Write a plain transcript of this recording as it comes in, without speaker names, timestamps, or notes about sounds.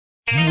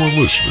You are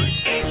listening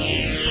to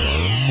Old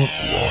Time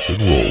Rock and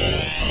Roll.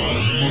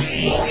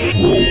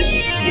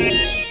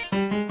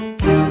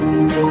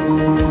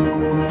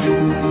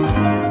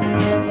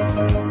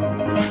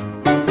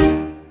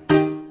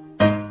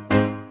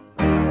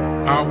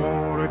 I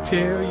want to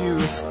tell you a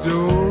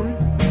story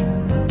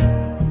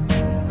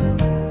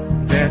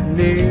that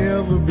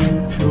never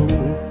been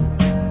told.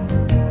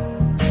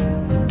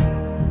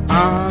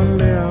 I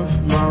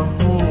left my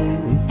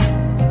home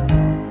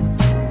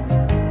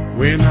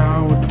when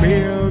I was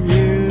 12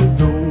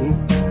 years old.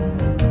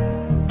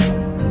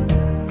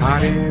 I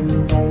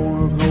didn't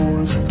want to go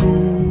to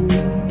school.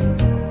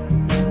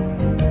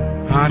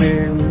 I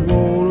didn't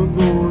want to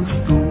go to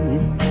school.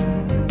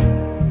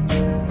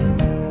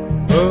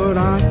 But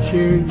I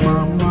changed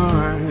my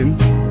mind.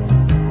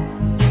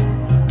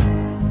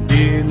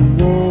 Didn't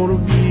want to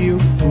be a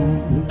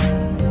fool.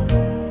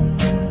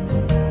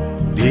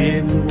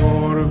 Didn't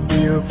want to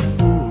be a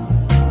fool.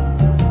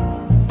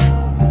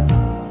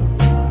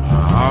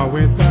 I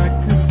went back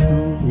to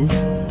school.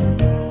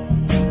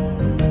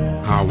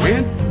 I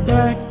went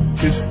back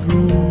to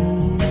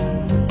school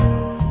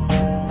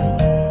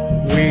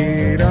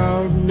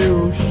without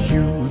no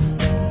shoes,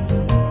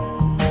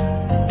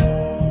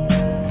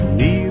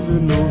 neither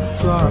no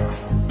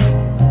socks.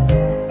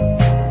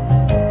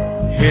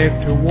 Had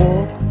to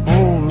walk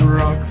on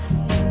rocks.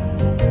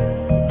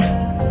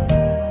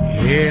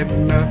 Had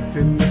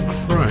nothing to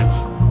crunch.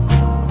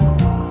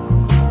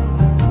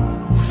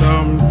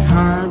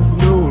 Sometimes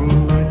no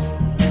lunch.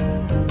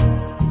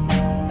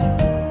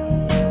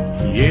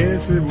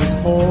 Yes, it was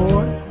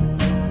hard.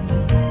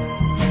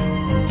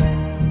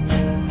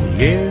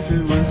 Yes,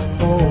 it was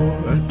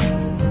hard.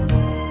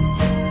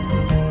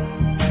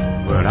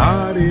 But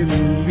I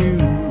didn't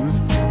lose.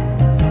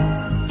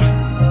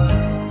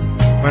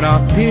 But I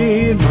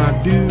paid my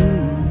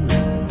dues.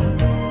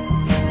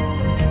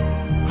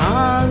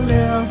 I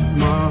left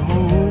my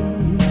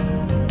home.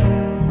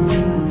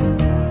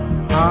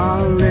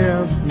 I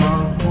left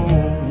my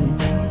home.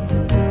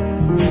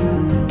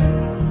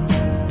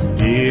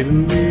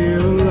 Didn't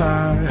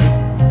realize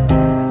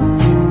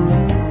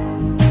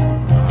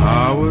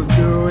I was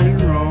doing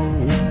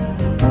wrong.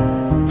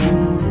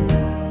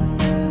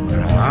 But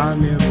I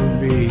never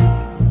made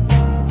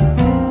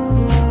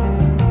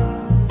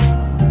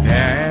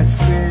that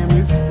same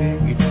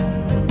mistake.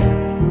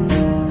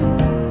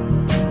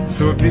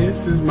 So this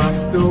is my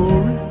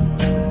story.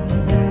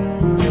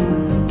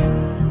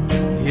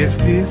 Yes,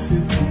 this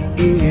is the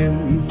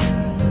end.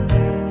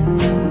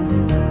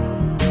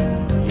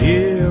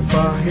 If I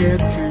had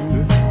to,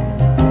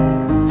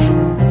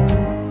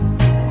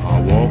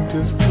 I'll walk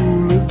to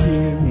school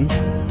again.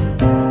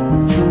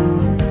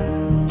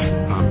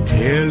 I'm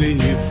telling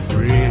you,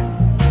 friend,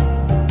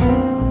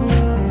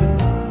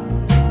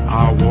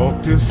 I'll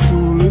walk to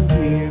school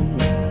again.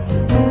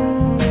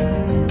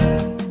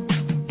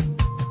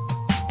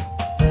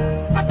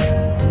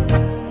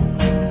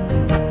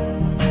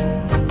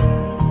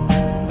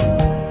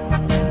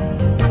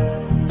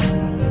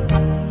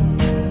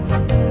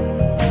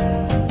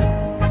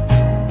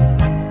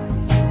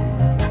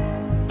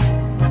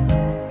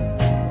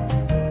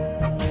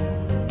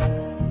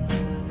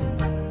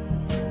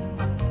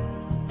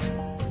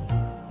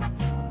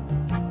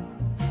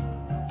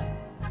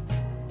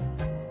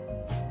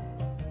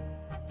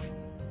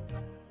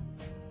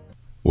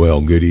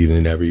 Well, good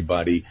evening,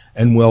 everybody,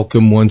 and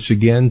welcome once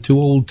again to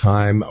Old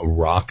Time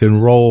Rock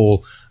and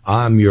Roll.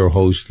 I'm your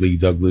host, Lee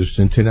Douglas,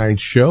 and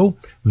tonight's show,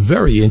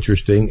 very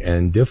interesting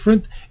and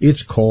different.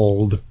 It's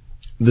called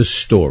The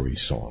Story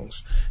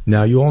Songs.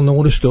 Now, you all know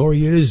what a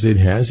story is. It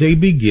has a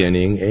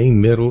beginning, a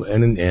middle,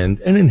 and an end,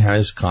 and it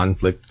has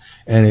conflict,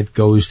 and it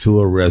goes to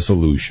a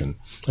resolution.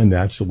 And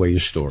that's the way a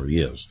story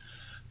is.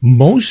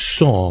 Most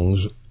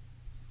songs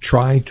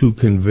try to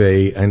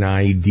convey an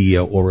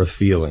idea or a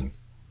feeling.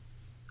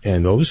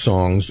 And those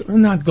songs are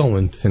not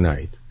going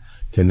tonight.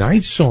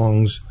 Tonight's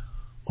songs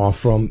are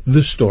from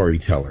the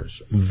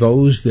storytellers,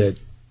 those that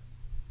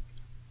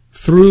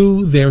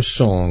through their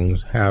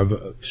songs have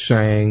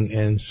sang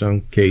and in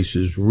some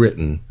cases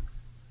written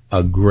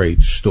a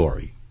great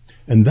story.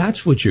 And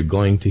that's what you're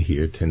going to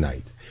hear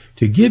tonight.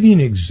 To give you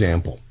an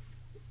example,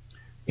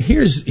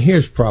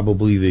 here's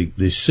probably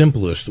the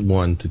simplest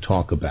one to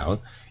talk about.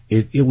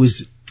 It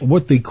was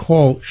what they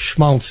call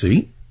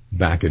schmaltzy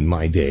back in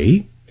my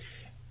day.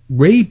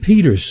 Ray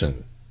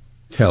Peterson,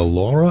 Tell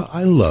Laura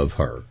I Love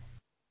Her.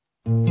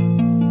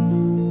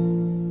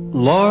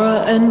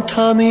 Laura and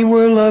Tommy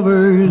were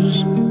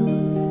lovers.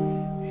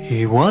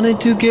 He wanted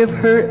to give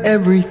her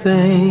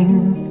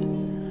everything.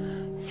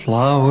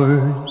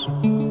 Flowers,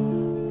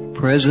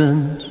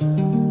 presents,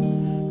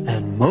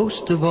 and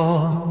most of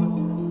all,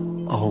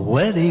 a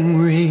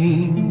wedding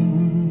ring.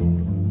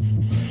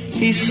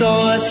 He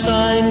saw a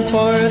sign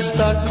for a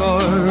stock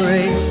car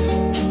race,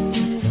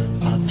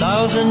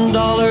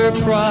 $1,000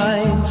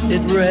 prize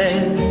it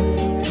read.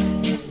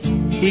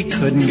 He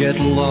couldn't get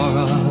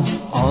Laura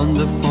on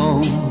the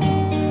phone,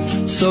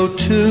 so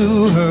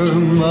to her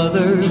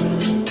mother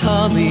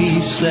Tommy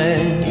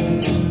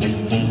said,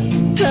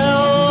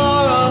 "Tell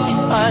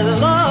Laura I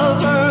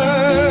love her.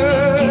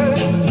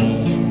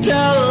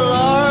 Tell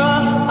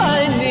Laura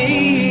I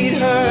need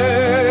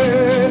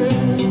her.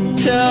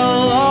 Tell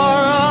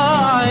Laura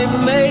I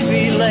may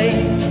be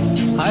late.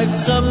 I've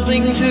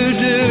something to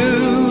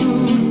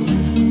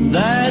do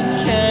that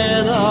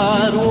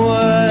cannot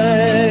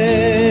wait.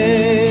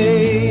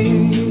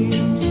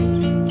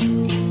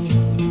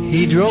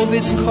 He drove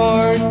his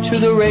car to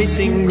the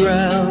racing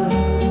ground.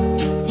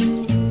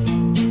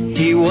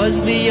 He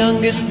was the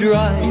youngest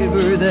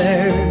driver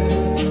there.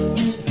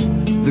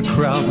 The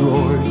crowd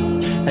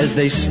roared as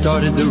they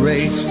started the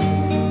race.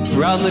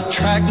 Round the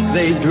track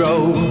they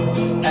drove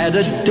at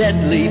a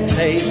deadly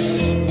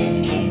pace.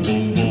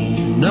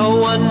 No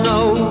one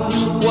knows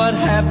what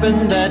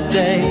happened that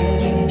day,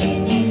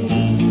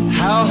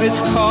 how his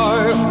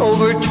car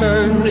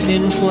overturned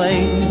in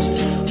flames.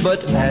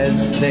 But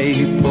as they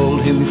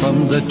pulled him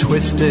from the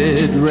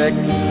twisted wreck,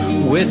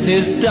 with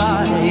his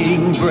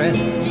dying breath,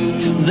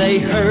 they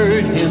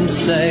heard him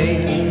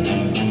say,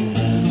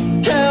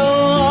 tell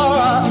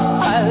Laura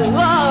I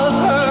love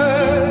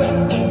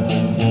her.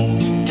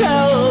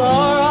 Tell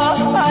Laura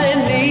I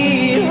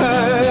need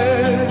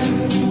her.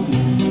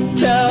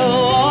 Tell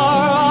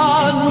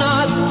Laura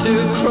not to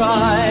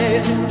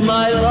cry.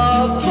 My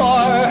love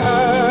for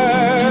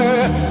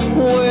her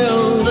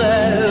will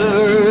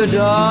never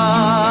die.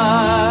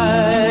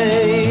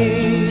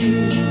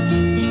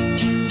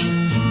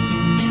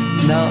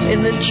 Now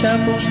in the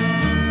chapel,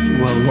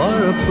 while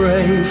Laura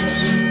prays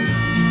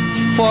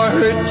for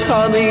her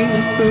Tommy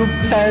who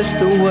passed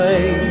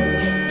away,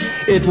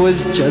 it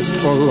was just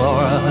for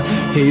Laura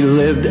he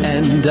lived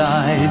and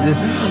died.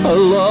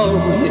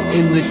 Alone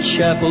in the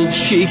chapel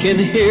she can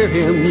hear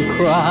him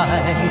cry,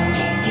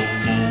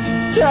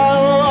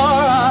 tell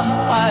Laura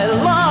I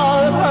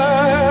love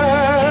her.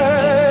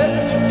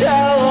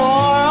 Tell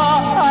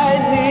Laura I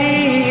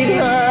need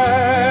her.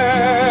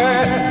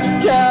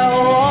 Tell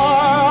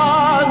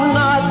Laura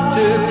not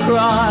to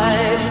cry.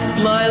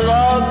 My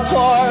love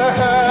for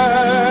her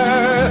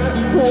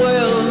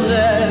will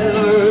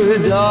never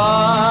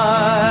die.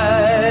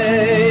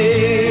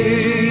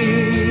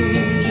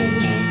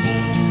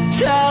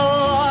 Tell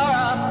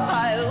Laura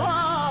I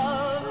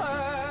love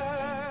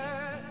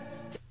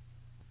her.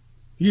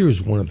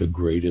 Here's one of the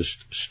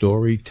greatest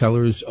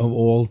storytellers of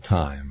all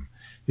time.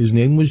 His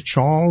name was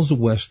Charles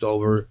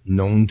Westover,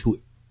 known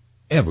to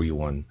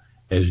everyone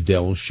as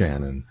Del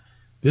Shannon.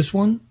 This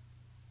one,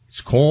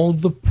 it's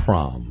called The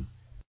Prom.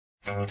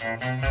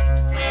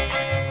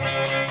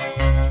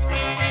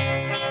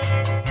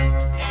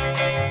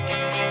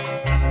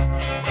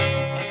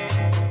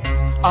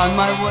 On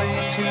my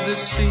way to the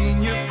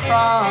senior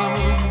prom,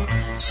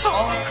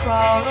 saw a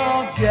crowd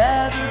all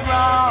gathered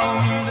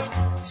round.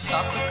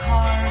 Stopped the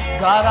car,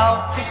 got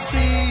out to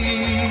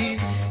see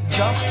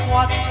just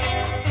what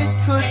it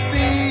could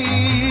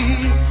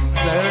be.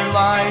 There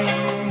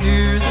lying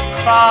near the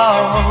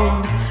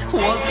crowd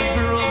was a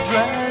girl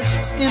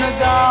dressed in a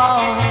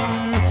gown.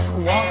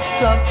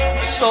 Walked up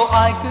so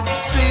I could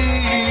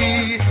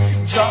see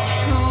just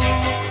who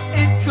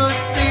it could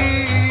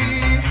be.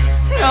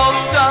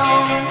 Knelt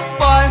down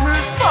by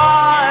her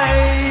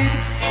side,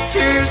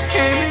 tears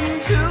came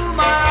into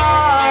my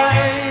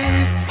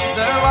eyes.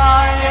 There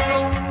lied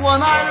the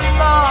one I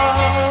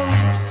loved,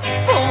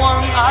 the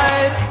one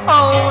I'd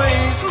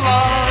always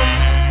loved.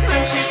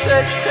 Then she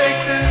said, take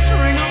this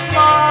ring of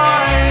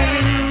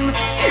mine,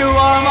 you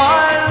are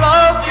my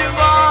love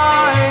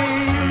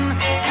divine.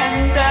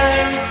 And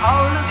as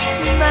our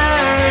lips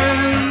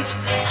met,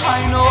 I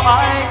know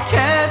I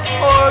can't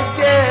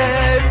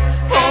forget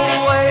the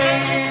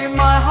way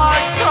my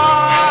heart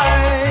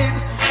cried,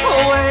 the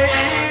way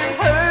it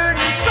hurt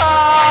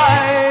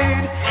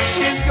inside.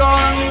 She's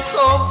gone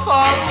so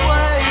far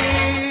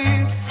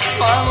away,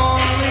 my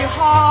lonely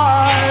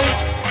heart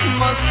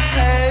must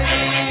pay.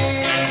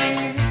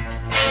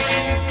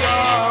 She's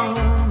gone,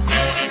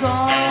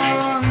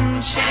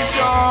 gone, she's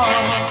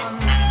gone.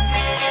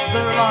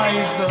 There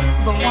lies the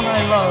one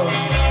I love,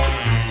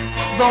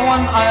 the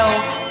one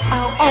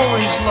I'll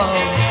always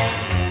love.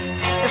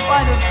 If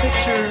I'd have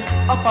picked her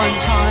up on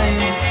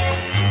time,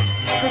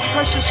 her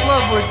precious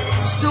love would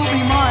still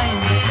be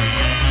mine.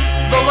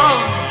 The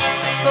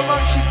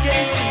love she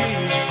gave to me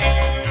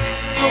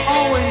will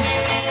always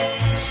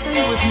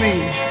stay with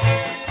me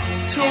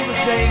till the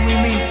day we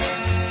meet,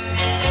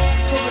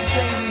 till the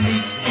day we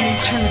meet in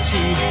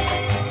eternity.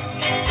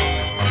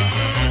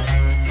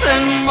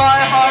 Then my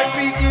heart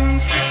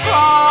begins to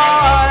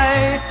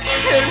cry,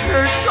 it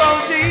hurts so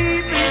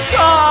deep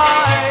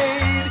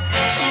inside.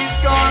 She's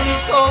gone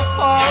so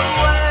far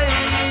away,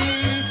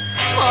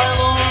 my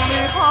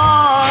lonely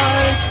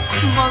heart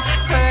must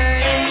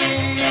pay.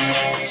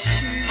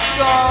 She's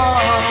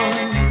gone,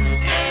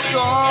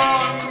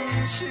 gone,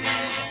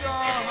 she's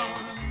gone,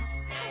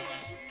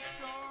 she's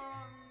gone.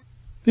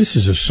 This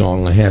is a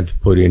song I had to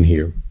put in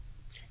here.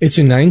 It's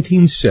a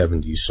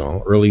 1970s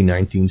song, early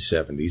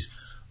 1970s,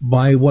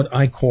 by what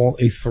I call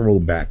a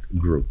throwback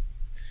group.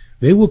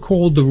 They were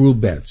called the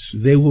Rubettes.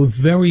 They were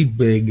very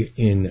big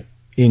in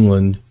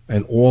England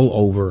and all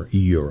over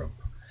Europe.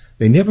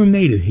 They never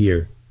made it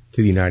here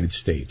to the United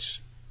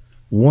States.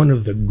 One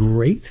of the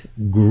great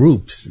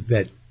groups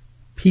that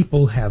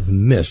people have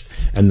missed,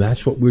 and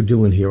that's what we're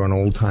doing here on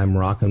Old Time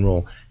Rock and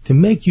Roll, to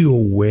make you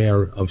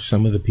aware of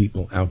some of the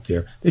people out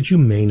there that you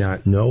may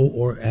not know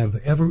or have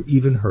ever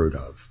even heard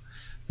of.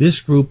 This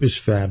group is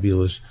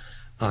fabulous.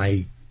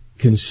 I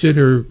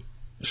consider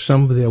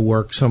some of their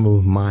work some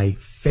of my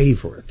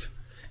favorite,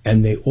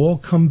 and they all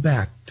come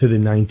back to the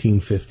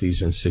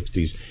 1950s and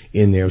 60s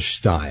in their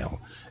style.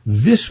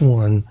 This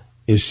one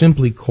is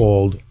simply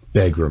called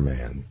Beggar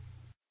Man.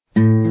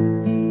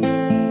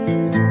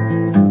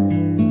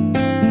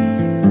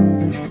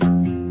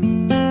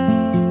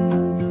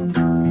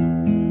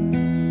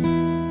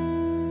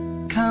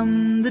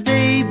 Come the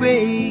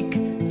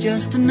daybreak,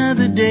 just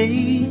another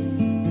day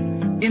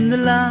in the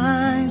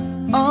life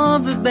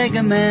of a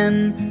beggar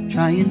man,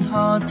 trying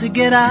hard to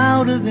get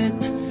out of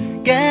it,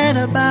 get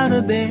up out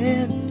of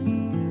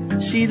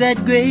bed, see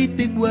that great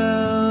big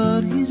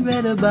world he's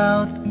read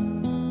about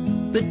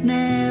but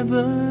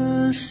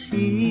never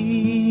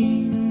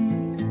seen.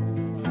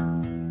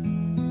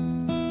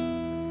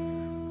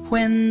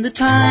 When the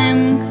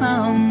time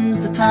comes,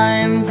 the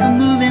time for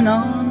moving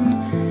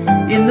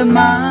on, in the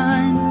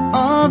mind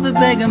of a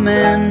beggar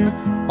man,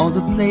 all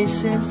the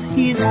places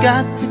he's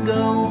got to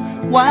go,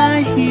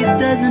 why he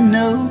doesn't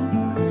know,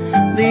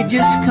 they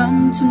just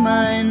come to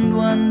mind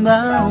one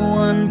by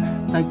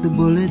one, like the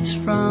bullets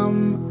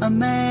from a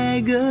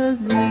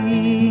magazine.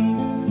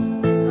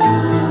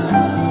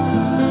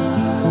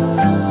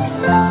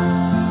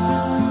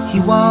 He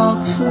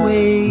walks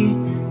away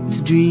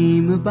to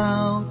dream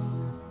about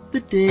the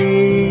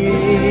day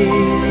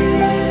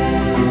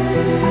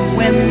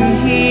when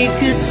he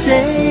could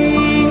say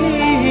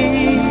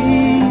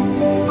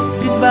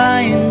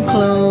goodbye and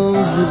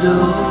close the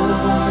door.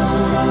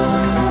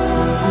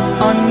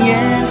 On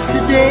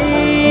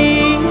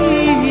yesterday,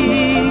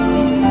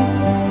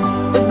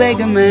 a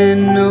beggar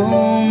man no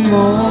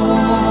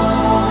more.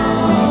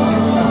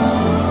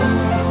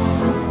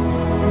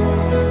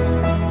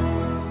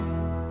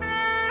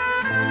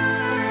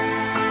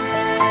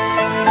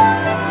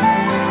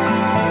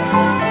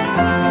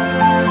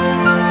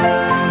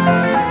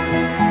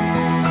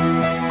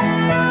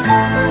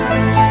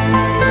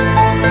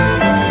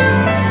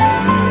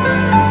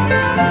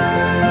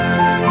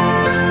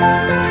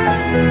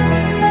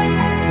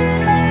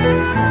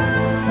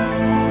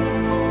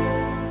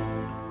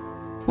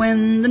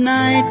 When the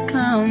night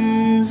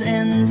comes,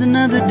 ends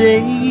another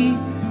day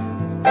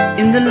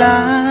in the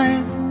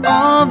life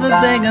of a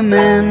beggar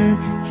man.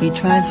 He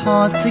tried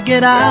hard to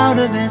get out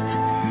of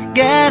it,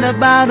 get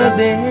up out of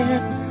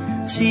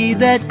bed, see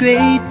that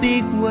great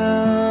big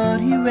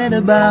world he read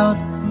about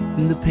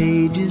in the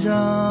pages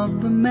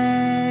of the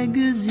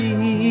magazine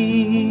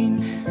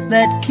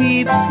that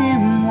keeps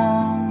him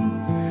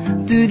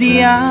warm through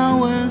the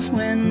hours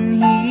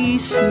when he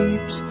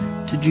sleeps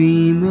to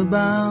dream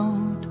about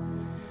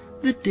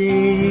the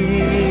day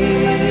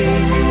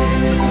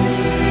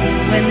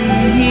when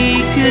he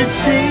could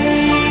say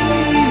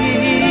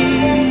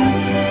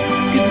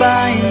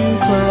goodbye and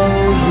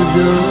close the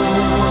door.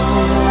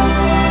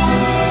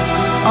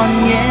 On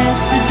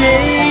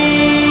yesterday,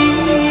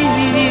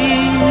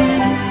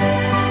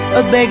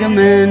 a beggar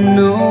man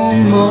no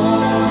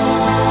more.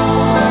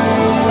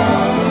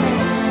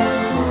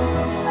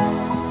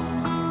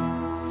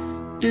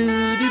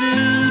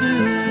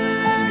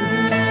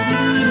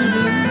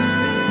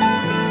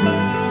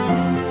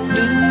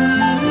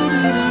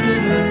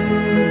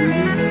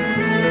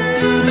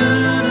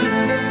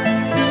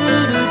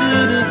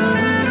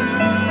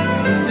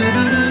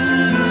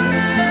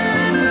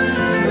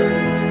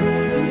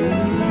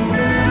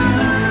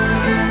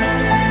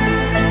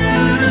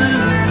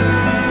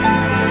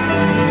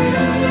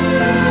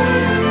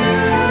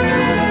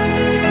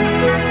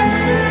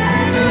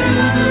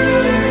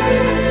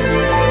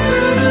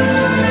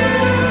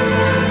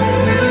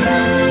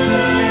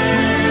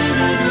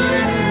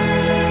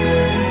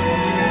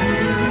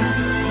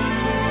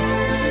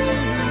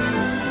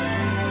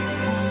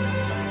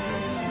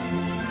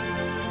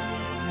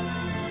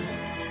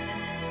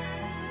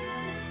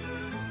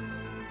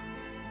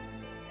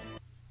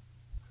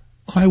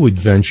 I would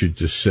venture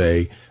to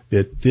say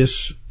that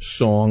this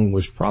song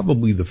was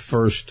probably the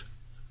first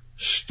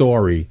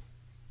story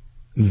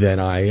that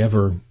I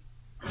ever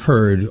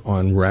heard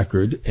on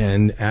record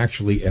and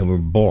actually ever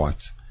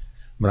bought.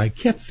 But I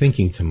kept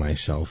thinking to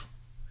myself,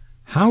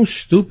 how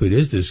stupid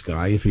is this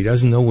guy if he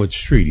doesn't know what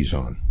street he's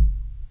on?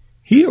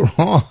 Here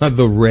are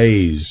the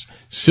Rays,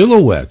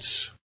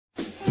 Silhouettes.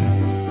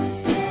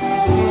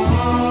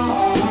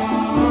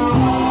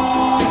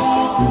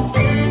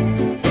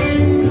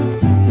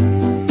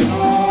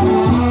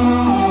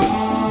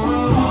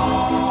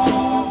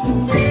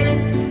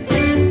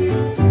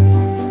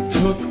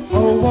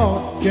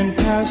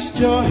 Past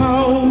your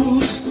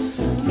house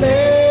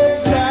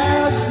late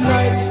last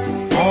night,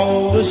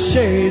 all the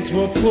shades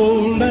were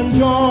pulled and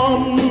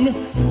drawn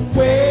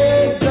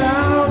way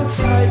down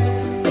tight.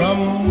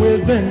 From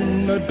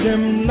within a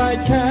dim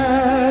light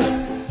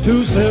cast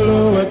two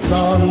silhouettes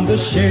on the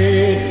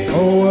shade.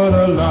 Oh, what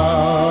a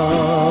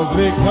lovely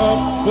lovely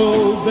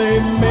couple they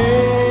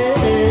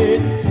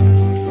made.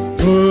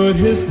 Put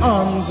his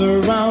arms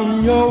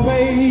around your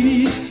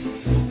waist,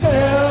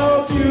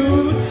 held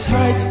you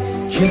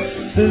tight,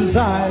 kisses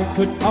I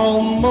could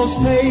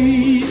almost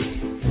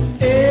taste.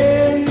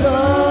 In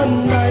the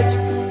night,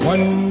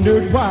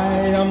 wondered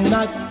why I'm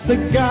not the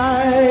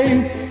guy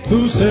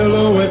whose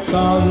silhouette's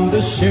on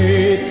the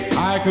shade.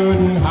 I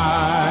couldn't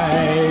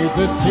hide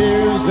the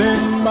tears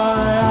in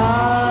my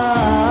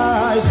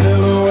eyes.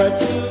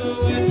 Silhouettes,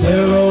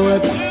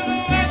 silhouettes,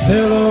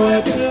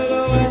 silhouettes,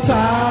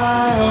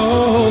 tie,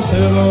 oh,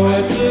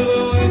 silhouettes,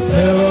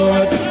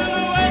 silhouettes,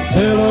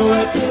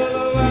 silhouettes,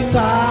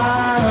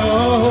 tie,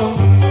 oh.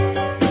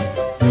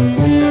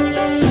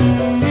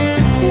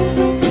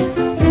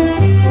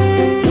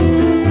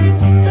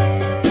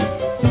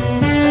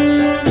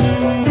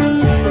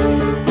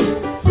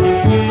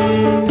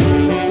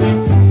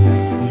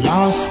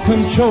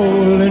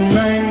 Control and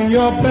rang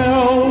your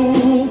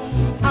bell.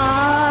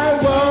 I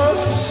was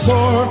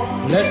sore,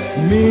 let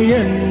me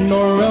in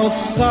or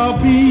else I'll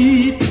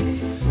beat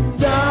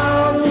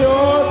down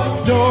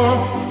your door.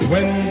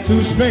 When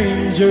two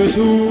strangers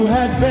who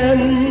had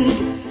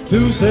been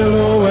two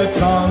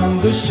silhouettes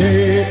on the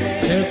shade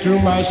said to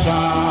my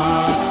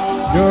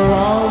shop, you're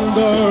on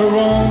the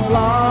wrong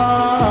block.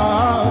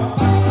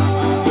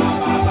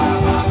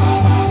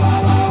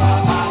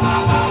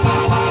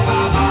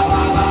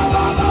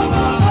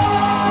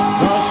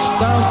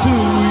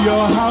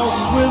 Your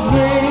house with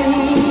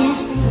wings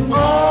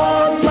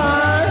on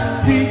my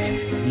feet,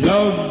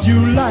 loved you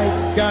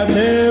like I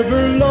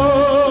never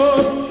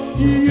loved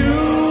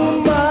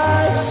you,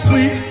 my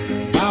sweet.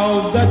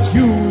 Vowed that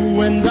you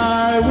and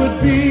I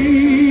would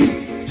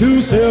be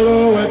two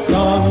silhouettes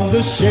on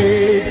the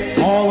shade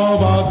all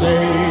of our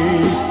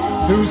days.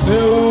 Two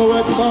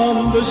silhouettes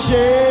on the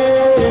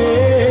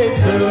shade.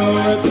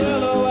 Silhouette,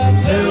 silhouette,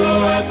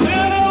 silhouette,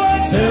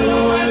 silhouette,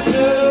 silhouette,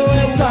 silhouette.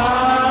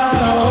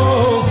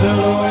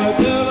 Silhouette,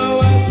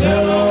 silhouette,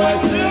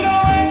 silhouette,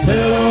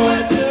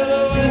 silhouette, silhouette,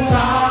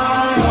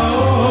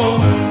 oh,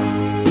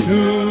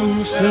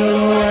 two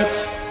silhouettes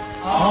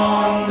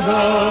on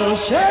the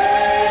shade.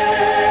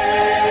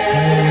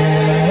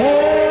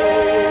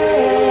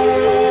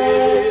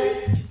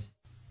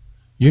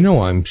 You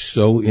know, I'm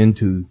so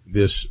into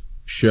this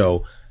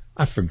show,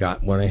 I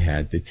forgot what I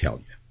had to tell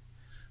you.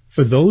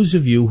 For those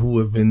of you who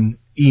have been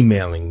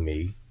emailing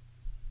me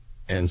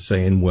and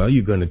saying, well,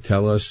 you're going to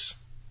tell us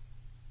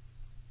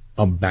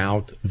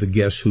about the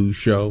Guess Who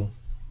show?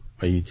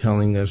 Are you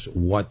telling us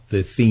what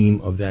the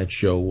theme of that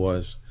show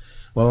was?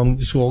 Well,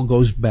 this all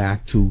goes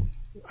back to,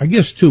 I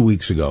guess, 2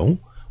 weeks ago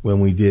when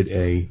we did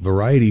a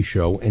variety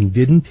show and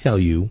didn't tell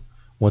you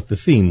what the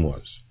theme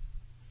was.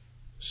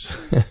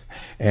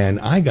 And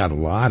I got a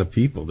lot of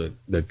people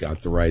that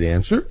got the right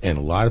answer and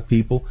a lot of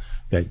people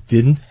that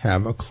didn't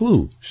have a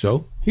clue.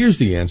 So here's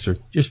the answer,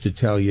 just to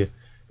tell you,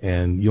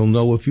 and you'll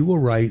know if you were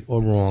right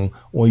or wrong,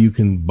 or you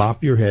can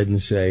bop your head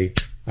and say,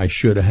 I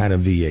should have had a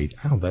V8.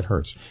 Ow, that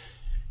hurts.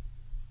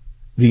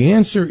 The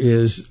answer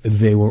is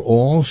they were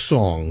all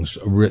songs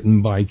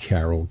written by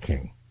Carole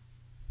King.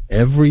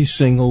 Every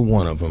single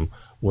one of them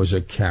was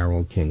a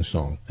Carole King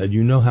song. And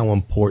you know how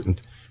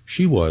important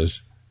she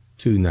was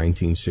to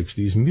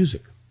 1960s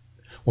music.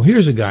 Well,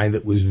 here's a guy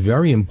that was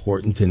very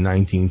important to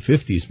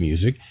 1950s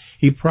music.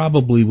 He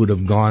probably would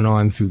have gone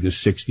on through the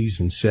 60s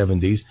and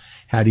 70s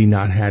had he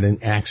not had an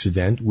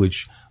accident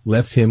which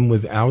left him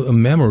without a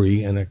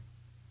memory and a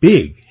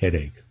big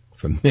headache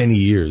for many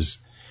years.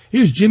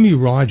 Here's Jimmy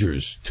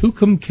Rogers,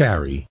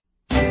 Tucumcari.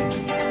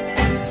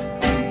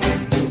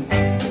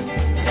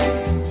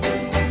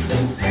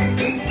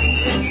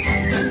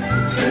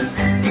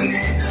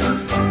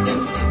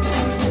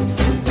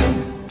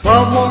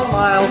 12 more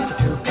miles to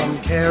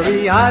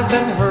Tucumcari, I've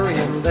been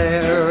hurrying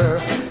there,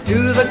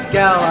 to the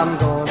gal I'm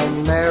gonna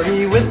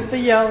marry with the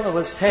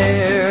yellowest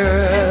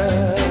hair.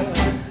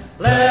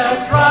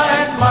 Left,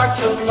 right, march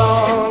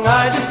along,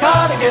 I just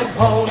gotta get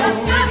home.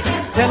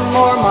 10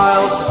 more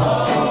miles to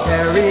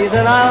Tucumcari,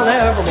 then I'll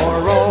never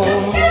more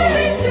roam.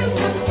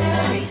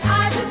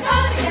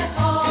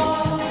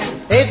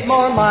 8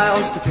 more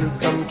miles to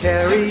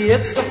Tucumcari,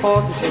 it's the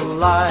 4th of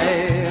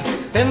July.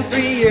 Been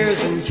 3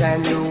 years in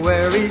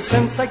January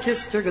since I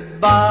kissed her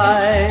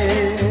goodbye.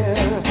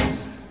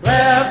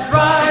 Left,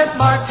 right,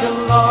 march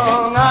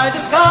along, I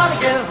just gotta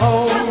get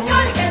home.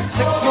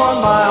 6 more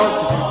miles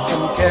to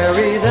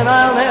Tucumcari, then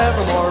I'll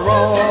never more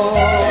roam.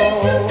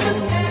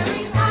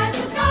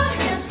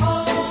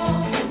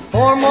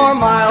 4 more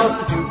miles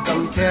to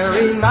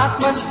Tucumcari, not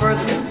much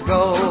further to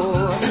go.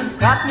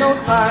 Got no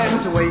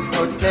time to waste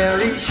or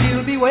tarry,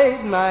 she'll be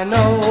waiting, I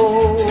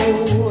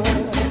know.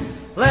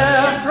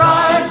 Left,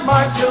 right,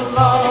 march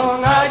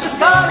along, I just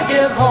gotta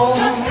get home.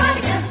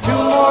 2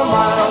 more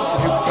miles to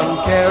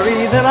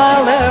Tucumcari, then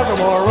I'll never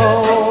more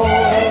roam.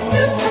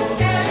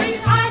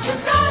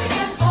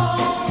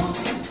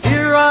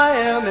 Here I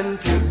am in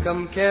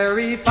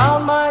Tucumcari,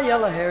 found my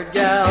yellow-haired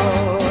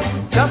gal,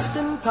 just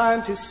in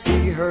time to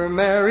see her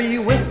marry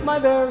with my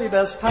very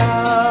best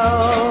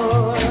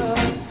pal.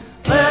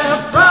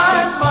 Left,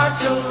 right,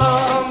 march along.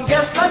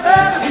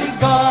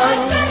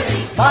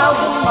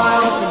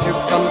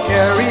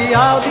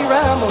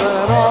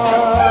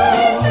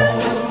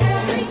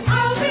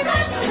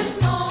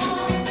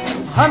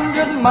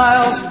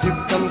 miles from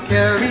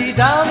Tucumcari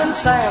down in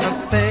Santa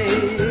Fe.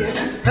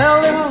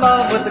 Fell in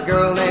love with a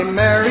girl named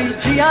Mary.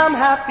 Gee, I'm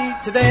happy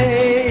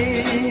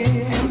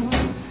today.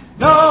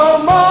 No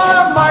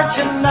more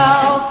marching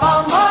now,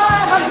 found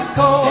my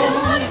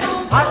honeycomb.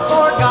 I've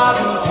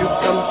forgotten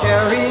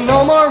Tucumcari,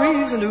 no more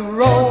reason to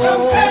roam.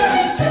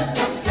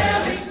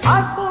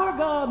 I've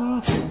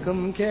forgotten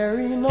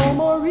Tucumcari, no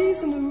more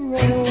reason to roam.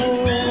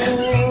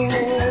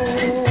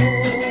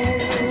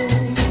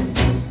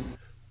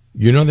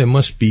 You know, there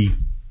must be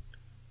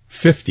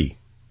 50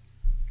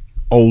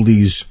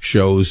 oldies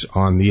shows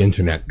on the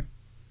internet.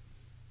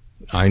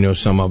 I know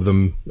some of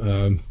them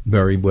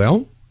very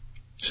well.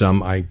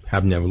 Some I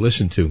have never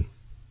listened to.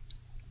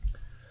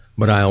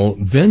 But I'll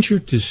venture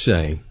to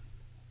say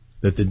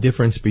that the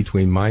difference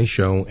between my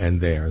show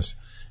and theirs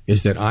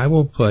is that I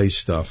will play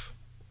stuff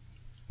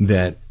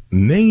that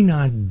may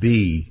not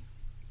be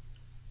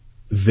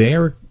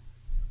their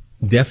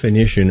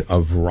definition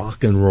of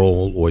rock and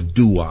roll or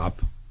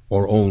doo-wop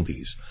or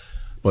oldies,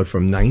 but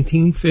from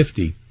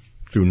 1950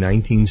 through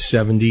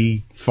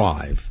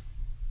 1975,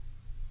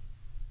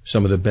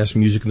 some of the best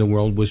music in the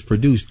world was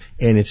produced,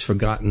 and it's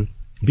forgotten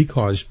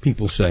because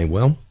people say,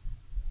 well,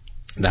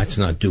 that's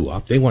not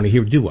doo-wop. They want to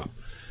hear doo-wop.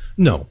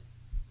 No,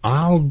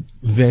 I'll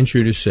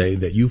venture to say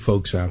that you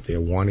folks out there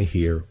want to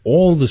hear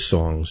all the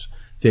songs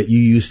that you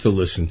used to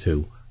listen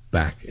to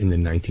back in the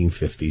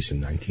 1950s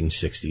and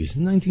 1960s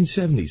and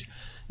 1970s.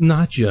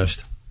 Not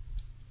just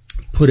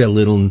put a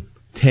little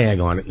tag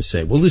on it and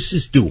say, well, this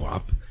is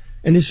doo-wop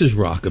and this is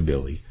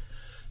rockabilly.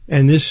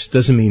 And this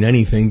doesn't mean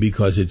anything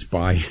because it's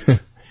by,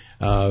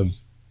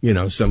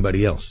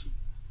 somebody else.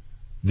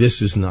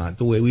 This is not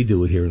the way we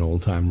do it here in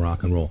old-time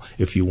rock and roll.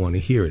 If you want to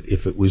hear it,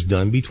 if it was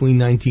done between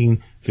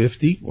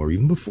 1950 or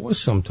even before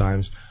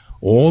sometimes,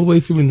 all the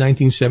way through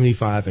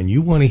 1975, and you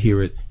want to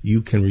hear it,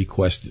 you can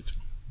request it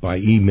by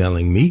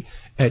emailing me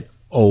at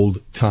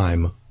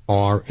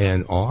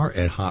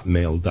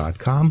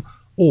oldtimernr@hotmail.com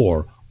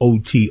or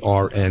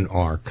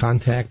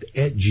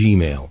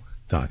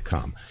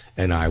otrnrcontact@gmail.com.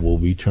 And I will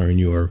return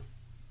your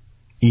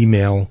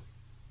email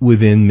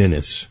within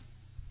minutes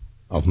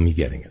of me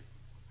getting it.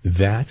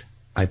 That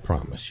I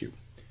promise you.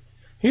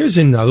 Here's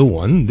another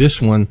one.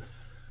 This one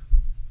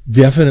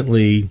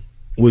definitely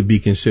would be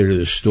considered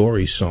a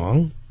story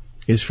song.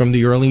 It's from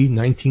the early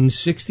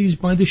 1960s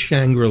by the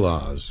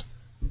Shangri-Las.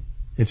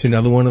 It's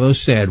another one of those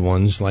sad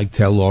ones, like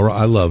Tell Laura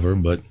I Love Her,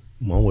 but,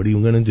 well, what are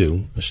you going to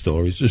do? A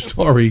story's a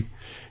story.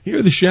 Here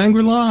are the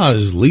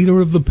Shangri-Las,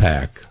 Leader of the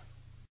Pack.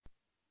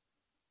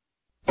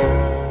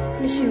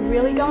 Is she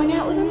really going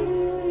out with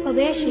him? Well,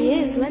 there she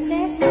is. Let's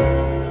ask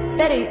her.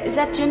 Betty, is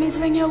that Jimmy's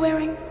ring you're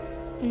wearing?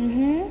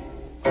 Mm-hmm.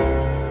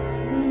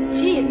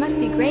 Gee, it must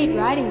be great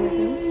riding with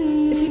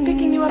him. Is he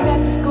picking you up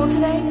after school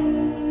today?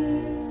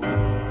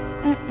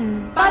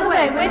 Mm-mm. By the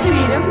way, where'd you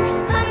meet him?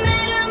 I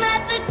met him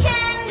at the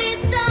candy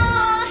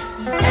store.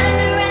 He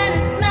turned around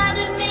and smiled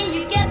at me.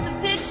 You get the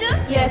picture?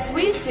 Yes,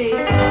 we see.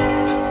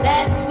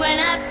 That's when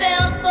I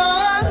fell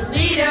for the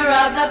leader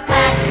of the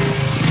pack.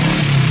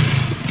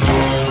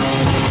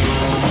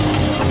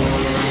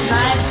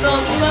 My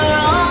folks were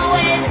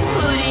always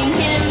putting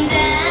him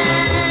down.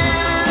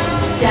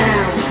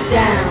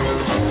 Down.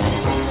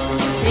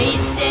 They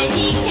said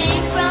he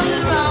came from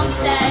the wrong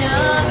side of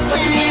town. What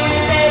do you mean when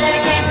you say that he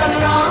came from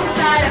the wrong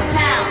side of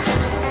town?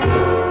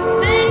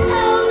 They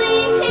told me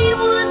he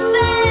was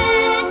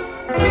bad,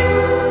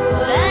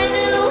 but I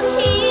knew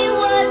he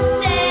was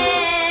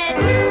sad.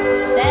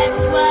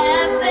 That's why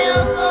I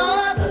fell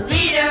for the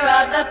leader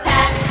of the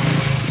pack.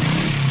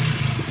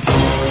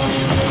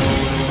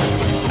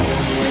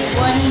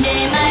 One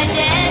day my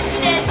dad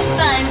said,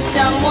 find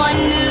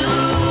someone new.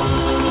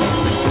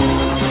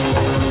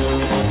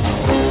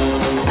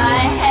 I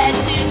had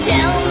to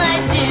tell my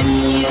Jim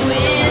you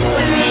with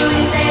What do you mean when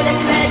you say that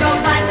you had to go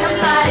find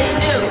somebody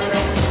new?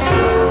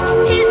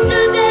 He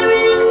stood there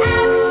and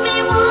asked me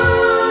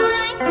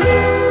why,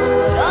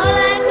 but all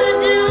I could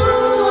do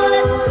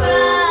was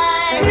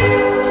cry.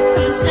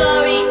 I'm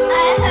sorry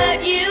I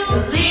hurt you,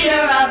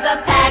 leader of the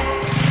pack.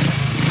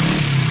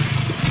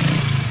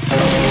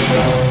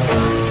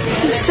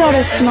 He sort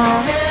of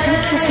smiled and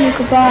kissed me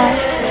goodbye.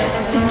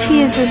 The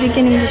tears were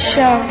beginning to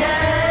show.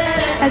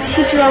 As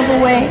he drove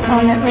away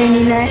on that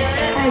rainy night,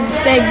 I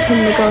begged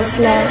him to go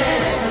slow.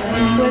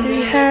 Whether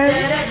he heard,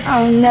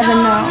 I'll never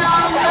know.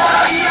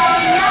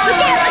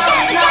 Look out, look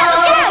out, look out,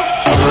 look out!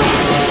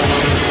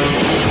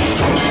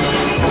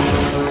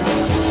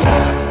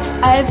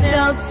 I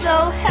felt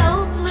so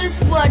helpless,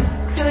 what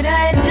could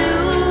I do?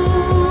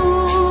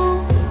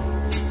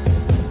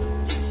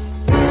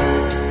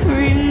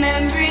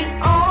 Remembering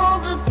all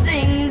the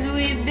things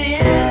we've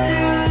been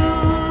through.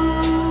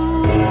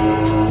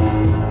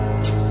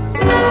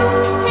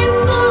 In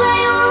school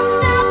they all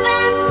stop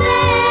and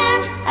stare.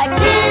 I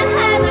can't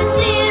hide the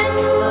tears,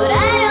 but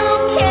I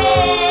don't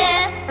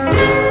care.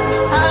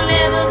 I'll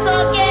never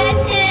forget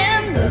him,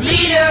 the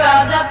leader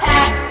of the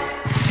pack.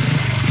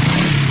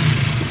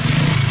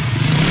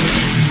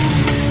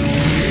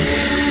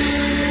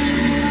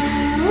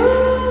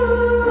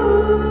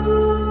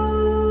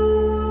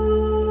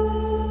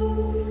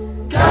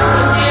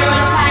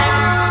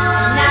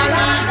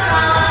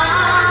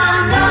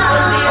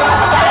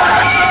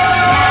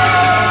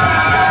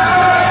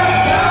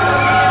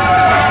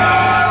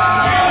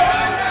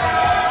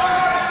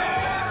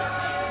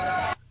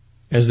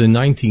 as the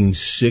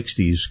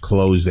 1960s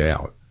closed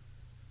out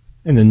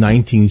and the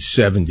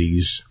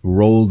 1970s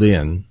rolled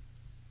in,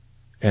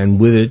 and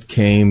with it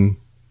came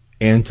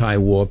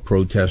anti-war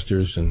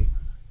protesters and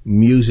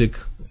music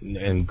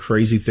and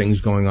crazy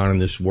things going on in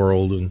this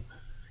world, and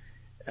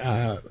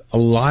a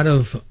lot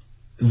of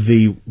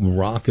the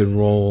rock and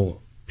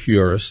roll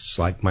purists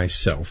like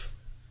myself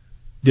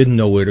didn't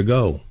know where to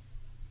go.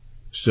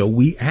 So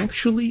we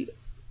actually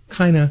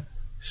kind of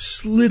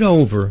slid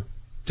over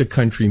to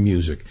country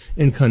music.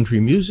 In country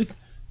music,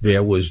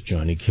 there was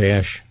Johnny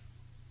Cash,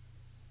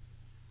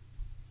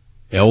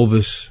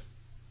 Elvis,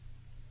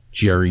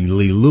 Jerry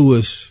Lee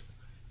Lewis,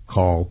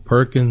 Carl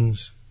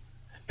Perkins,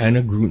 and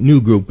a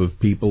new group of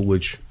people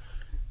which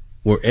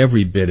were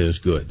every bit as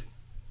good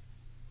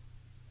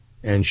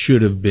and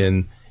should have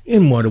been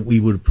in what we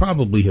would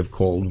probably have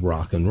called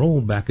rock and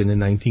roll back in the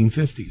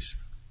 1950s.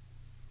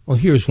 Well,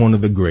 here's one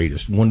of the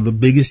greatest, one of the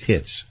biggest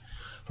hits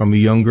from a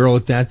young girl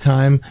at that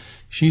time.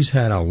 She's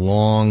had a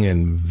long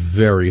and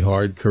very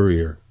hard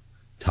career.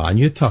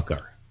 Tanya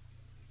Tucker,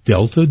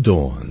 Delta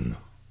Dawn.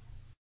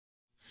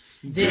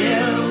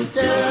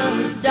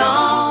 Delta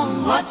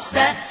Dawn, what's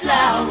that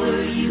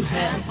flower you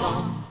have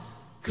on?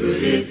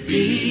 Could it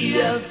be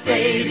a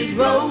faded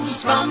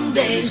rose from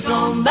days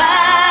gone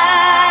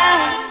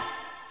by?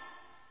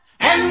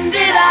 And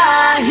did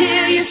I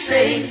hear you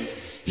say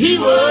he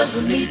was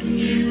meeting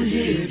you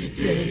here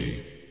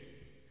today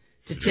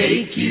to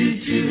take you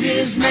to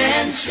his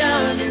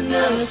mansion in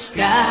the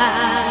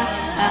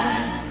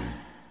sky?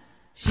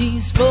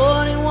 She's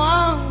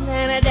 41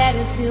 and her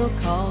daddy still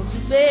calls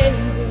her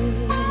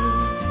baby.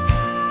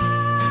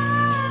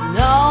 And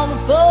all the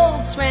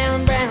folks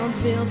round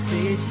Brownsville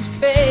say she's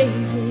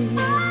crazy,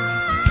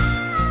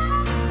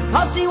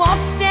 because she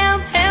walks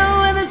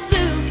downtown with a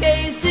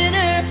suitcase in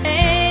her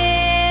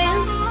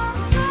hand,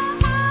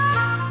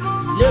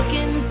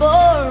 looking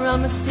for a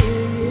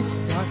mysterious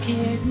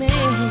dark-haired man.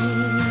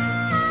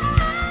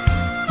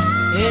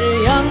 In her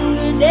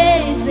younger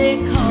days they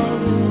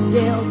called her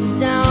Delta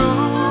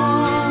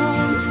Dawn,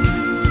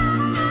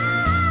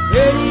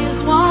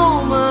 prettiest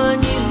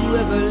woman you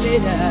ever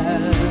laid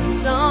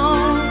eyes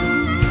on.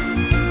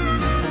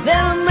 Then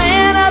a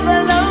man of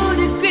a low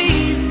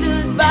degree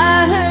stood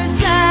by her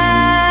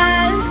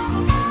side,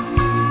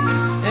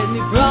 and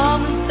he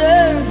promised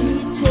her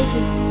he'd take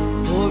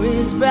her for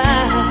his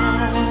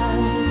bride.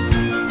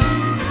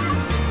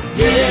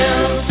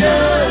 Delta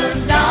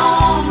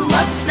Dawn,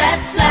 what's that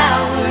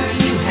flower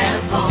you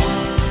have on?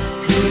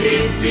 Could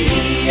it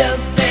be a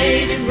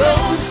faded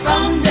rose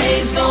from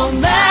days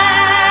gone by?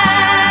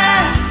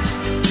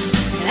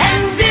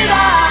 And did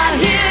I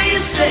hear you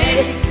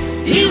say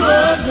he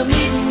was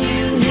meeting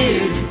you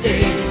here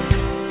today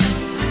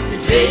to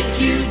take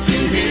you to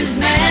his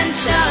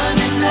mansion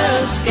in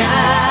the sky?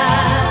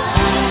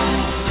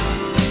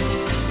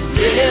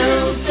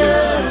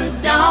 Delta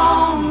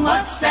Dawn,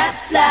 what's that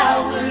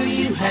flower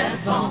you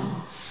have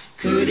on?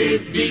 Could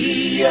it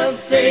be a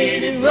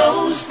faded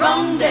rose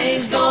from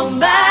days gone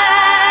by?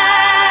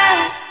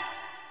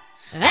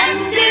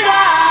 And did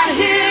I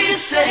hear you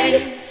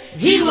say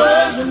he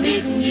was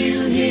meeting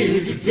you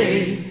here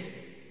today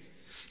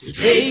to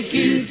take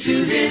you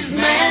to his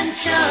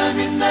mansion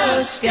in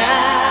the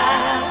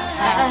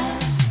sky?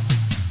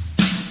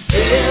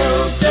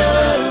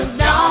 Delta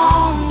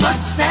Dawn,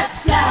 what's that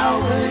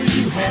flower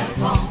you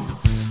have on?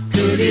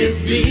 Could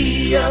it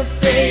be a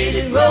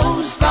faded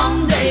rose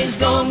from days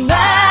gone by?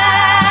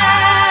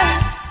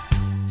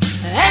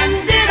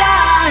 And did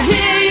I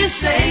hear you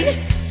say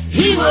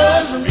he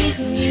was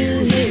meeting you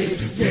here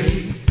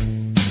today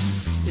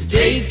to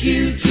take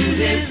you to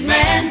his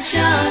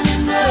mansion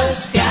in the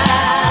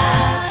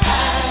sky?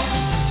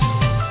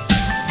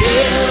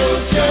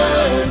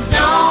 Delta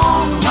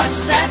Dawn,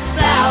 what's that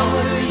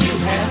flower you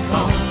have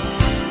on?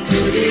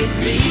 Could it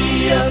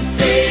be a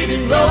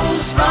faded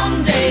rose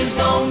from days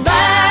gone by?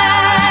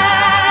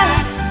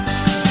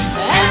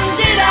 And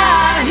did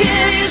I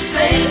hear you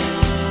say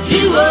he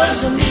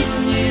was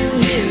meeting you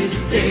here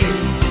today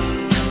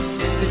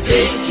to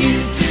take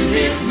you to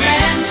his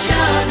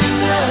mansion in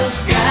the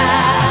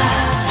sky?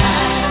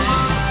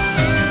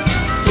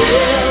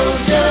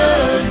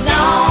 Delta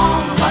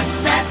Dawn, what's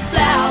that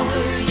flower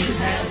you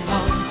have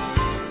on?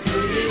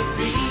 Could it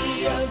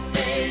be a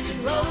faded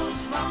rose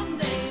from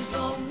days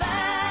gone by?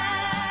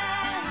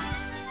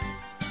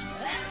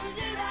 And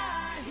did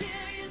I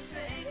hear you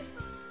say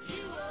he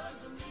was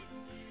meeting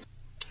you?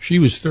 She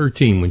was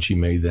 13 when she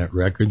made that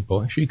record.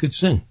 Boy, she could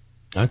sing,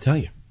 I tell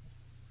you.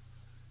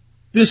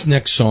 This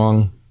next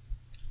song,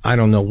 I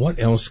don't know what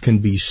else can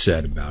be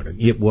said about it.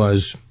 It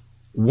was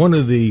one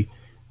of the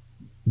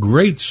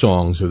great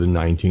songs of the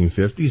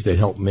 1950s that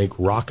helped make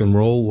rock and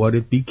roll what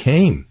it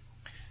became.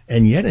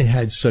 And yet it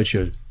had such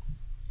an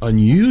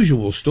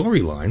unusual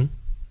storyline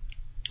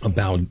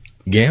about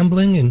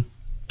gambling and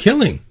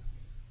killing.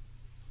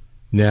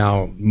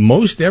 Now,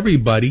 most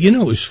everybody,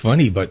 it's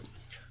funny, but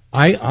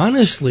I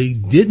honestly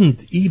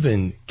didn't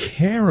even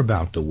care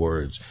about the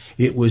words.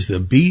 It was the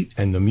beat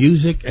and the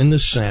music and the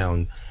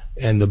sound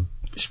and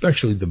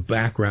especially the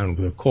background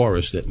of the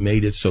chorus that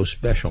made it so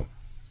special.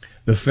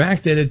 The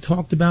fact that it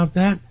talked about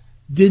that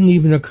didn't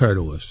even occur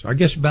to us. I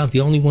guess about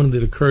the only one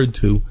that occurred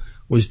to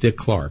was Dick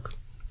Clark,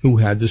 who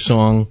had the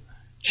song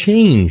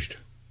changed,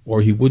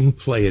 or he wouldn't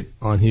play it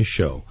on his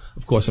show.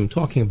 Of course, I'm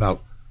talking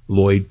about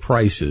Lloyd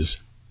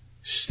Price's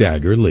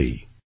Stagger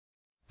Lee.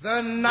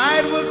 The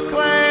night was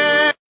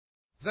clear,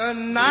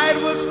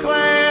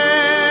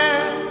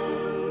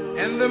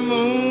 and the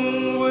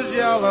moon was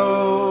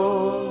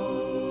yellow,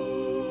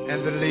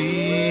 and the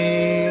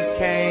leaves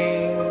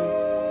came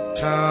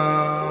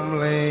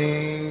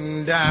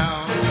tumbling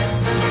down.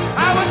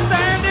 I was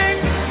standing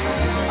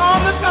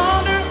on the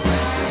corner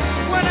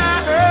when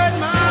I heard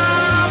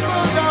my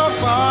bulldog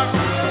bark.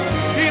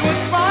 He was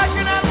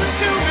barking at the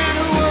two men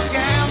who were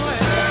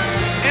gambling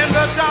in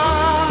the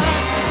dark.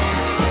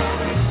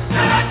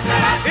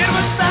 It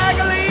was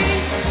Stagger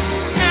Lee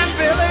and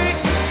Billy,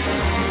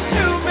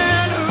 two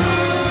men who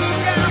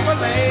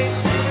gamble late.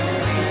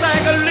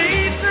 Stagger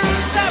Lee threw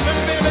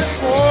 7, Billy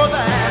swore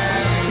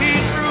that he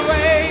threw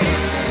 8.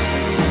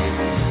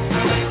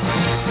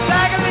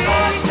 Stagger Lee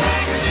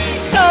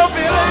told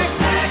Billy,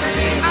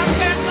 I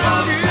can't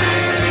let you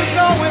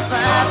go with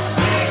that.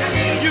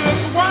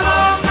 You've won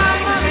all my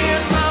money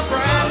in my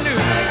brand new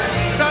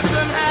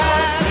Stetson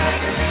hat.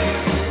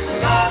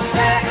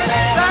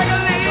 Stagger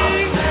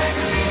Lee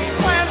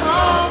went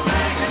home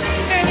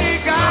and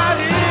he got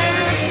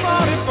his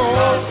 44.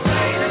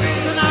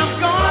 Said I'm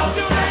going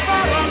to the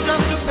bottom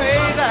just to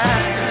pay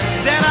that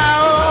debt I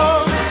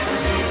owe.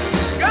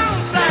 Go on,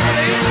 Stagger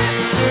Lee.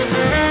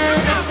 You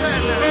got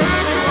that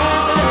now. Go on,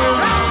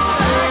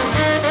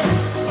 Stagger.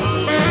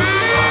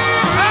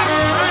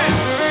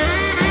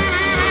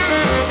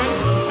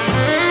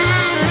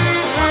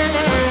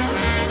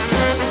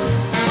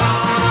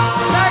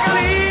 Stagger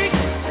Lee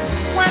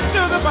went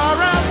to the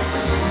barroom,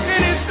 then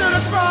he stood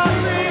across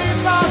the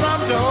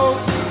barroom door.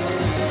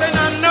 Said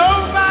now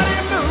nobody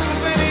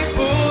move, and he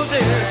pulled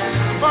his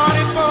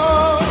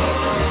 44.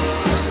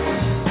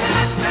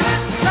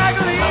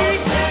 Stagger Lee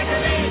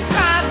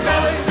cried,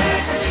 Billy,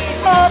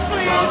 oh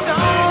please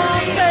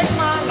don't take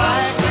my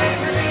life.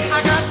 I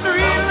got 3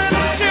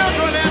 little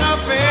children and a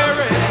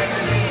very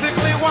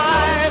sickly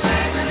wife.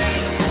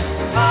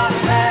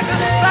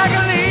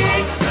 Stagger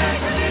Lee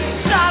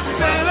shot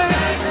Billy,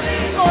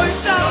 oh he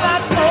shot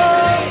that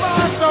poor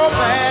boy so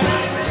bad,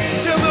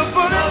 till the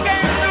bullet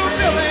came through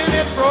Billy and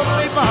it broke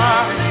the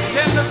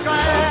bartender's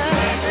glass.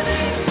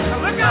 Now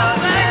look out,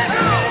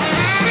 Stagger.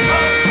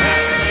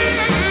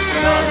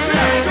 Get out of here,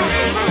 Stagger.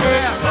 Police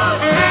are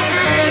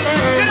coming. Go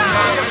on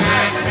now, Stagger.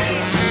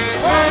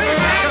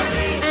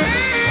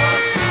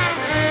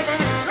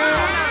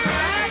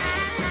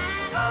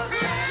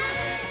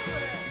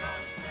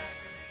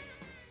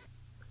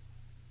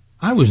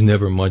 I was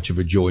never much of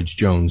a George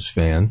Jones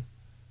fan,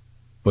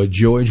 but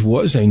George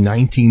was a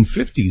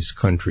 1950s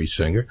country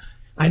singer.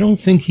 I don't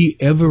think he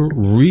ever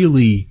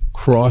really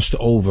crossed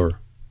over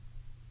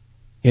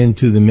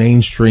into the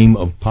mainstream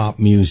of pop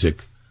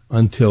music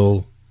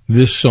until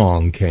this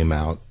song came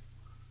out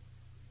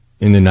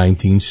in the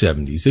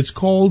 1970s. It's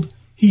called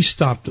He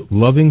Stopped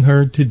Loving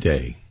Her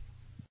Today.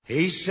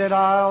 He said,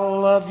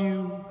 I'll love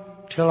you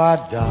till I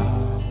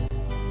die.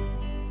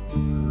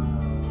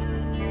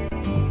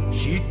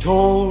 She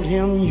told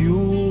him,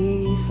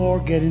 you'll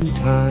forget in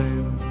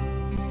time.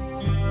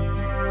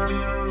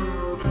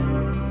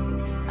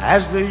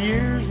 As the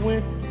years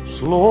went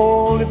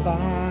slowly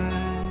by,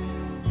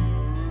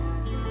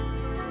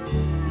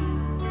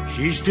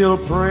 she still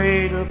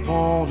preyed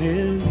upon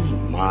his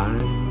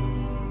mind.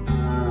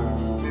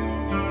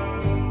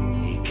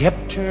 He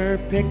kept her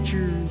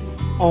picture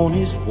on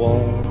his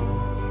wall,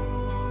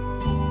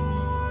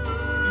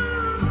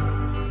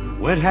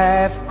 went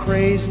half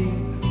crazy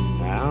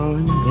now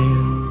and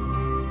then,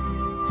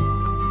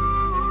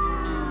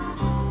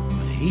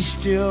 but he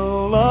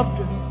still loved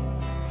her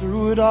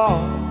through it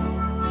all,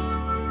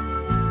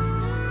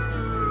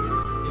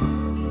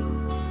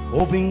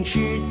 hoping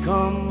she'd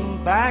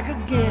come back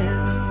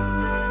again.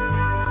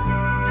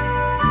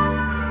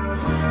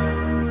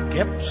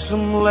 Kept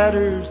some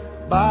letters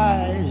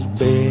by his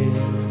bed,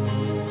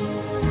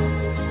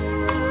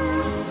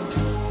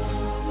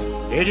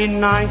 dated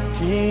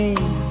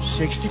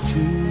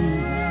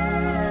 1962.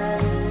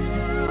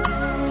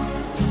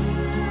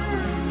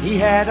 He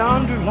had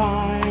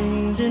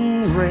underlined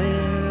in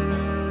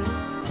red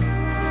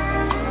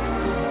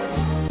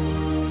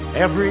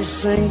every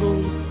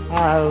single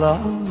I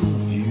love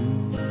you.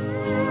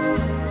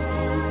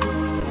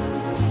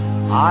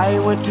 I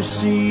went to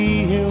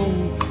see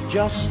him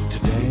just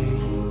today.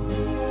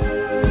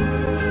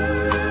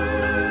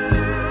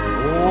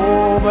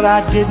 Oh, but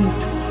I didn't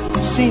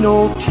see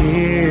no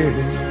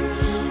tears.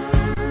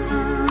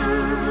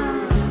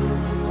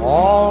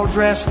 All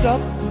dressed up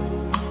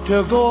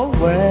to go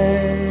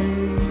away.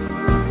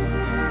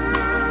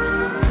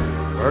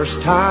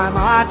 First time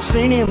I'd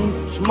seen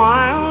him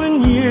smile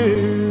in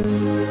years.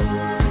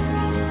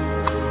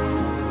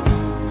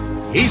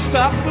 He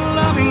stopped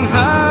loving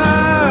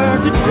her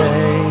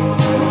today.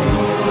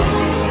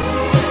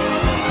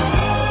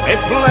 They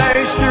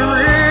placed a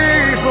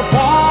wreath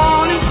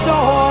upon his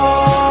door.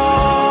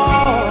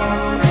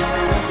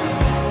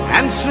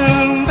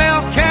 soon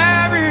they'll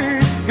carry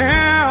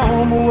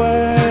him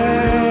away.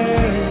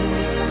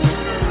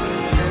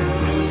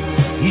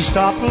 He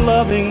stopped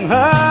loving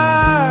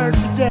her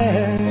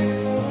today.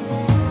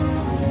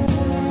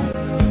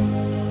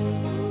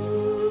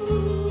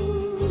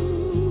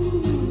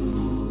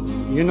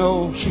 You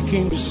know, she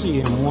came to see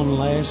him one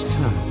last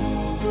time.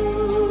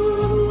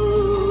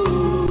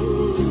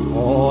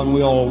 Oh, and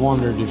we all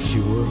wondered if she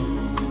would.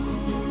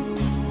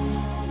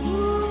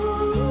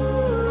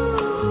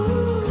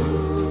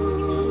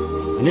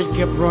 And it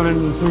kept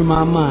running through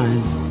my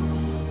mind.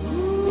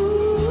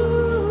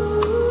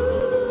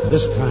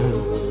 This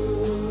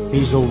time,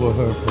 he's over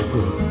her for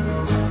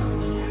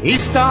good. He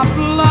stopped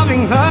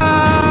loving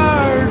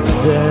her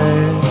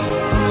today.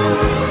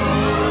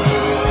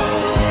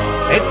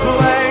 It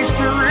placed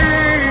a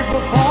reef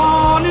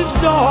upon his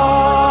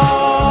door,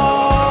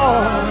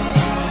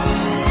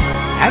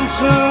 and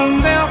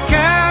soon they'll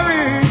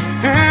carry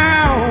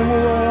him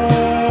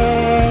away.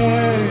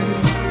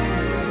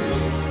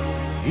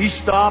 He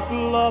stopped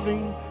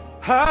loving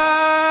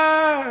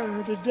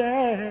her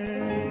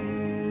today.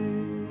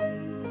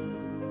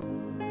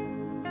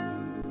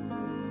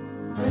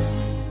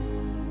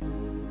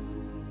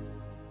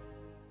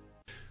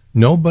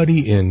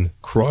 Nobody in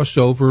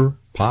crossover,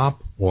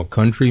 pop, or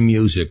country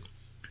music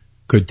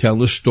could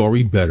tell a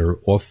story better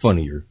or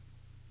funnier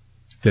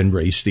than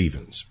Ray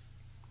Stevens.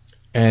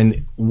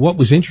 And what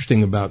was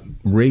interesting about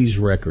Ray's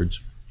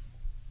records,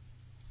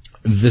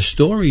 the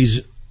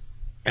stories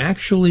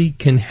actually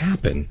can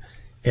happen.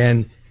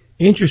 And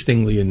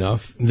interestingly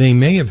enough, they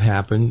may have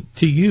happened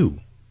to you.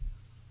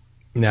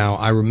 Now,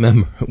 I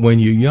remember when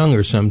you're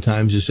younger,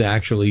 sometimes it's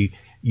actually,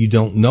 you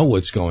don't know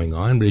what's going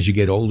on. But as you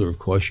get older, of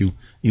course, you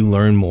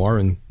learn more,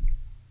 and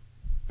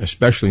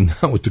especially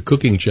now with the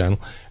cooking channel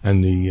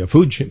and the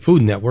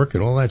food network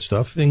and all that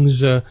stuff,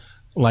 things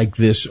like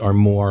this are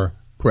more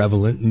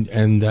prevalent,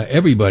 and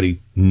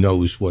everybody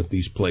knows what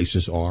these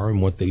places are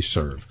and what they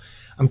serve.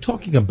 I'm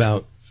talking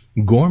about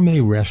gourmet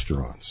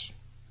restaurants.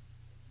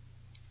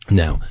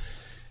 Now,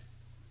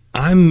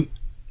 I'm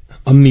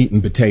a meat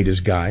and potatoes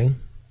guy,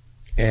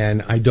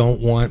 and I don't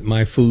want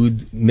my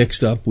food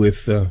mixed up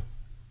with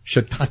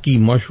shiitake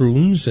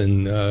mushrooms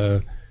and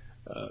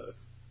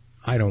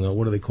I don't know,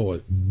 what do they call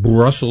it?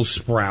 Brussels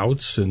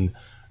sprouts, and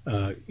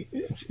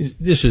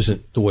this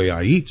isn't the way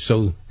I eat.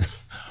 So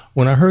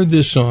when I heard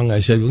this song, I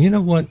said, well, you know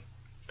what?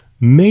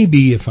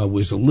 Maybe if I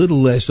was a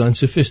little less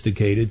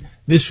unsophisticated,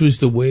 this was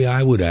the way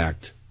I would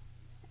act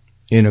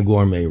in a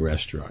gourmet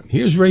restaurant.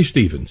 Here's Ray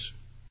Stevens.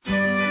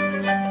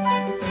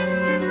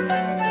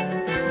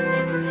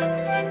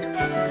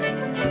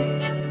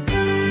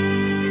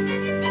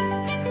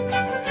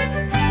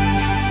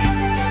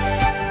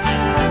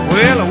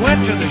 Well, I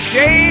went to the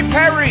Chez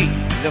Paris.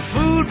 The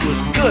food was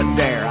good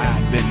there,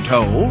 I'd been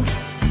told.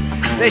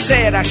 They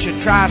said I should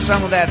try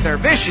some of that there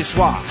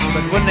vichyssoise,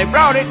 but when they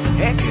brought it,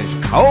 heck, it's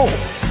cold.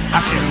 I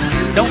said,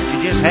 don't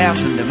you just have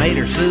some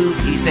tomato soup?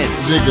 He said,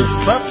 the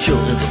gazpacho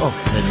is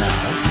awfully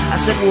nice. I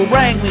said, well,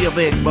 bring me a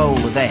big bowl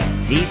of that.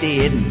 He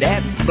did, and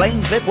that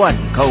blamed it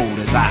wasn't cold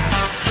as ice.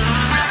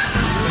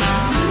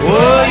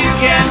 Oh, you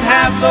can't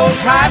have those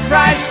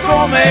high-priced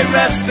gourmet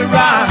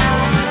restaurants.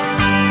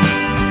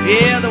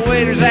 Yeah, the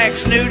waiters act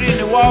snooty and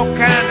they walk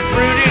kind of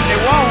fruity and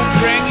they won't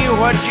bring you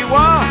what you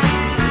want.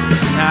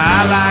 Now,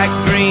 I like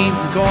greens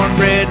and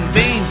cornbread and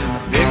beans and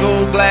a big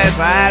old glass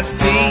of iced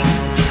tea.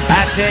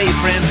 I tell you,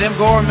 friends, them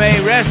gourmet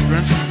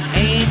restaurants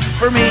ain't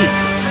for me.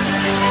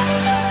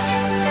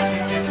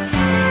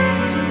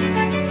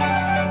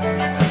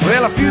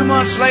 Well, a few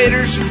months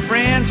later, some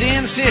friends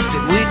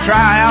insisted we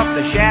try out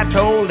the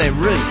Chateau de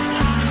Roux.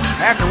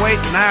 After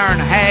waiting an hour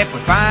and a half, we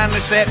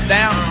finally sat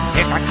down.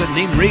 Heck, I couldn't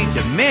even read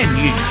the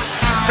menu.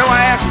 So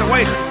I asked the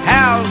waiter,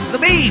 how's the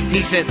beef?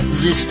 He said,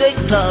 the steak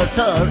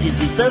tartare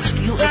is the best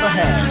you ever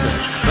had.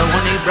 But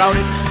when he brought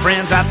it,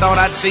 friends, I thought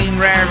I'd seen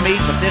rare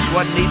meat, but this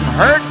wasn't even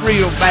hurt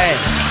real bad.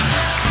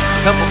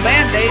 A couple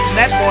Band-Aids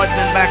and that boy'd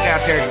been back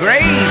out there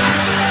grazing.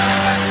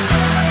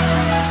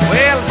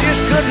 Well, just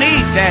couldn't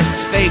eat that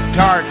steak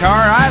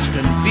tartare. I was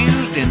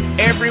confused in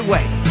every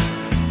way.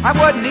 I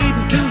wasn't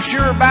even too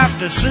sure about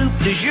the soup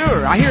du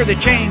jour. I hear they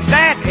change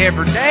that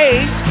every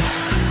day.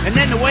 And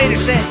then the waiter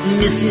said,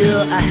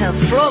 Monsieur, I have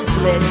frog's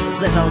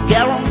legs that are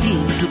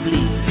guaranteed to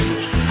please.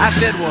 I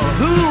said, well,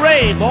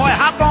 hooray, boy,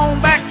 hop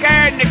on back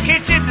there in the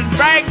kitchen and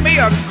bring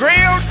me a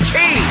grilled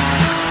cheese.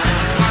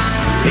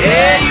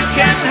 Yeah, you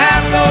can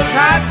have those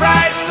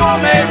high-priced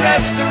gourmet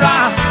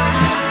restaurants.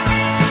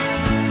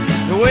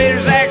 The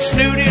waiters act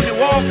snooty and they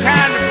walk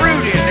kind of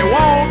fruity and they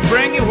won't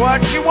bring you what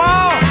you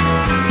want.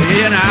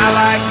 And I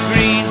like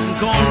greens and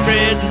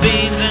cornbread and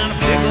beans and a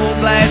big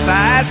old glass of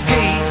iced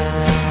tea.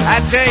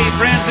 I tell you,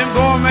 friends, them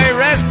gourmet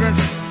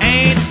restaurants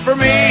ain't for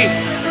me.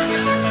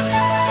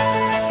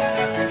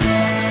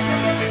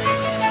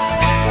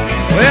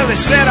 Well, they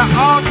said I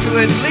ought to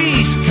at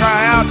least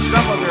try out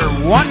some of their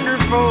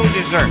wonderful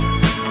desserts.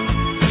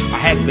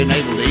 I hadn't been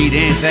able to eat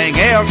anything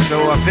else,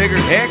 so I figured,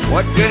 heck,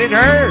 what could it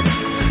hurt?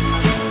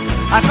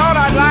 I thought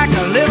I'd like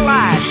a little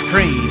ice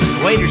cream.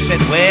 The waiter said,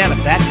 well,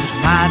 if that was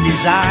my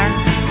desire.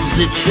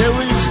 The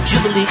cherries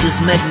jubilee is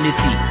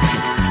magnifique.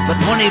 But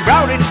when he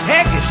brought it,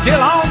 heck, it's still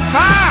on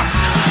fire.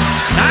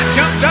 And I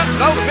jumped up and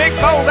threw a big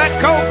bowl of that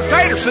cold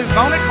potato soup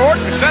on it for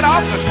it to set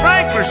off the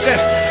sprinkler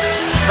system.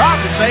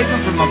 Probably saved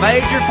them from a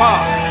major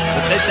fire.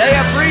 But did they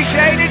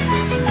appreciate it?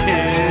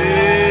 No.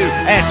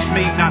 Ask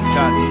me not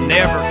to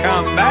never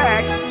come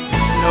back.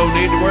 No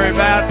need to worry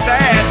about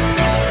that.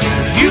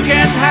 You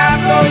can have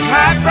those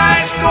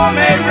high-priced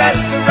gourmet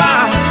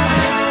restaurants.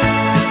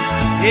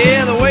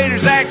 Yeah, the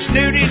waiters act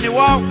snooty and they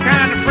walk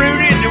kind of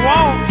fruity and they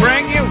won't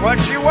bring you what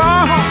you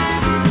want.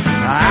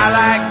 I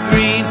like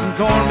greens and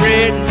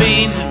cornbread and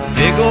beans and a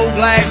big old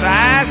glass of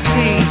iced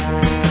tea.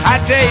 I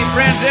tell you,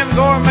 friends, them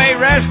gourmet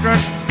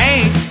restaurants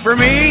ain't for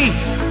me.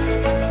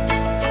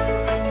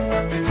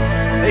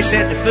 They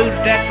said the food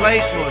at that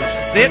place was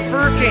fit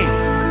for a king,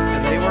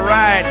 and they were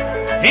right.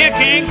 Here,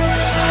 king,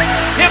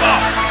 him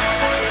off.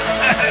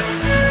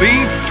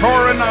 Beef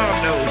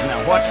tornadoes.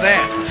 Now, what's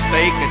that? A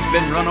steak that's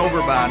been run over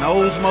by an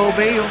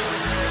Oldsmobile?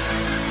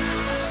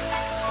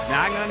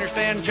 Now, I can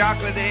understand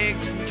chocolate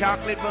eggs and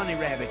chocolate bunny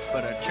rabbits,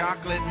 but a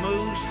chocolate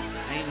mousse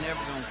ain't never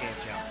gonna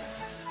catch on.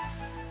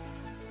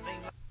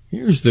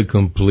 Here's the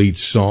complete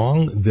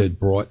song that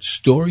brought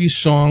story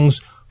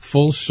songs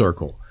full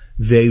circle.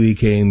 They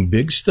became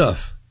big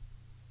stuff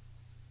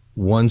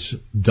once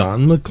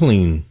Don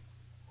McLean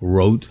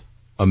wrote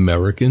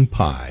American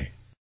Pie.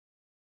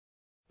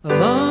 A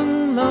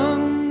long,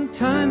 long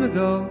time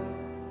ago,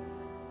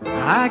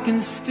 I can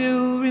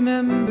still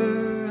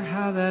remember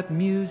how that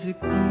music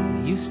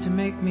used to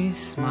make me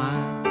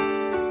smile.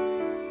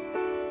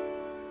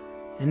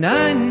 And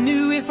I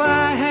knew if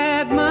I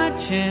had my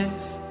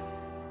chance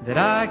that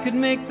I could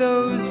make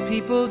those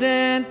people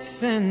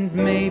dance, and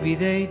maybe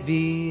they'd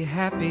be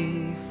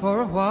happy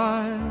for a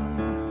while.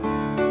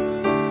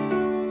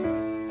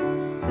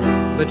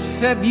 But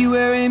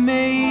February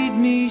made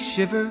me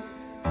shiver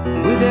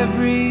with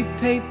every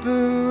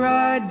paper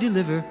I'd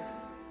deliver.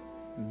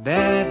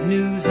 Bad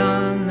news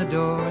on the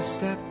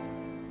doorstep,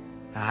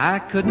 I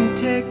couldn't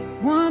take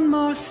one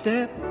more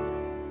step.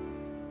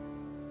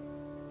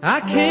 I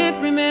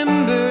can't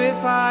remember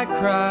if I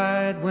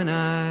cried when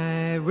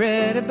I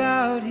read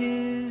about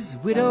his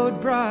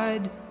widowed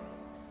bride,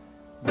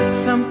 but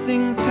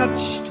something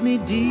touched me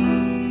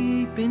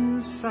deep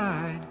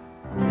inside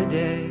the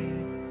day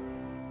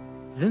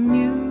the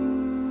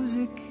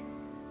music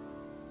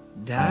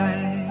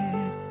died.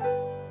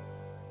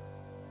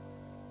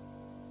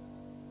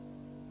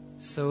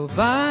 So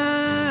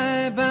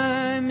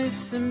bye-bye,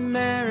 Miss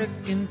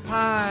American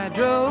Pie.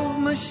 Drove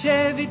my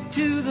Chevy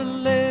to the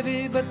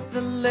levee, but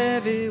the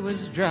levee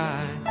was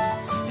dry.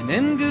 And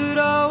them good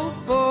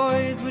old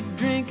boys were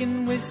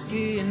drinking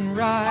whiskey and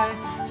rye,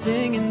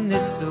 singing,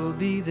 this'll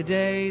be the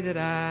day that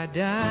I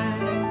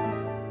die.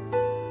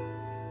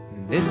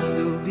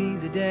 This'll be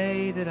the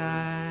day that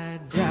I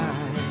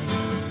die.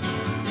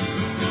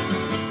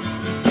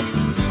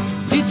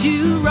 Did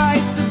you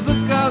write the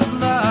book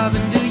of love,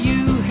 and do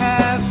you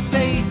have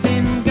faith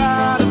in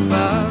God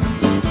above?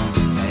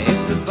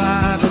 If the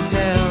Bible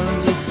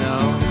tells you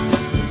so.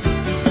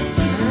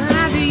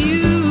 Do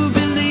you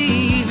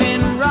believe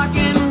in rock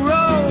and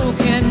roll?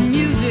 Can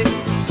music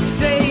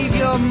save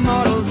your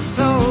mortal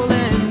soul?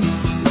 And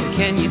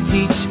can you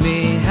teach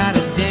me how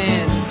to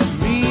dance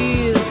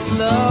real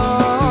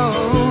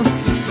slow?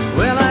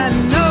 Well, I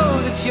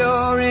know that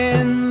you're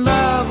in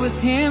love with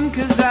him,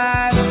 'cause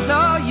I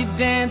saw you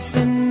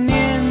dancing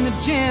in the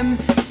gym.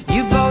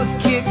 You both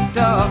kicked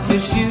off your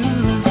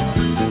shoes.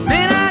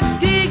 Man, I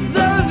dig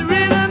those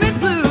rhythmic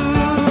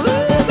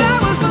blues. I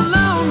was a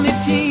lonely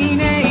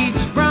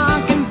teenage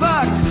bronc and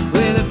buck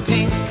with a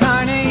pink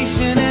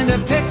carnation and a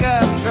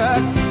pickup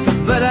truck,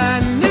 but I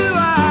knew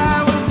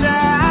I was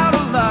out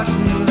of luck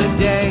the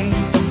day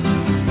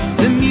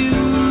the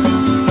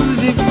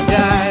music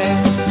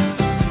died.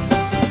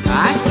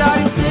 I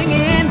started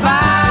singing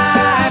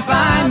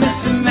bye-bye,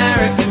 Miss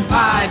American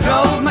Pie.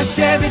 Drove my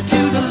Chevy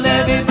to the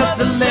levee, but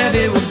the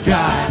levee was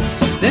dry.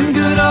 Them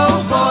good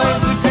old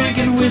boys were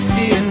drinking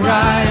whiskey and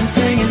rye and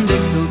singing,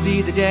 this'll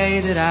be the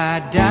day that I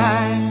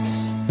die.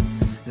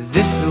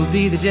 This'll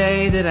be the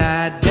day that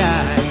I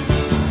die.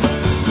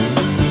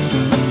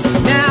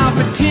 Now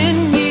for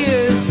 10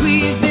 years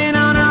we've been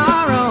on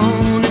our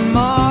own, and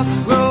moss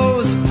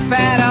grows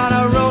fat on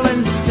a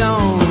rolling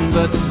stone,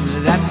 but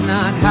that's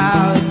not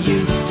how it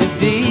used to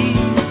be.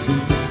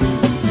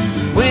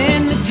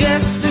 When the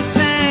jester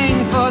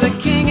sang for the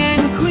king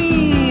and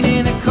queen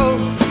in a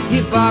coat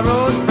he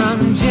borrowed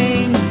from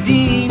James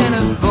Dean, and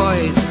a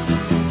voice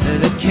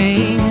that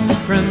came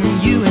from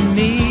you and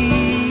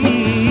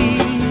me.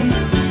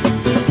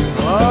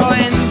 Oh,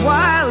 and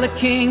while the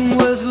king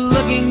was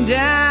looking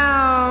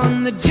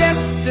down, the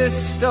jester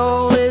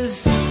stole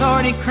his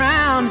thorny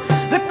crown.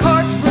 The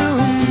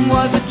courtroom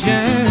was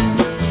adjourned.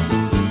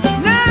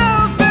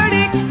 No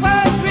verdict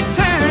was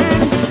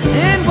returned.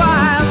 And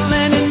while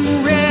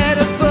Lenin read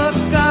a book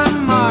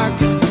on Marx,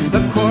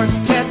 the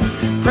quartet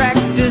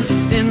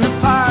practiced in the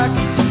park,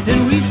 and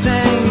we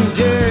sang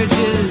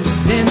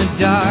dirges in the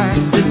dark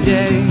the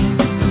day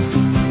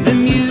the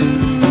music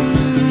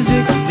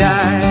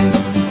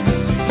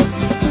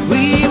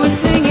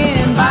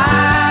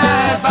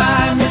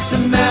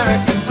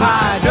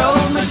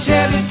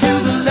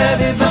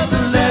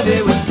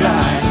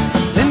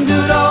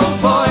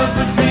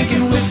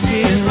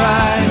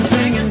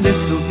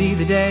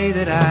day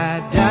that I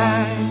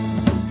die.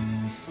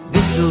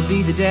 This'll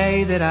be the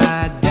day that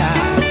I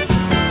die.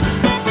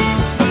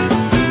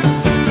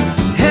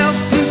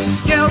 Helter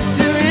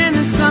skelter in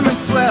the summer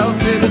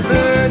swelter, the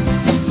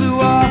birds flew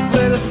off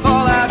with a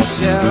fallout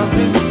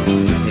shelter.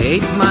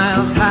 8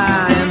 miles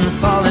high and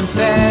falling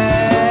fast.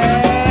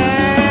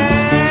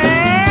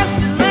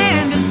 It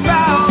landed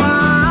foul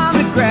on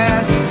the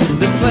grass.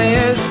 The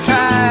players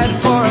tried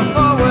for a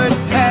forward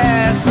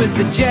pass with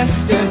the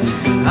jester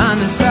on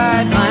the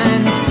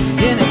sidelines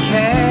in a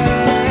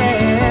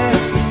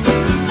cast.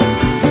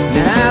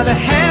 Now the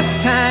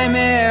halftime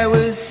air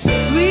was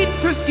sweet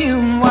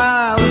perfume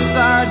while the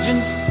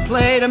sergeants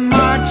played a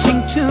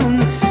marching tune.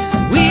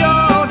 We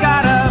all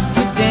got up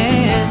to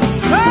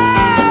dance,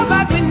 oh,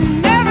 but we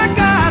never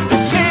got the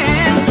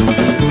chance,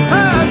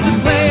 'cause the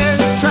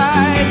players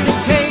tried to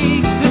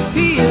take the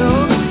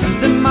field.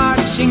 The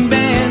marching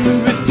band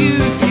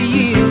refused to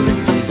yield.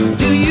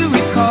 Do you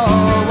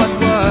recall what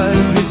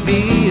was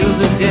revealed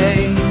the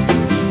day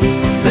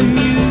the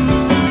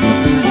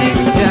music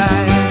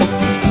died?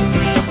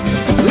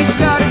 We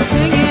started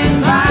singing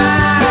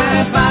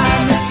bye bye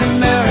Miss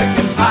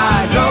American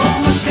Pie. Drove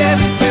my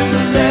Chevy to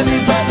the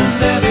levee, but the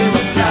levee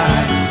was dry.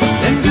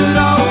 Them good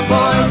old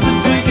boys were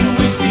drinking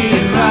whiskey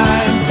and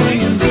rye and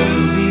singing,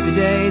 this'll be the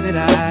day that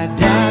I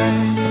die.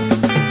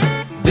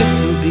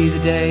 This'll be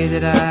the day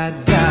that I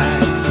die.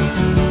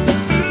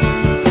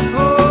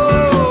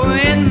 Oh,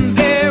 and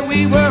there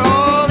we were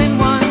all in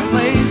one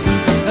place,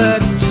 a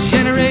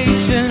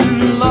generation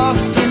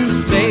lost in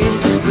space,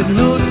 with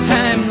no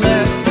time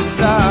left to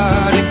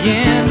start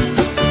again.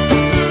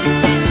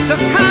 So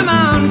come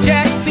on,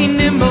 Jack, be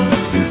nimble,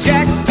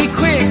 Jack, be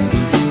quick.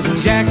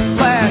 Jack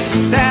Flash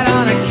sat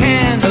on a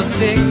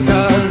candlestick,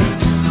 'cause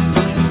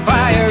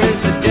fire is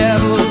the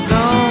devil's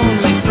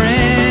only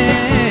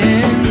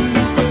friend.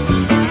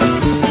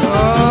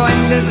 Oh,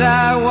 and as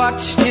I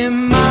watched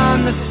him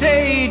on the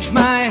stage,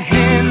 my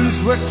hands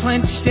were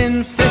clenched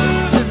in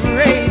fists of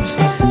rage.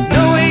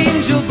 No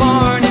angel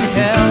born in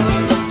hell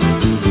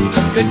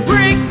could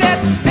break that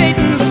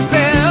Satan's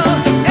spell.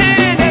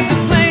 And as the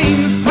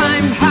flames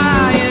climbed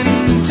high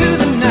into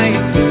the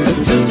night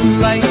to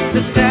light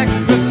the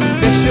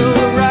sacrificial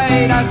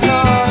rite, I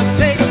saw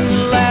Satan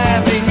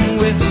laughing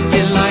with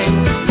delight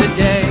the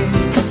day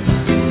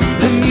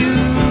the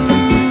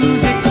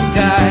music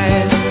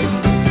died.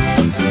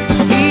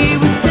 He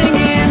was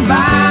singing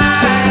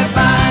bye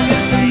bye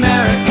Miss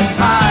American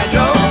Pie.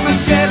 Drove my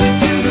Chevy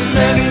to the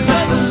levee,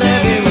 but the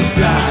levee was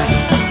dry.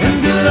 Them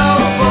good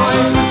old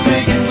boys were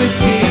drinking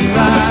whiskey and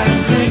rye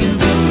and singing,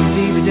 this'll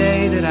be the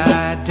day that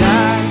I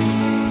die.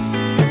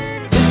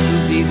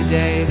 This'll be the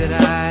day that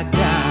I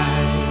die.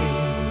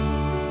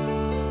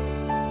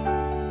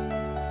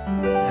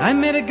 I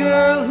met a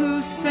girl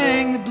who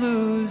sang the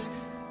blues,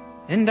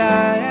 and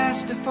I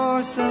asked her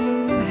for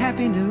some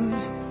happy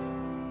news,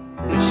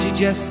 but she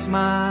just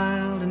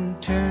smiled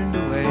and turned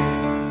away.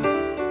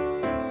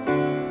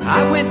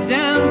 I went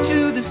down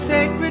to the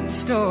sacred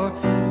store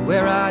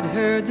where I'd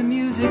heard the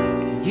music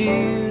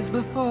years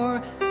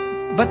before,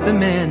 but the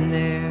man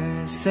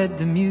there said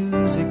the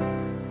music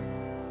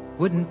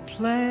wouldn't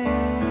play.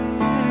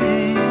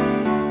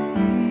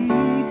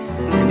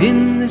 And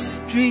in the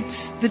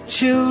streets the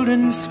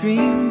children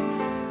screamed,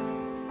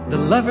 the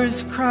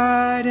lovers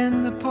cried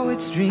and the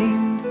poets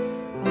dreamed,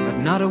 but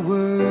not a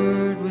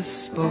word was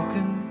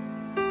spoken.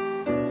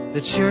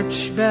 The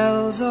church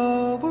bells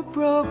all were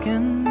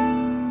broken,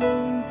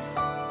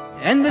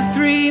 and the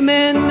 3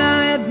 men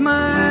I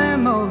admire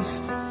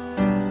most,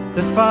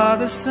 the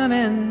Father, Son,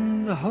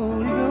 and the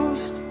Holy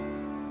Ghost,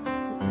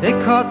 they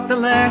caught the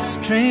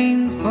last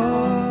train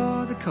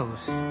for the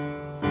coast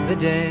the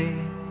day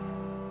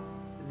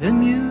the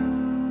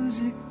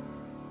music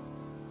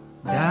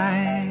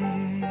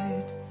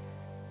died.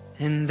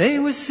 And they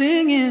were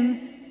singing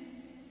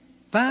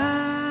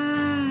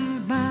bye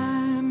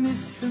bye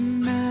Miss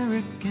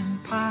American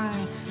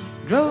Pie.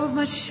 Drove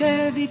my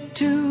Chevy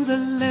to the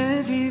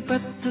levee,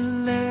 but the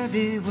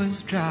levee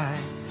was dry.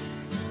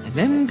 And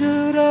them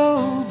good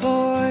old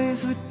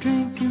boys were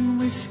drinking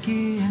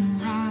whiskey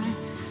and rye,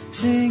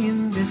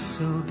 singing,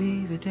 this'll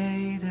be the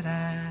day that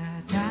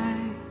I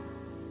die.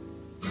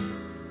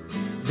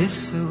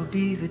 This'll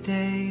be the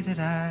day that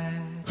I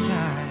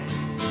die.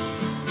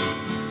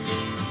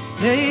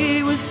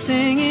 They were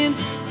singing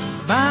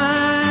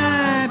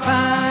bye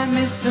bye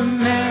Miss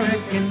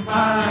American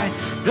Pie.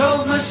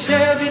 Drove my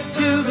Chevy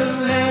to the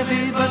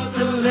levee, but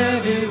the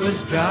levee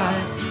was dry.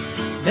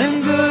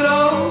 Them good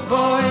old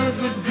boys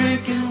were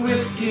drinking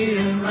whiskey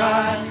and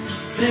rye,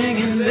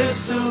 singing,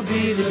 this'll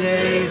be the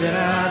day that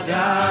I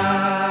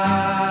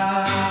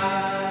die.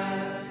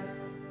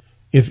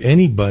 If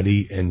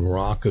anybody in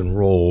rock and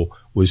roll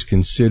was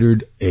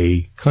considered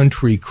a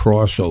country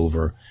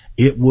crossover,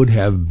 it would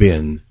have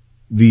been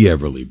the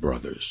Everly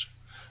Brothers.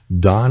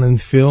 Don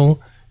and Phil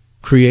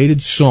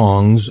created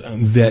songs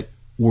that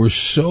were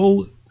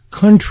so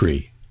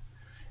country,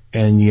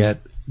 and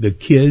yet the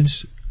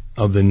kids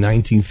of the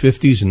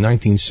 1950s and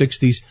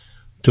 1960s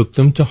took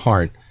them to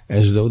heart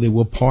as though they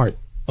were part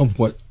of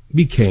what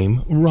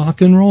became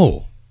rock and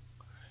roll.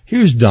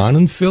 Here's Don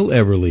and Phil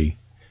Everly.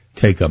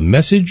 Take a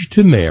Message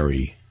to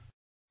Mary.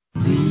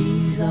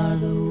 These are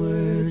the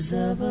words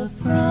of a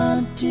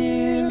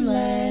frontier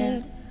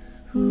lad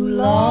who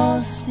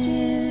lost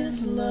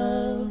his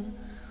love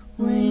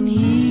when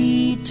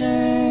he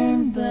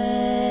turned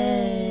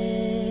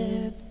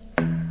bad.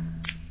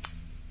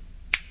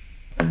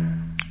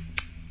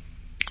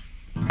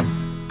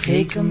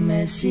 Take a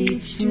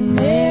message to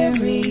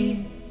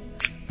Mary,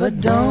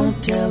 but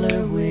don't tell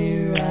her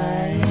where I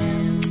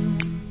am.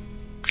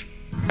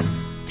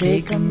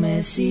 Take a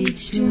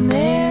message to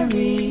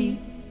Mary,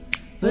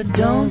 but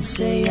don't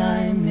say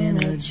I'm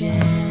in a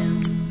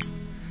jam.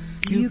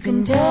 You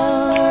can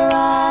tell her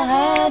I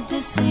had to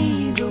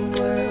see the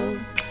world,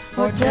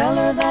 or tell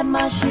her that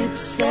my ship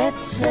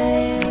set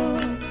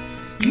sail.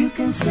 You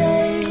can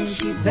say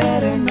she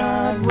better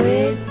not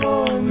wait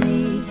for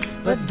me,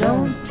 but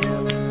don't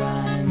tell her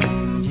I'm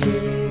in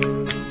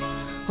jail.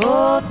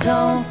 Oh,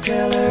 don't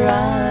tell her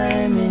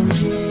I'm in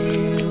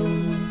jail.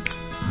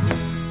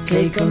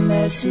 Take a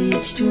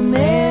message to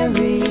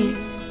Mary,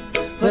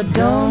 but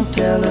don't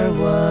tell her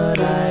what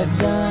I've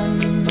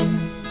done.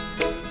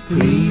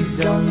 Please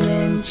don't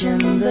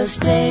mention the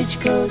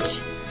stagecoach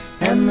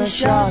and the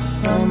shot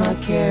from a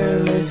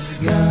careless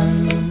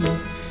gun.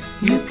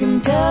 You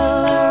can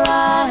tell her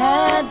I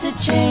had to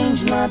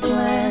change my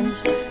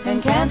plans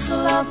and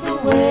cancel out the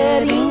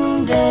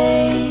wedding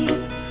day.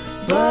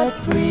 But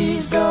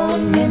please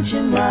don't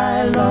mention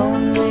my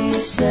lonely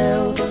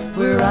cell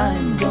where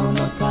I'm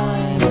gonna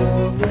pine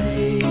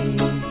away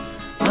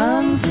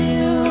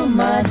until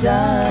my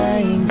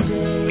dying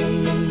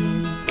day.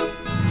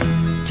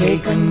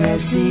 Take a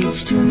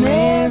message to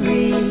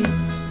Mary,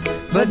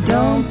 but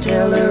don't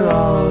tell her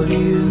all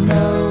you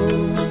know.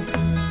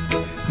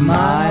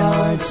 My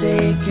heart's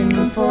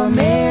aching for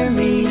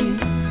Mary,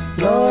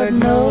 Lord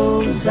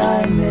knows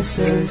I miss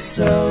her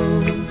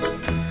so.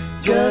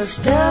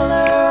 Just tell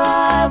her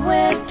I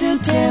went to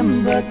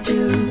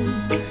Timbuktu,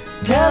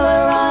 tell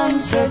her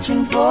I'm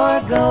searching for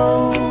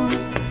gold.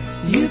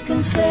 You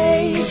can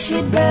say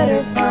she'd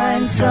better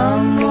find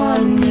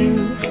someone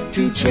new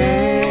to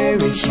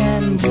cherish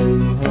and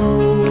to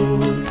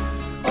hold.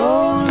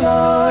 Oh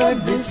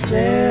Lord, this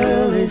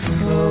cell is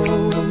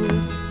cold.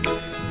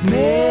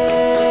 Mary,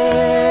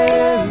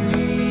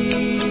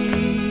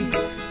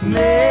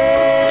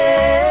 Mary,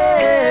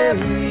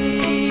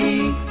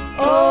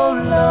 oh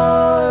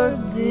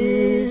Lord,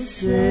 this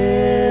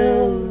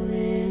cell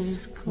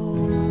is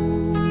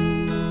cold.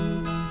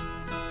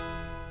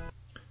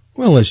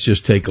 Well, let's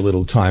just take a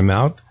little time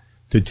out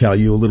to tell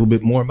you a little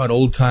bit more about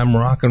old time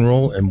rock and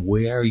roll and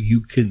where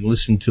you can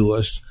listen to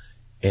us,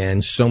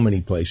 and so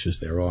many places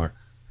there are.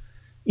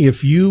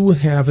 If you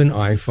have an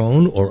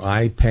iPhone or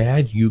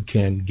iPad, you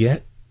can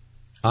get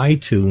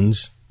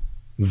iTunes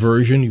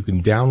version. You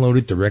can download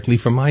it directly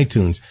from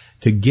iTunes.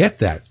 To get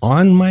that,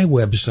 on my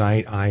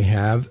website, I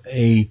have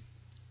a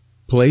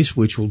place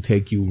which will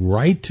take you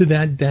right to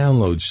that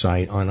download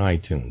site on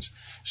iTunes.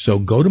 So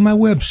go to my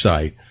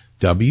website,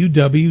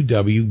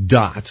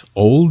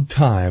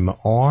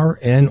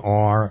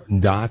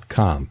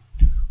 www.oldtimernr.com.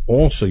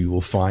 Also, you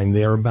will find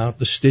there about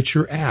the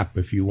Stitcher app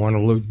if you want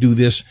to do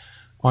this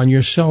on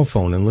your cell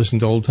phone and listen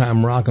to old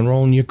time rock and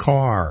roll in your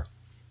car.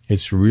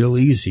 It's real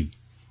easy.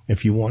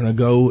 If you want to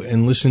go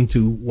and listen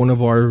to one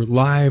of our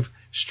live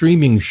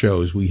streaming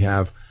shows, we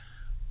have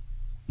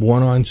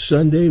one on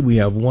Sunday, we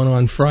have one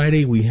on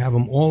Friday, we have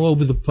them all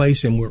over the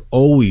place, and we're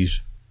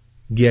always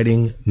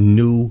getting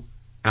new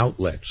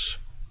outlets.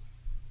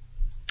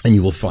 And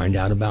you will find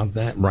out about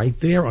that right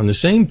there on the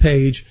same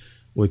page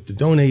with the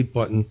donate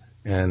button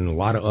and a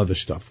lot of other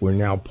stuff. We're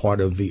now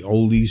part of the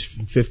oldies,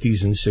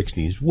 50s and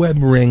 60s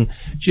web ring.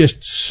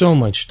 Just so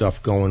much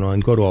stuff going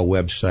on. Go to our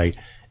website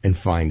and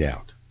find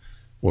out.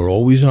 We're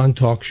always on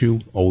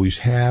TalkShoe, always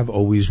have,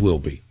 always will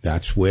be.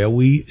 That's where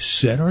we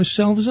set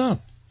ourselves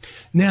up.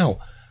 Now,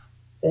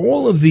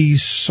 all of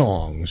these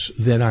songs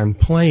that I'm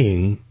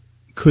playing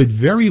could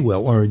very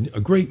well, or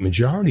a great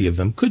majority of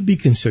them, could be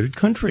considered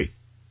country.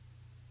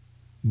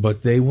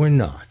 But they were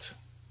not.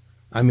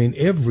 I mean,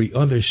 every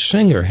other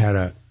singer had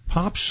a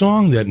pop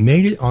song that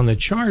made it on the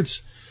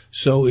charts,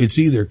 so it's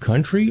either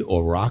country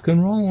or rock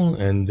and roll,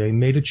 and they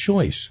made a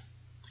choice.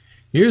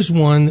 Here's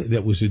one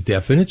that was a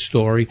definite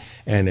story,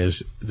 and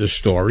as the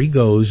story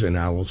goes, and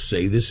I will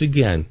say this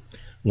again,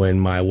 when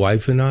my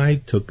wife and I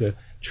took a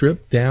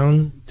trip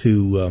down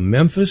to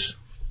Memphis,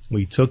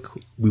 we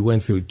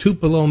went through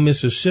Tupelo,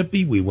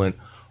 Mississippi, we went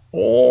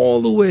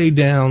all the way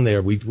down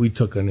there. We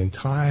took an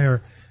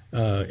entire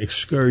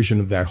excursion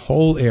of that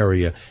whole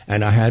area,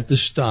 and I had to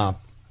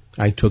stop.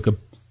 I took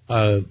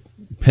a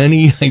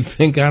penny, I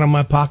think, out of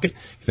my pocket.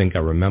 I think I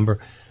remember.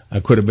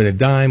 It could have been a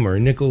dime or a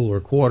nickel or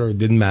a quarter. It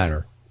didn't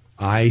matter.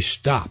 I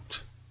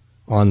stopped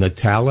on the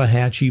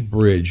Tallahatchie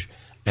Bridge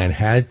and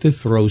had to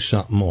throw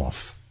something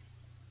off.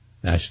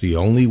 That's the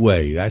only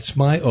way. That's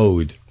my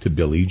ode to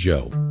Billy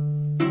Joe.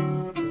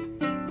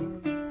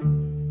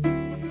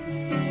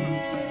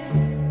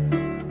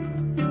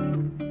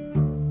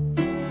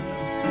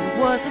 It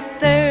was the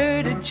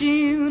 3rd of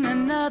June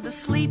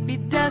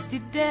dusty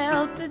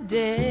Delta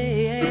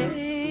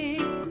day.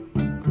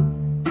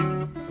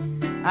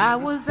 I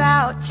was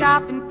out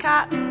chopping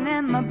cotton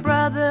and my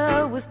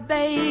brother was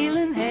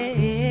baling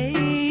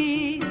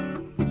hay.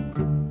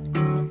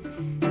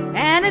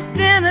 And at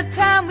dinner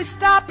time we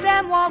stopped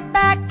and walked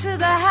back to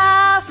the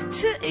house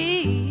to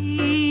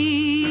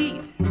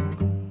eat.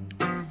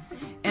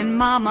 And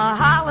Mama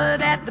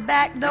hollered at the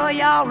back door,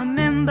 y'all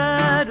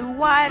remember to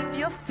wipe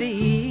your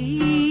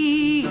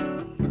feet.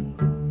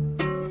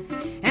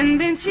 And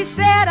then she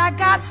said, I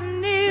got some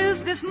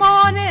news this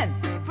morning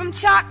from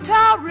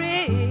Choctaw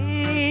Ridge.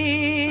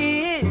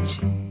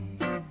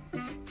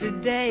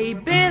 Today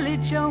Billy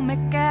Joe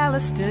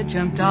McAllister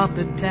jumped off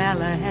the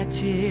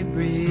Tallahatchie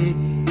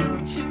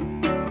Bridge.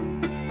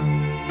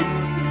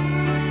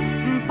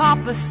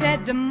 Papa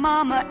said to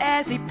Mama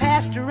as he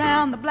passed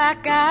around the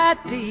black-eyed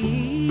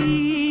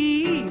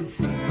peas,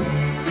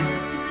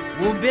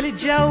 well, Billy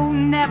Joe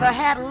never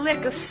had a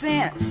lick of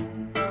sense.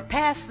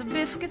 Pass the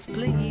biscuits,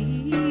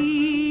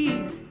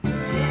 please.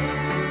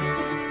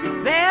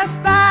 There's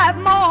 5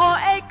 more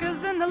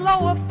acres in the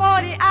lower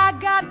 40 I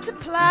got to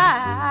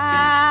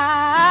plow.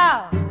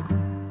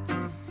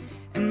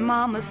 And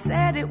Mama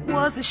said it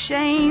was a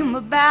shame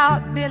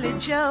about Billy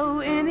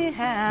Joe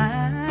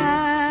anyhow.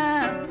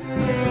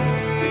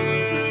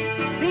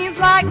 Seems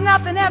like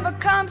nothing ever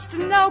comes to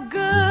no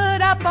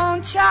good up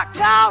on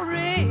Choctaw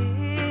Ridge.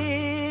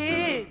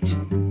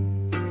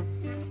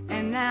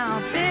 And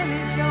now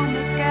Billy Joe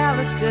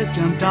McAllister's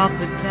jumped off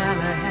the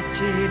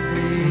Tallahatchie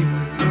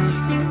Bridge.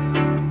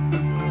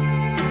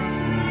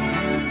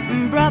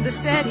 Brother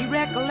said he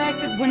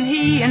recollected when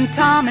he and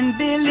Tom and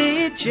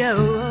Billy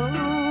Joe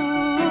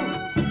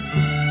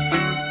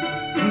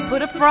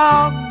put a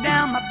frog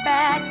down my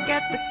back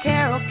at the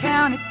Carroll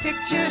County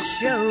Picture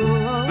Show.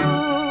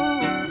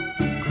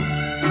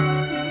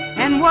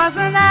 And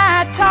wasn't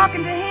I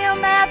talking to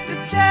him after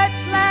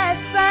church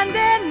last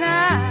Sunday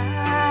night?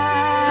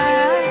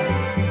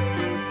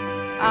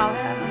 I'll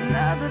have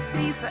another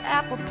piece of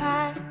apple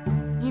pie.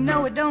 You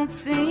know it don't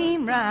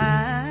seem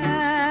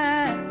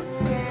right.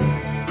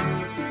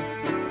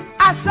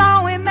 I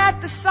saw him at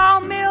the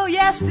sawmill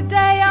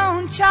yesterday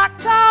on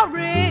Choctaw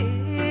Ridge.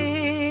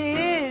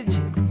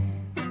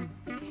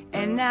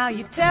 And now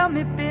you tell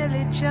me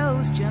Billy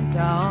Joe's jumped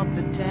off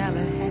the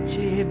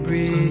Tallahatchie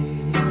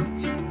Bridge.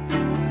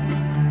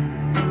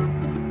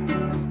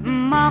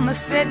 Mama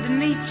said to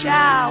me,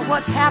 child,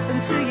 what's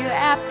happened to your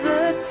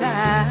appetite?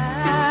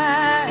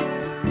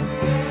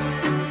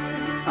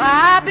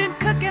 I've been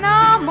cooking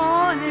all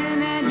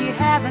morning and you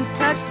haven't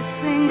touched a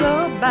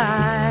single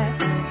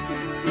bite.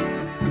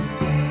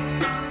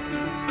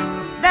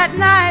 That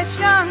nice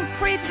young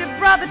preacher,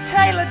 Brother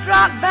Taylor,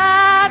 dropped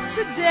by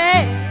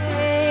today.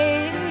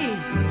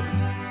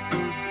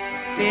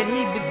 Said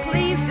he'd be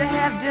pleased to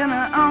have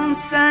dinner on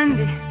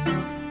Sunday.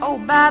 Oh,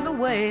 by the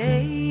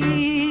way,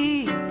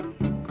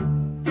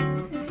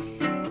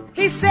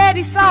 he said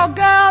he saw a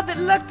girl that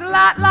looked a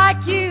lot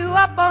like you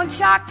up on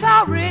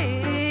Choctaw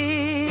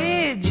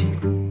Ridge.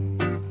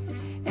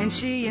 And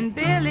she and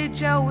Billy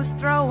Joe was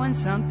throwing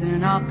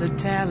something off the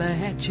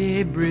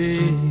Tallahatchie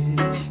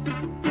Bridge.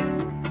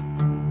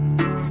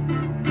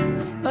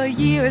 A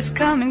year has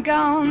come and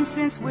gone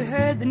since we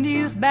heard the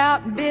news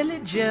about Billy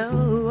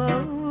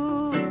Joe.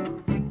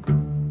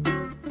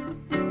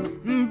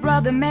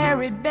 Brother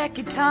married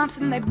Becky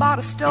Thompson, they bought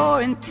a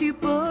store in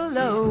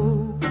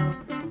Tupelo.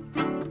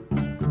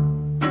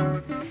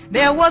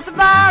 There was a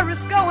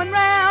virus going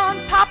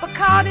round, Papa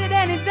caught it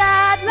and he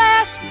died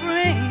last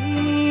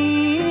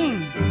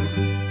spring.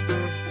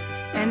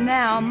 And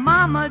now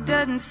Mama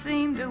doesn't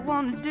seem to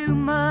want to do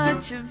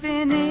much of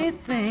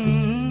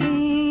anything.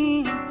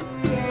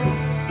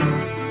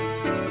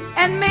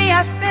 And me,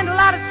 I spend a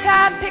lot of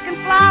time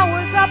picking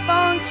flowers up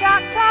on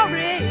Choctaw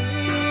Ridge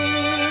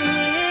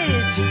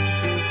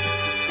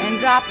and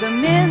drop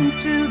them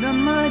into the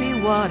muddy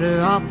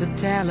water off the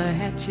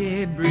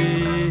Tallahatchie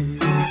Bridge.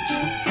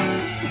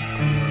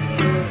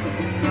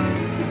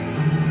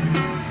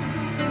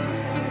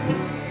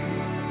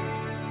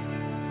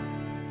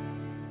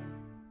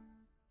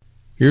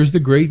 Here's the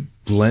great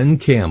Glenn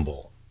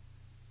Campbell,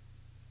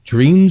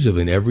 Dreams of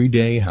an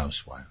Everyday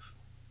Housewife.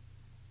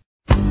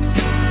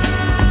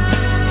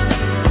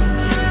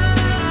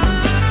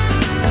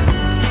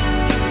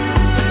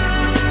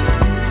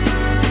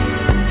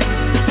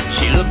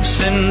 She looks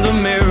in the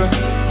mirror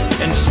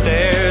and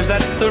stares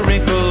at the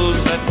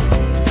wrinkles that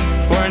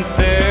weren't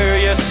there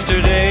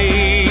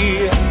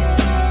yesterday.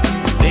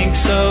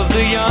 Thinks of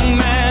the young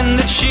man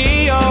that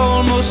she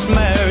almost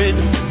married.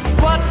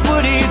 What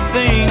would he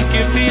think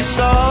if he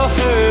saw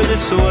her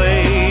this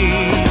way?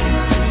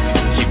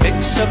 She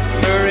picks up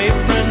her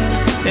apron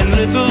in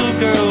little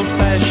girl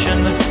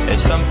fashion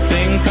as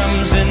something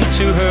comes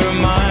into her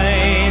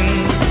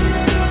mind.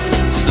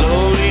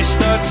 Slowly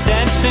starts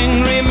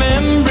dancing,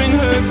 remembering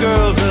her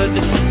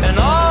girlhood and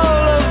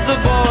all of the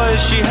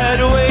boys she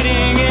had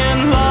waiting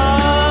in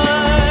line.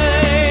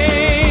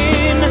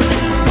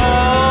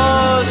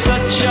 Oh,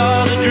 such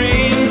are the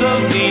dreams of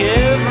the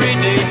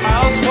everyday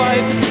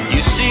housewife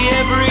you see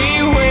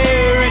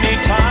everywhere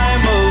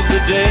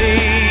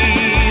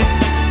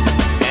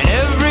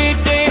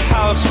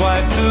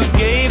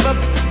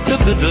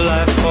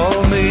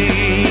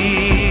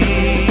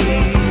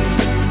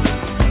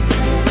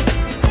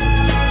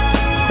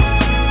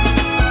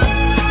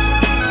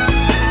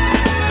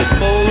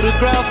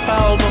bookshelf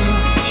album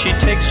she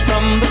takes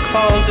from the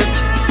closet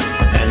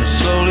and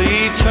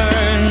slowly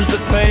turns the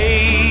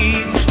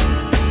page.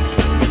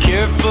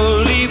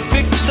 Carefully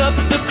picks up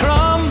the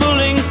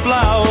crumbling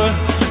flower,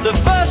 the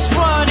first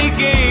one he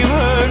gave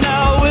her,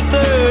 now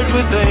withered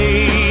with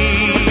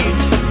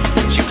age.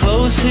 She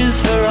closes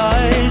her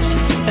eyes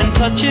and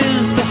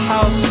touches the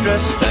house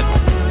dress that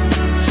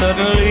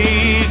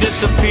suddenly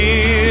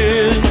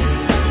disappears.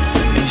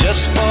 And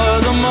just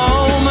for the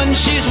moment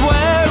she's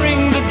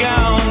wearing the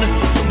gown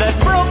that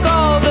broke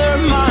all their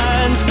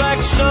minds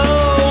back so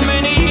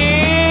many years.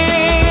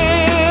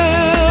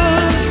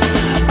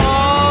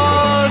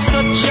 Oh,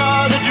 such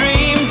are the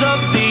dreams of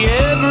the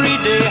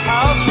everyday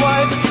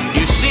housewife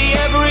you see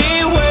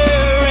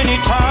everywhere, any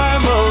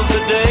time of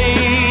the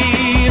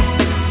day.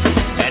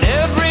 An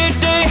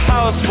everyday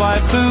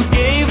housewife who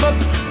gave up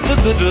the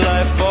good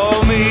life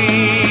for me.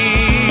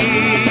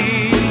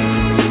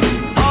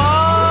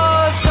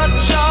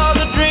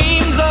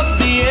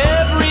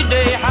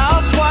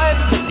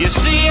 You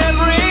see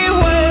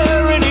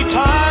everywhere, any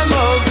time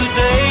of the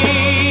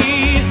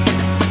day.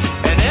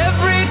 An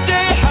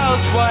everyday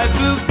housewife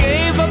who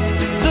gave up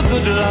the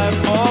good life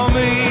for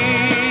me.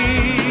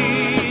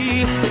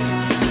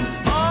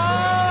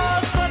 Oh,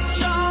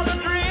 such are the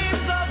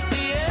dreams of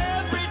the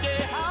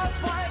everyday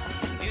housewife.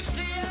 You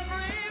see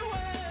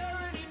everywhere,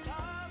 any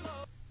time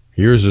of...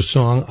 Here's a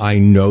song I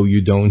know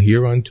you don't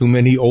hear on too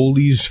many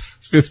oldies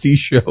 50s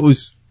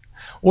shows,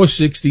 or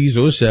 60s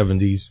or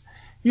 70s.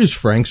 Here's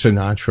Frank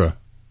Sinatra.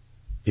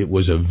 It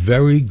was a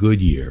very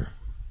good year.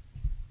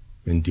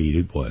 Indeed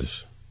it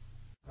was.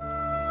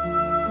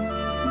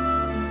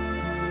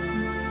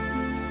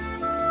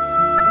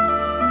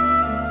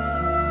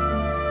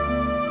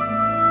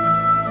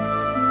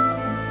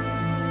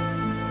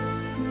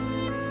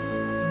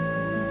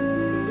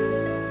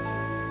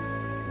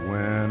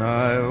 When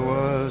I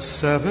was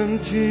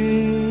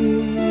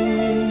 17,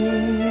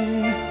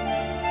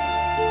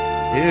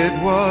 it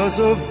was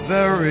a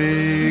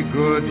very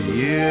good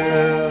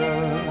year.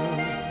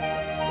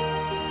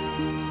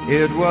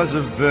 It was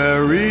a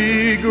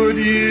very good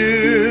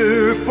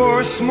year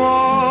for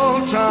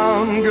small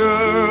town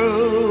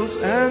girls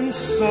and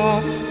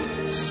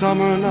soft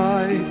summer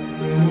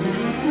nights.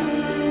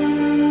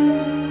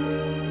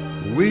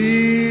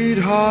 We'd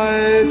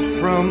hide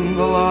from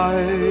the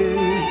lights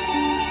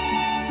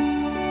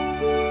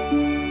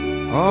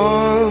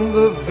on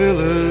the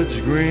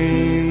village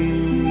green.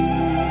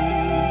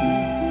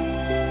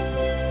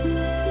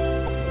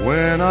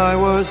 When I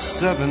was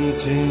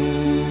 17,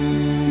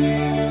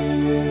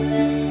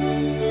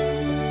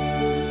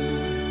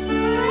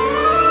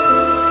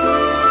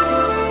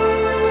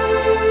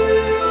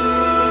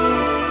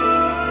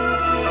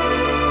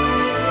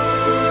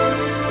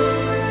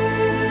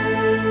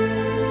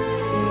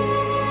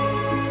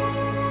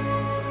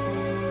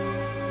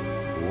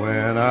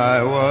 when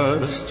I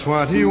was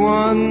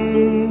 21,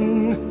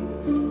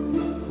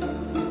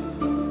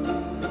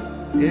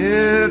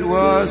 it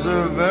was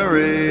a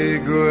very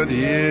good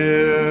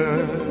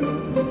year.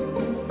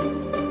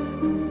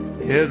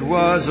 It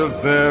was a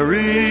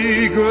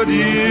very good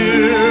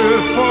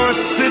year for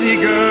city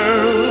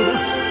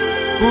girls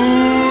who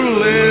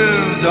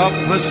lived up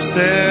the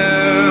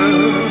stair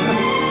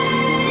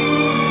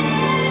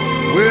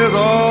with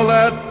all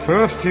that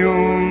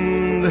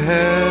perfumed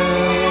hair.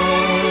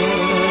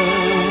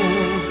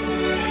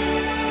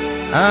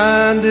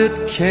 And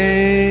it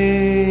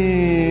came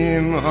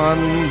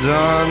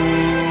undone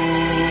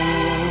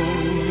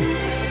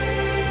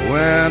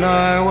when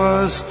I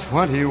was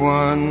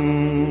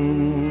 21.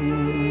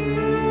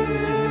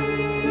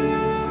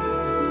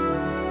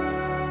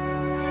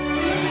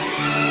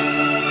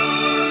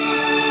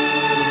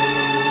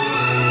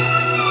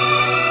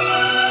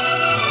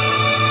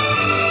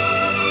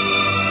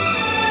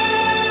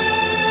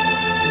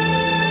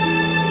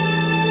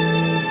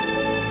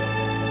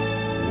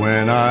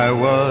 When I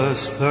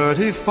was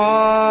 35,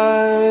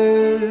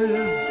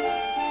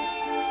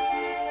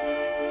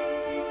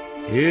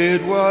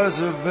 it was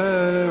a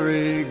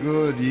very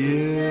good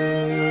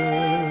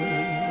year.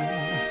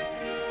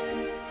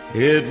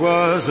 It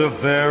was a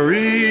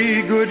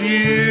very good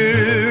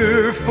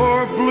year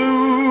for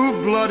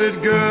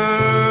blue-blooded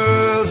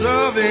girls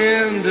of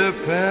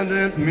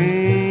independent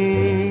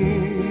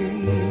means.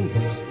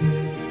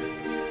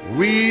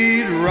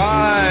 We'd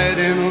ride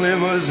in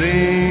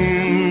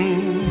limousines.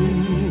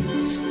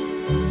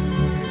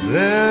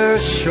 Their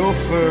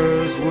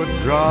chauffeurs would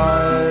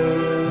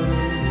drive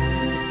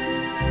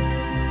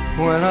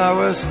when I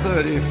was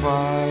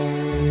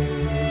 35.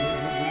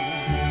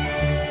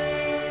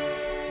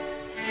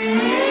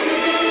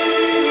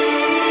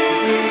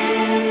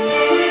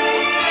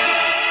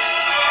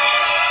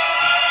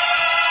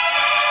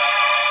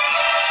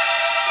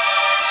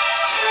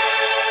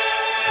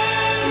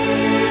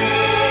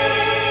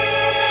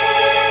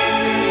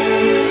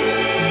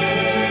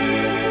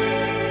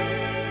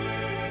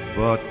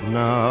 But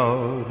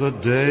now the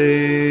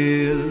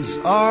days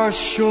are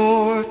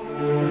short.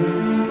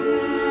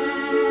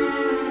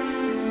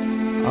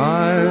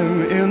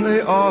 I'm in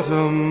the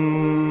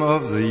autumn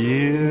of the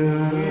year.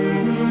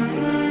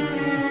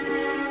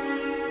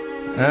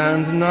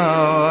 And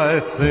now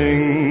I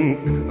think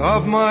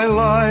of my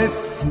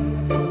life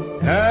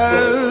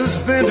as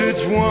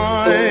vintage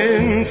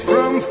wine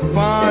from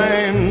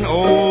fine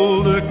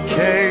old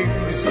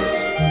kegs,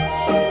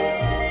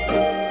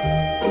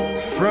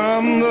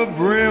 from the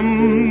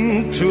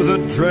brim to the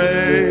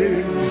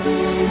dregs.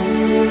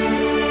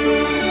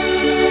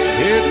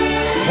 It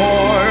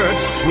poured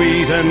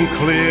sweet and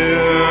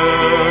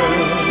clear.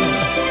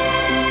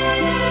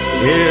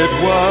 It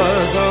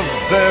was a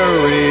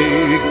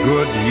very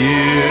good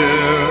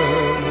year.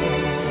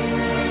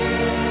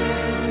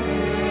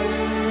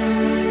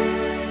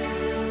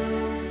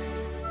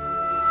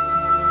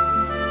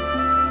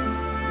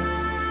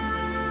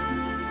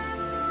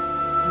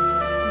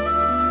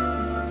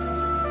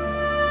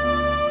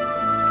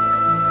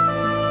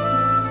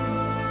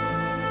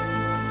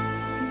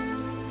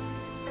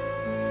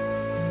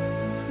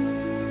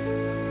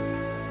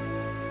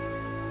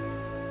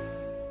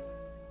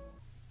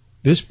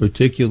 This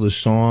particular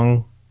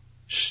song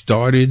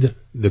started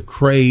the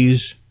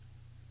craze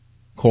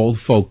called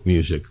folk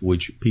music,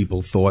 which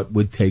people thought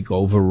would take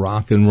over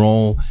rock and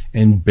roll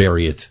and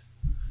bury it.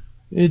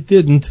 It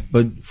didn't,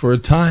 but for a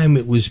time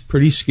it was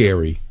pretty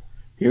scary.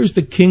 Here's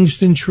the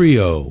Kingston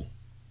Trio,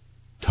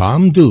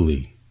 Tom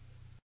Dooley.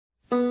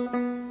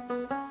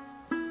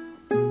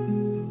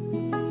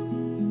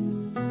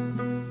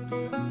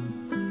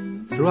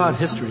 Throughout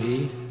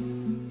history,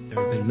 there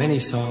have been many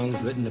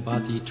songs written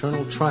about the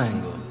eternal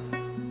triangle.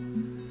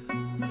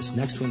 This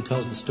next one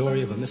tells the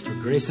story of a Mr.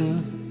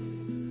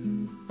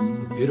 Grayson,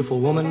 a beautiful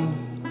woman,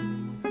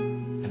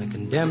 and a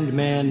condemned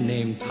man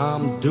named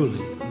Tom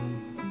Dooley.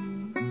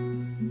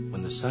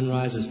 When the sun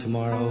rises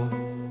tomorrow,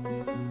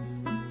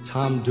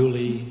 Tom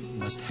Dooley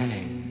must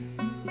hang.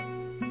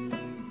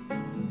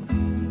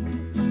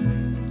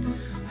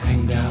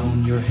 Hang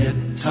down your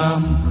head,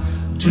 Tom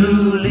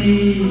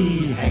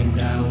Dooley, hang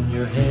down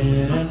your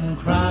head and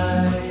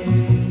cry.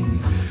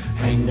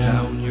 Hang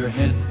down your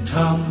head,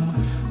 Tom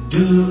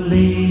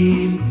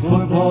Dooley,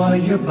 poor boy,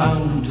 you're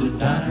bound to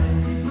die.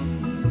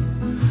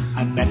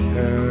 I met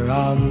her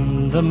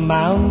on the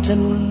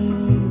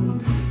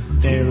mountain,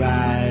 there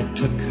I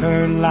took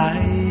her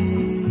life.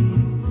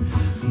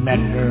 Met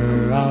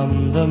her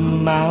on the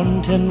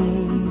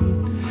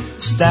mountain,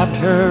 stabbed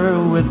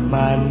her with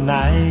my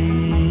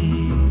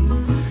knife.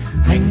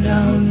 Hang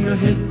down your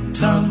head,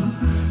 Tom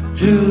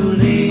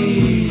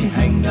Dooley,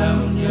 hang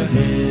down your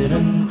head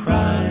and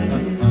cry.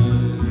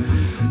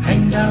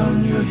 Hang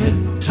down your head,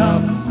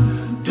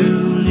 Tom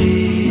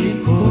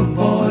Dooley, poor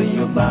boy,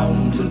 you're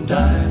bound to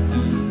die.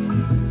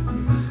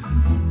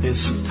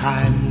 This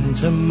time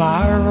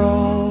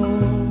tomorrow,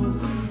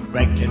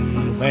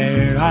 reckon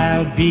where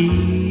I'll be.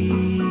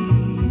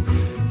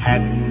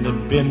 Hadn't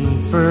it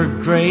been for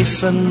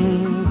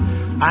Grayson,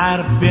 I'd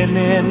have been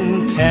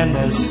in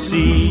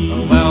Tennessee.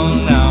 Well,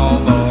 now,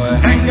 boy,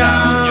 hang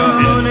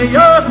down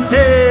your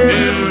head,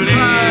 Dooley.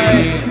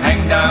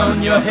 Hang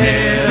down your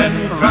head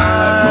and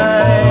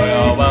cry.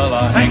 Oh,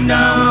 well, hang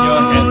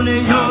down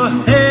your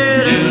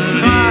head and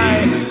cry.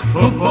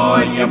 Oh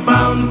boy, you're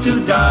bound to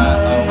die.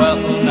 Oh,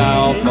 well,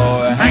 now,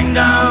 boy, hang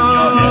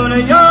down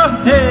your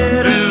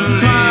head and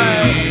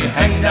cry.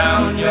 Hang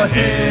down your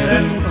head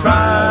and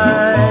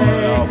cry.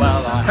 Oh,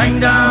 well, hang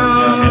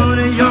down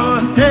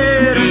your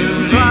head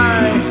and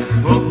cry.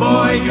 Oh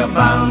boy, you're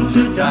bound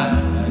to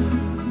die.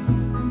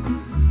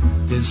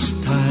 This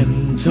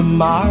time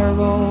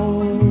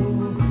tomorrow,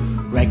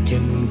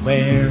 reckon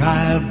where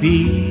I'll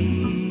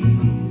be.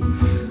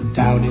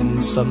 Down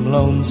in some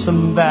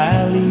lonesome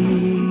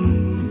valley,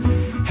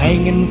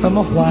 hanging from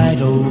a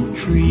white oak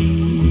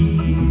tree.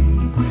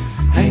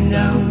 Hang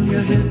down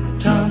your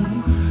head, Tom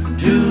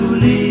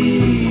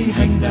Dooley,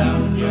 hang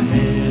down your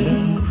head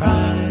and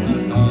cry.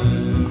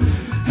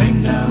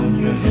 Hang down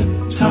your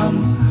head,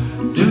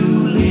 Tom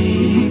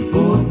Dooley,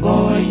 poor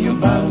boy, you're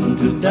bound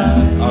to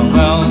die. Oh,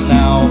 well,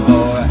 now,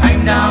 boy,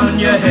 hang down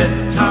your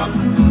head, Tom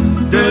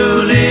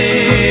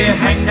Dooley,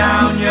 hang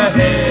down your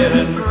head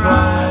and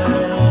cry.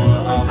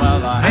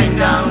 Hang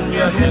down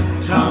your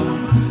head, Tom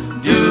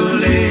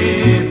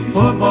Dooley,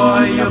 poor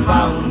boy, you're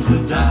bound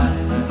to die.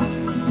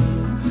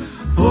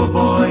 Poor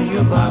boy,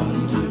 you're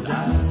bound to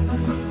die.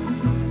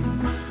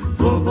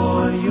 Poor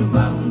boy, you're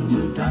bound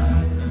to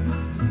die.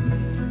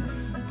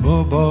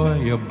 poor boy,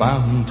 you're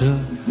bound to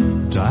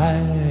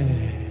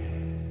die.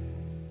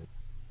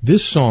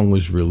 This song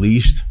was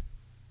released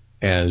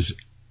as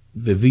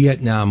the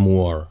Vietnam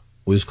War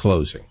was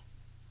closing.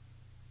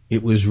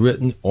 It was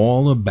written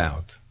all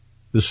about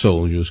the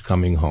soldiers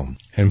coming home.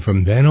 And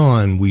from then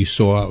on, we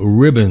saw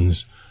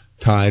ribbons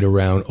tied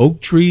around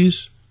oak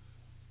trees,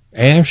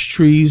 ash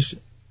trees,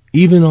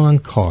 even on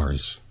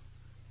cars.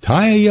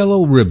 Tie a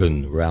yellow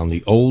ribbon around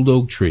the old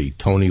oak tree,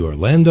 Tony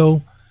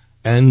Orlando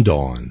and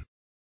Dawn.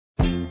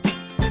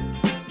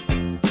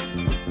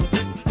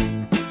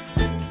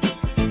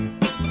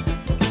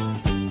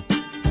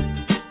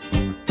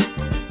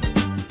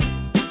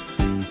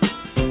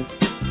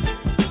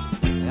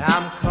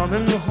 I'm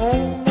coming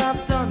home,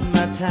 I've done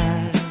my time.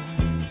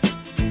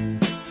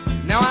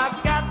 Now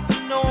I've got to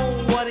know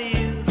what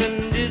is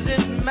and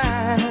isn't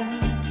mine.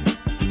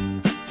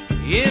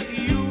 If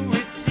you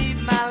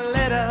receive my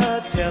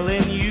letter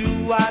telling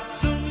you I'd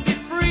soon be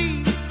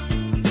free,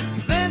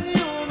 then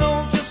you'll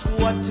know just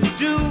what to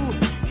do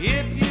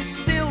if you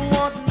still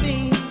want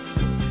me.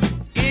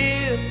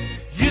 If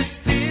you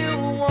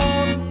still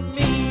want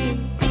me,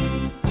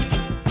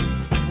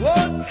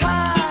 oh,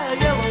 tie a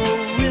yellow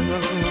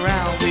ribbon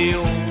around the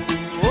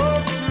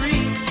old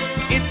tree.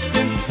 It's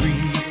been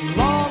 3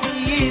 long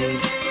years.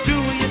 Do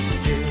you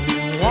still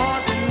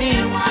want me?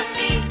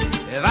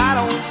 If I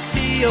don't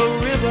see a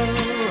ribbon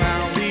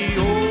around the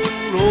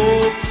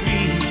old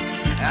tree,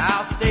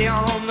 I'll stay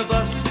on the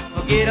bus,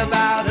 forget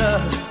about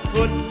us,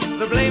 put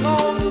the blame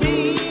on me.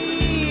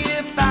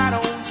 If I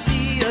don't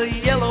see a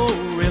yellow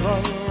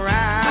ribbon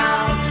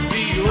around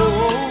the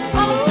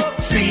old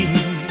tree.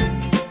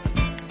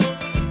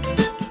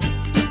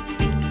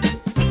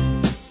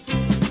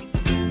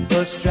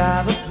 Bus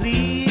driver,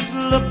 please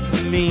look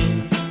for me,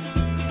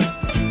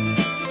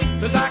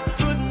 'cause I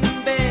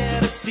couldn't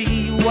bear to see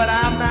what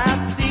I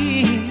might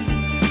see.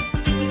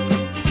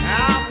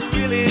 I'm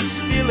really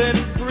still in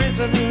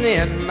prison,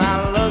 and my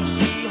love,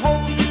 she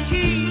holds the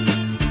key.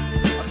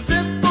 A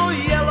simple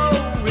yellow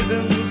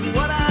ribbon's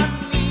what I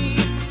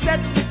need to set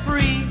me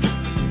free.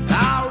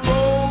 I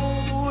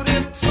wrote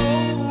and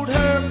told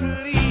her,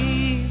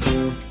 please,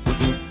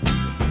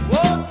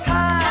 oh,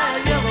 tie a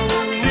yellow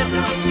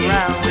ribbon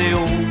around the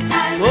old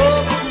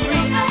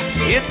tree.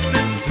 It's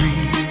been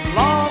 3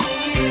 long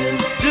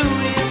years. Do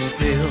you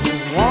still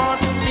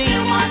want me?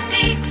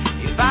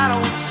 If I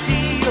don't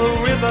see a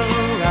ribbon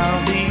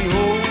around the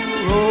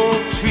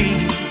old tree,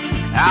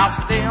 I'll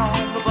stay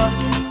on the bus,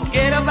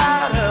 forget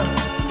about us,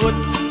 put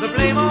the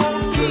blame on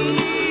me.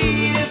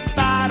 If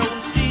I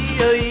don't see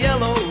a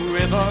yellow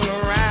ribbon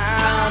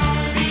around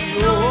the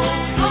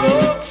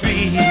old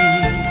tree.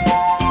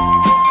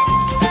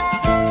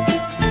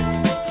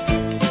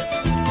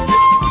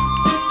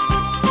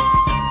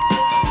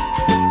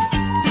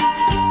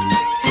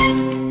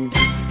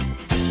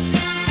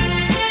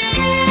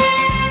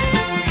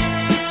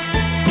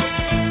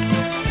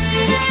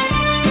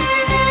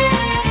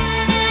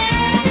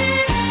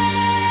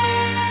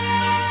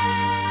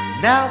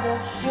 Now the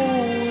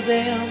whole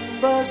damn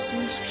bus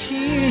is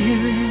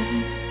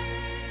cheering,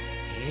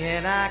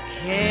 and I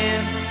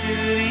can't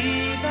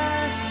believe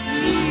I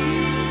see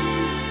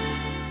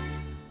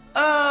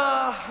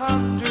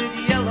 100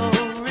 yellow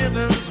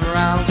ribbons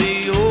around the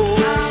old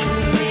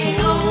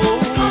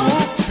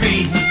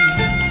tree.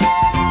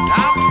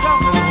 I'm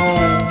coming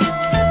home.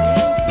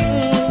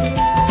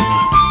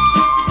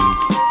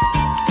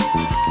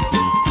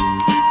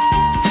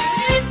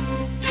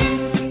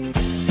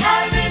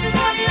 Tie a ribbon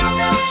round the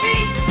old oak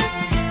tree.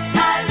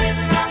 Tie a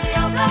ribbon round the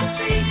old oak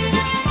tree.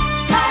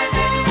 Tie a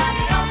ribbon round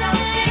the old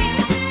oak tree.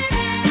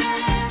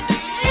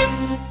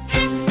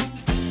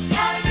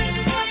 Tie a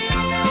ribbon round the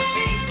old oak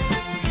tree.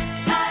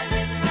 Tie a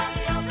ribbon round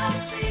the old oak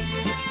tree.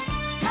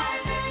 Tie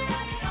a ribbon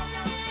round the old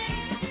oak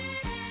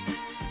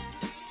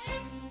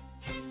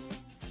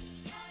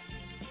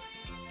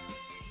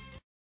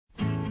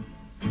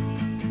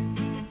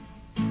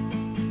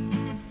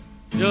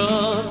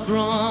Just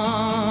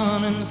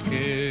running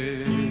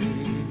scared.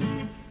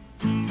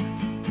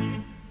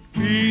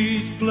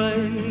 Each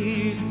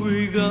place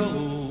we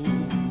go,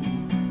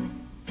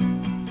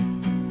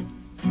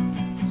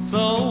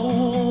 so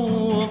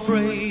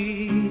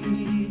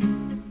afraid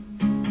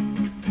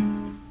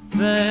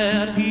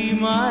that he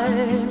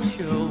might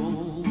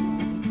show.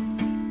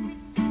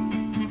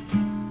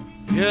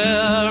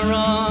 Yeah,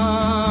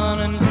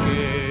 running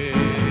scared.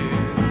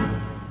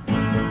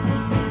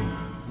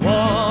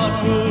 What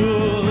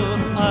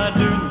would I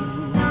do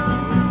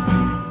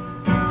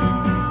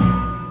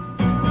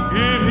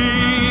if he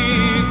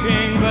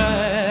came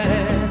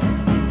back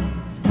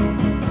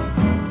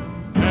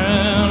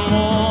and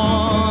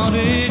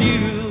wanted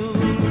you?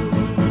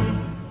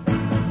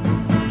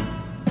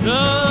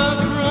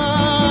 Just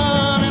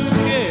running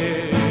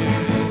scared,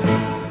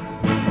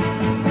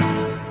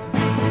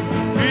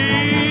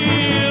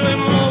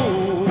 feeling low.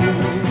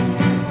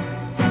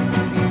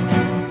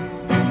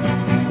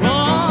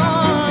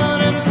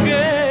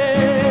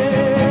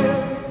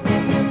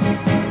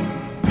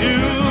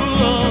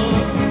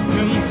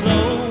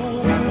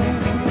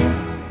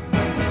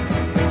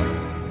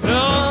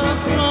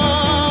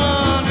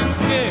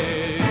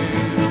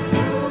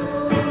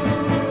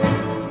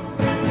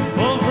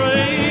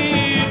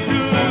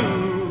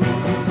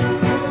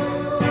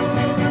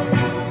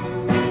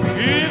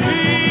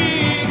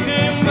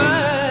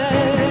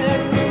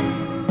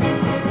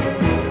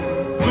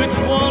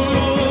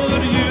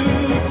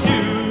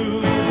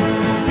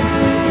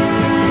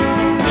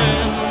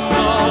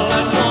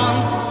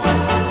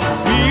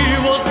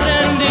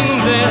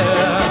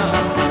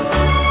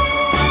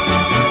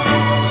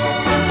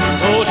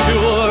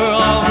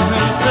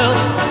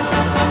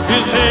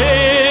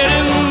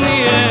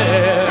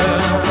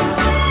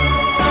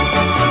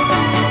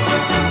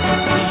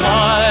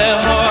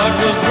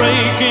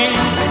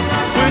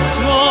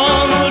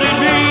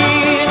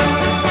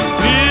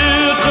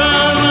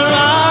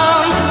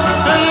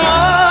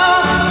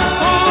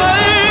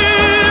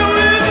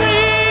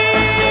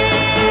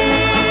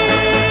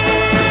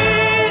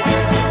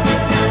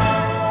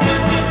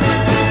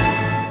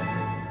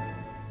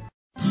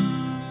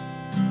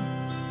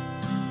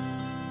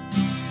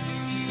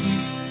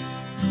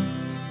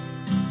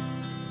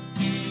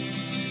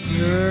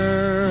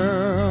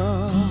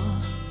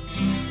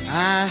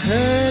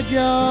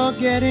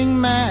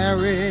 getting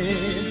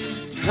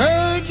married.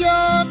 Heard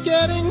you're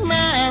getting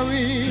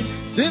married.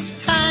 This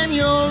time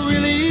you're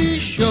really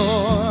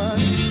sure.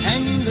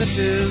 And this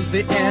is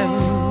the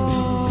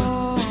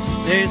end.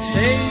 They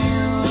say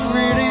you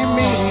really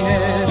mean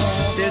it.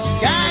 This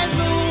guy's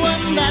the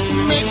one that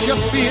makes you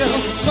feel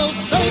so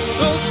safe,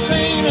 so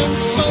sane, and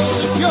so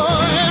secure.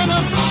 And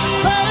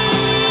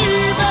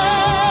baby,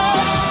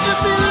 if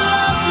he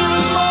loves you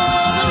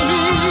more than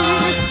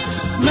me,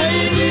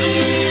 maybe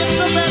it's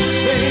the best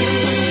thing.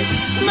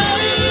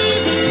 Maybe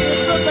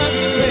it's the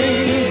best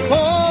thing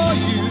for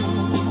you.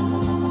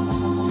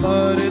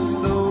 But it's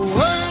the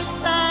worst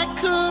that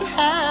could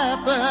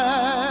happen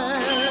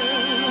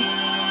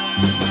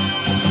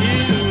to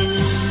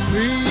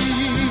me.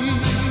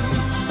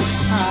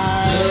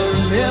 I'll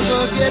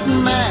never get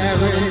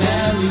married.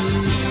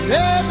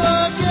 Never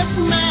get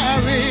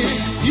married.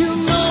 You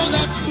know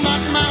that's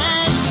not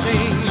my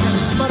scene.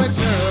 But a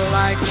girl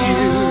like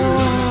you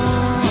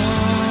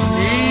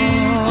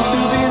needs to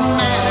be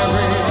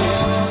married.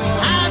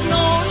 I've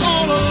known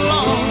all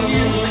along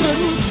you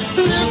couldn't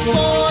live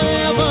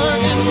forever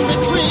in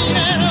between.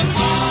 And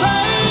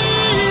baby,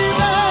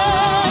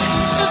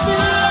 if you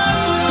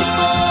love me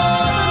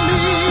more than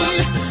me,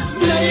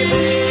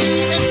 maybe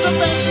it's the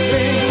best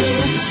thing.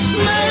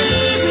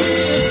 Maybe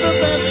it's the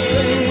best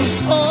thing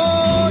for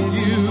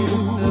you.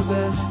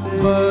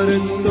 But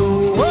it's the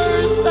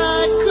worst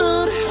that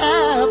could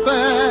happen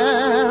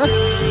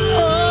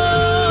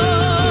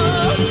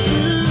to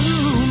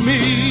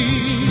me.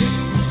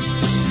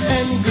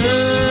 And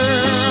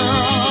girl,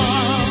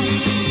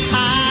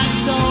 I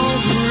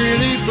don't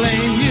really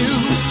blame you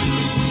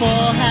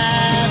for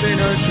having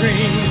a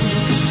dream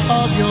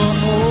of your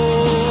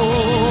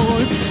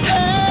own.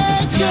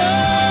 Hey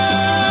girl,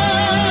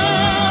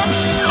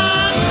 I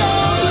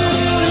don't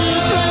really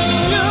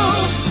blame you.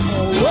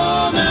 A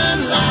woman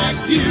like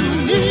you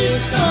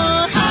needs a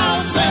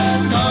house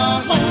and a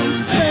home,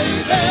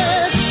 baby.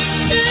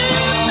 If he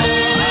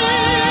loves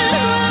you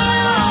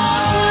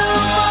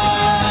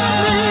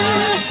more than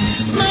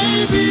me,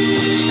 maybe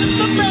it's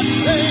the best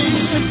thing.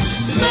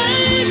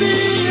 Maybe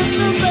it's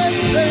the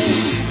best thing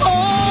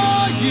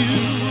for you.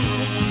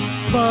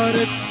 But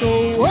it's the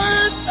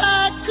worst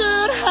that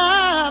could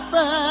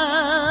happen.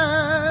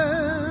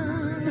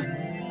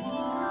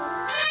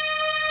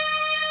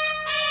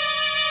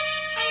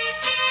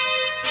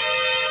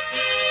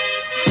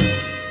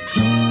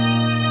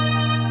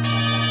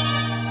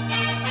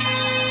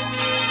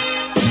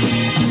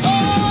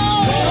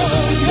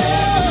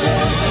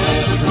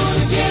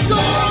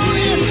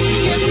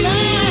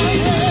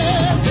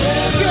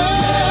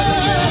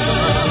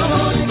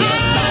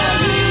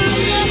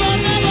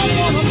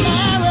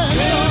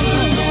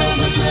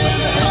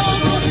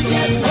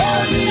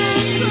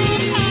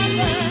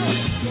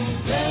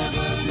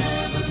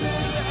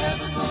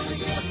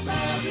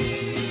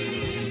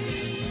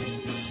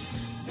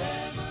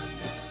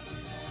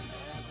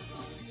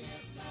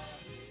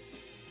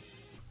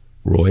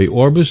 Roy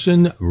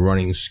Orbison,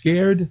 Running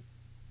Scared,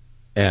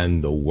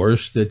 and The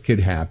Worst That Could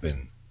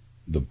Happen,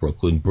 The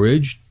Brooklyn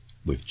Bridge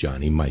with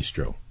Johnny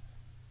Maestro.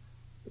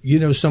 You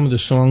know, some of the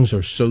songs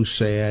are so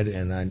sad,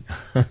 and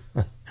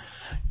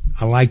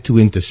I like to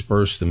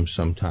intersperse them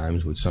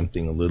sometimes with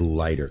something a little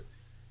lighter.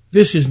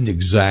 This isn't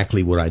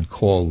exactly what I'd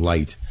call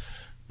light,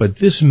 but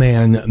this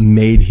man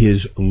made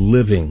his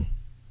living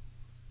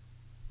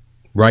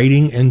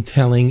writing and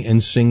telling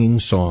and singing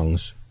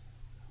songs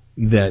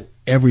that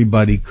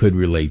everybody could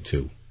relate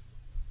to,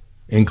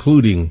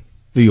 including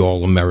the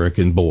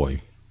All-American Boy.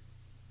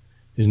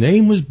 His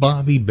name was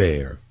Bobby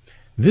Bare.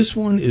 This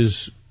one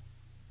is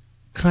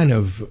kind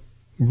of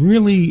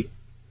really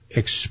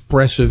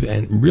expressive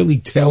and really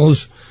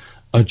tells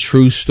a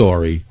true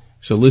story.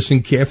 So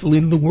listen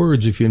carefully to the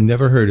words if you've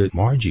never heard it.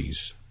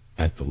 Margie's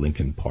at the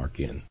Lincoln Park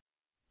Inn.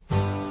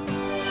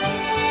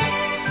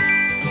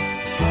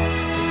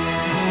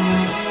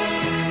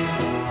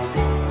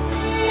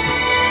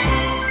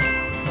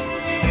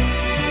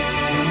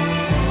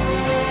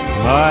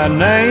 My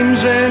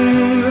name's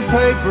in the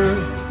paper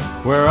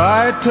where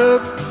I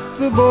took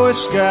the Boy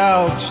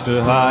Scouts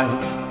to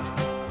hike.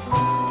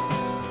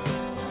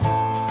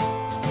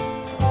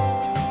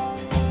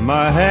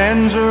 My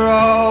hands are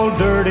all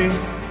dirty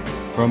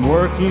from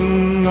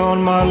working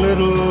on my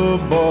little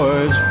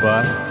boy's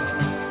bike.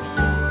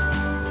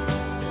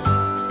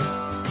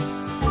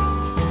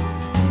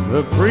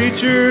 The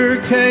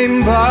preacher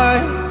came by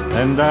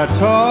and I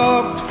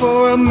talked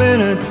for a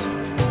minute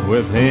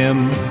with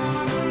him.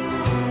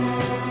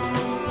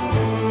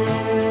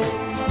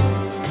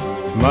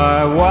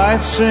 My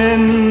wife's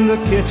in the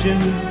kitchen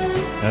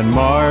and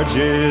Marge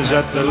is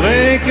at the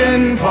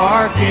Lincoln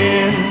Park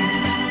Inn.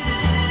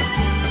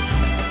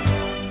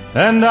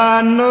 And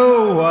I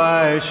know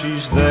why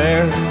she's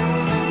there.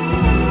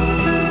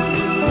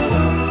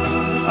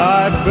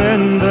 I've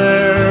been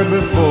there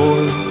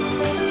before.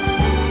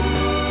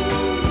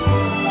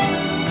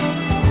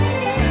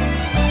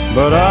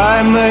 But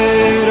I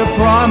made a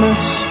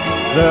promise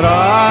that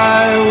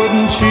I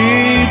wouldn't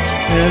cheat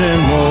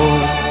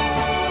anymore.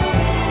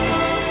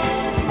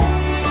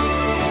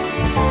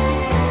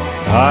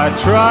 I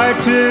try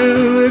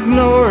to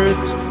ignore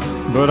it,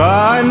 but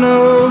I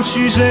know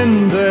she's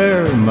in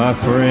there, my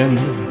friend.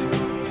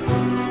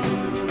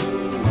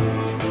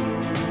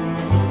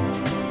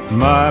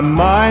 My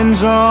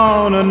mind's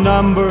on a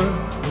number,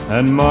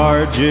 and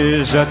Marge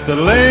is at the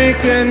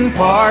Lincoln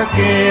Park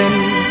Inn.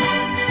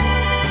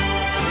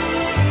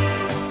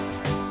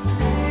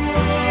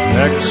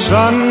 Next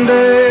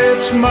Sunday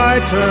it's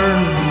my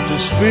turn to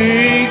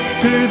speak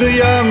to the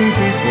young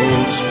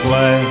people's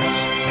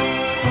class.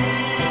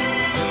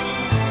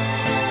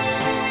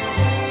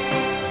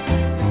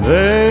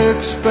 They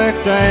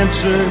expect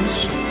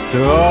answers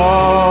to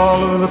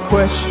all of the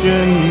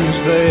questions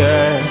they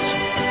ask.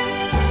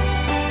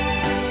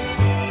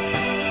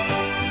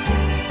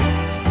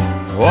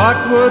 What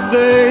would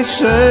they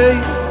say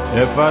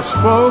if I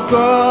spoke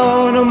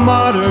on a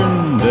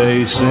modern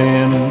day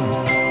sin?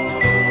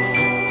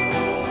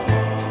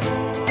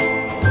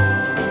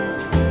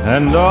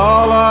 And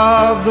all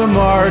of the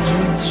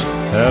Marges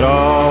at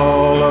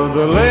all of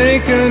the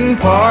Lincoln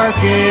Park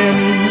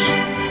Inns.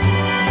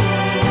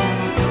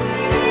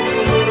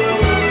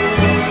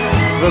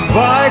 The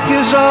bike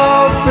is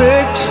all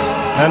fixed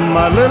and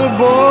my little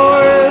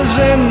boy is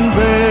in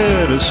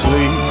bed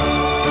asleep.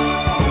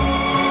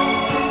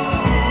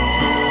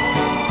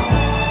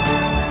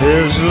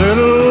 His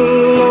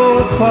little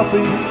old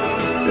puppy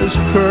is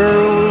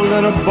curled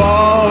in a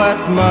ball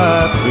at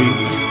my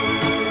feet.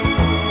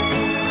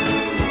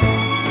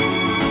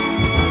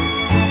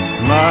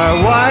 My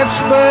wife's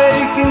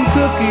baking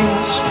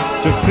cookies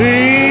to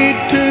feed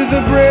to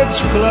the Bridge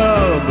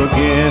Club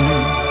again.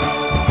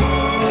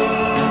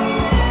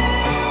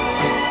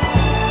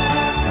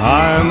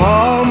 I'm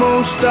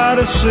almost out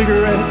of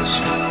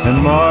cigarettes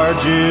and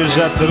Marge is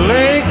at the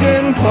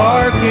Lincoln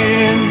Park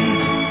Inn.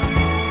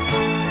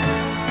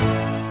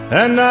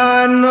 And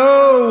I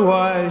know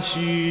why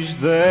she's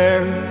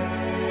there.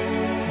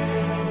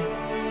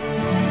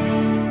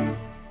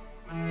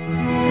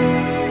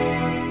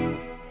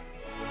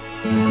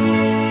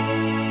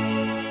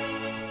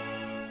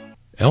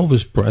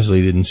 Elvis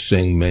Presley didn't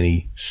sing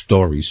many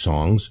story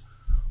songs,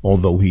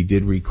 although he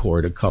did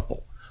record a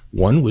couple.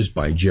 One was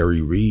by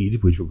Jerry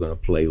Reed, which we're going to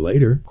play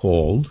later,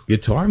 called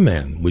Guitar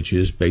Man, which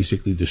is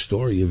basically the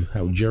story of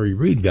how Jerry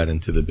Reed got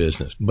into the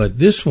business. But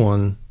this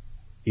one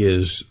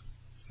is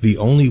the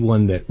only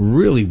one that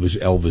really was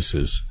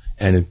Elvis's,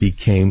 and it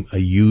became a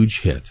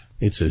huge hit.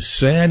 It's as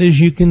sad as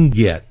you can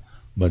get,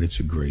 but it's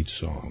a great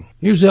song.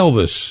 Here's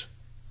Elvis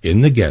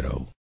in the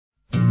Ghetto.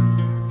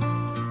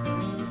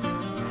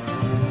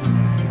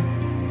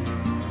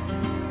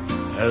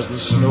 As the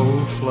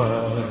snow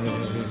flies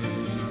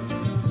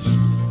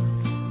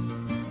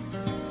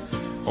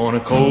on a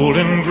cold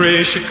and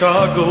gray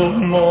Chicago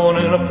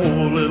morning, a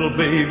poor little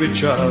baby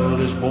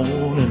child is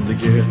born in the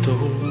ghetto.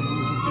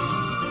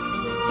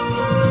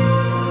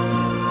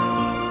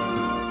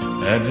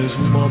 And his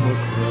mama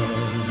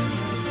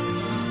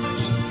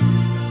cries,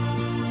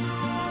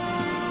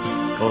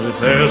 'cause if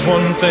there's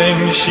one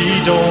thing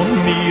she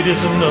don't need,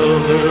 it's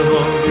another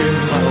hungry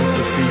mouth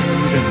to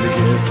feed in the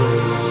ghetto.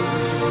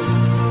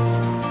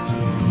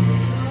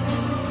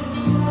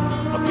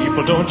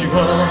 People, don't you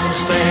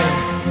understand?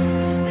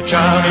 Your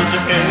child needs a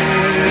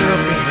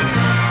helping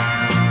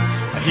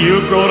hand.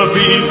 He'll grow to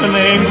be an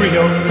angry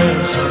young man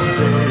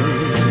someday.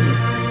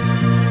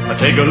 I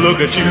take a look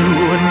at you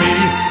and me.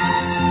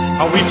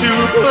 Are we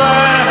too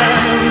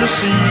blind to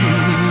see?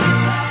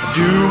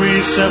 Do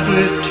we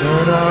simply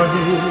turn our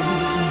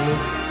heads and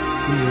look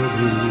the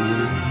other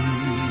way?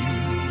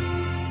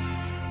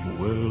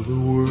 Well, the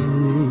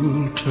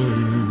world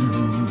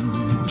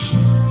turns,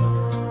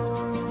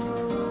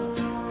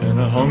 and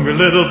a hungry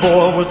little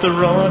boy with a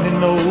runny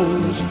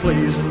nose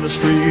plays in the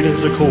street as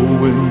the cold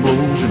wind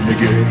blows in the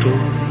ghetto.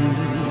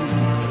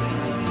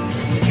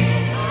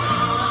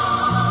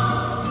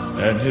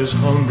 And his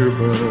hunger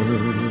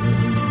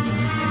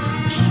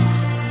burns,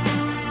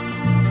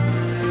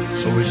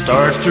 so he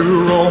starts to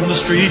roam the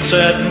streets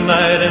at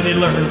night, and he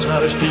learns how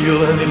to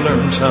steal and he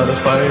learns how to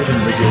fight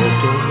in the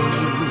ghetto.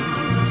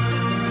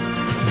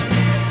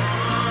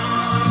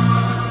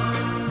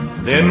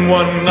 Then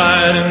one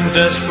night in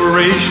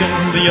desperation,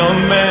 the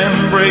young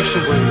man breaks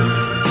away.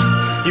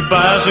 He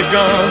buys a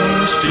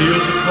gun,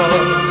 steals a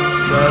car,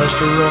 tries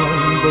to run,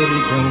 but he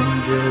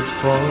don't get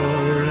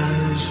far, and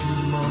his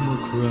mama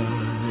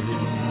cries.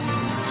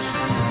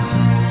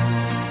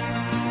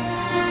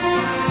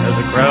 As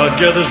a crowd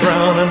gathers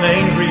round, an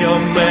angry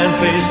young man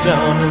face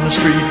down in the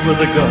street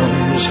with a gun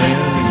in his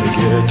hand in the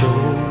ghetto.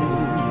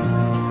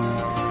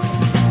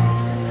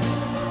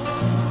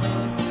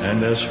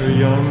 And as her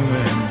young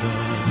man dies,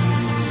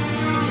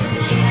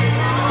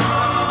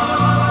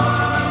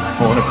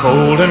 on a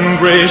cold and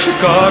gray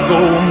Chicago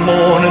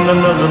morning,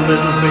 another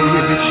little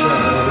baby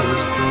child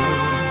is born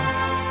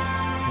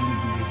in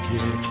the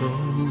ghetto.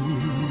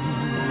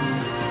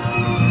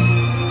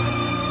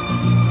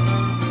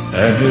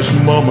 And his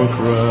mama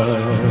cried.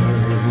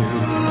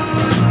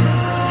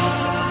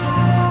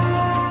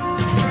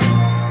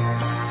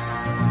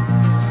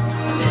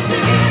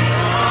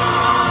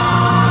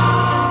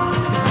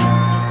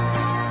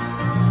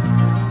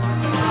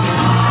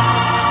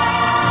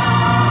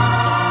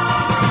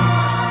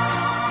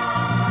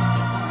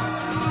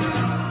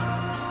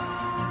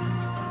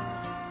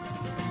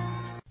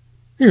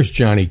 Here's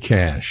Johnny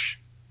Cash.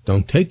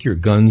 Don't take your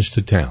guns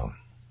to town.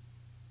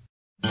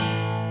 A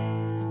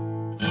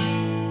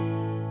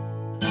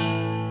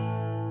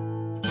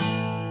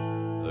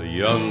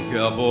young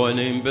cowboy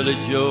named Billy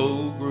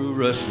Joe grew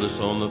restless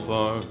on the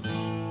farm.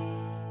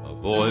 A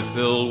boy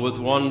filled with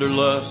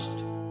wanderlust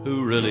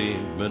who really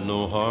meant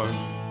no harm.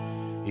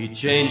 He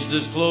changed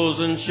his clothes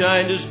and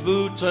shined his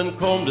boots and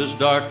combed his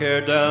dark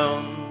hair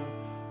down.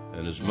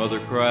 And his mother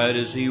cried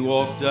as he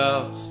walked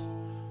out,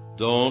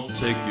 "Don't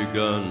take your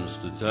guns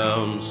to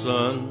town,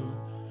 son.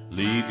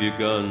 Leave your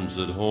guns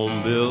at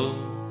home, Bill.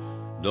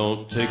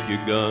 Don't take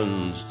your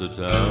guns to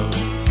town."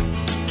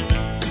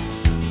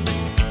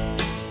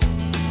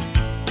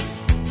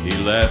 He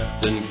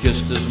laughed and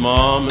kissed his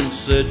mom and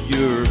said,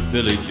 "You're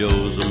Billy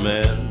Joe's a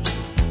man.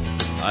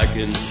 I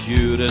can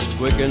shoot as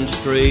quick and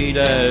straight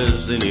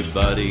as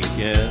anybody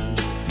can.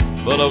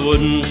 But I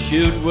wouldn't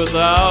shoot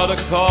without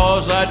a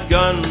cause, I'd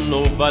gun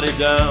nobody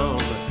down."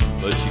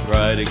 But she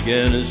cried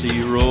again as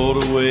he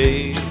rode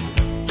away,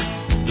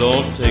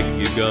 "Don't take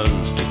your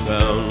guns to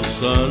town,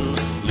 son.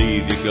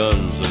 Leave your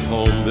guns at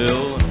home,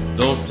 Bill.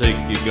 Don't take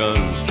your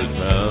guns to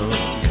town."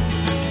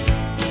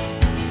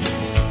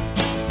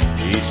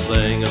 He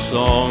sang a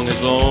song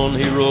his own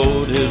he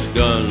wrote, his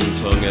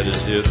guns hung at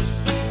his hips.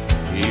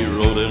 He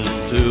rode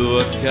into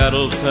a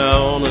cattle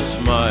town, a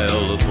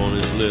smile upon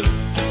his lips.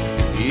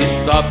 He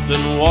stopped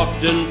and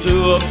walked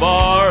into a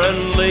bar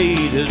and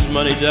laid his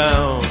money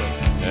down.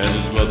 And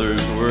his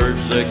mother's words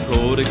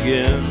echoed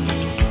again,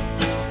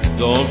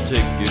 "Don't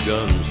take your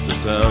guns to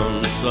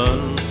town,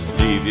 son.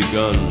 Leave your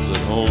guns at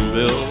home,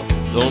 Bill.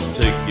 Don't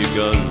take your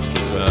guns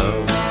to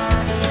town."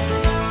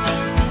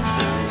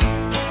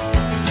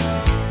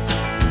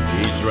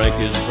 He drank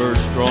his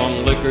first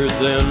strong liquor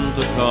then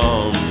to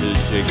calm his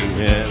shaking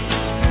hand,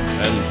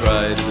 and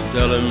tried to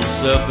tell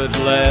himself at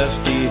last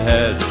he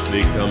had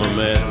become a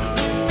man.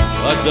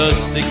 A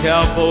dusty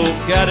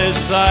cowpoke at his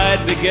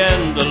side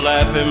began to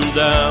laugh him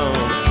down,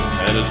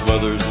 and his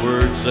mother's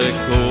words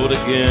echoed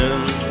again,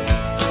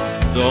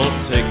 "Don't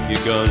take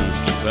your guns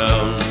to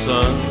town,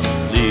 son.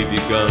 Leave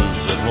your guns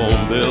at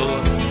home, Bill.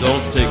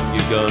 Don't take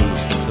your guns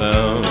to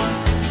town."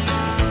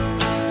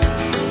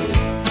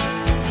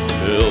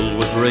 Filled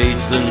with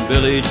rage, then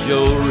Billy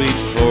Joe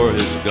reached for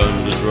his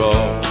gun to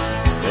draw,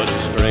 but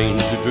a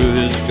stranger drew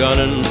his gun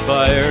and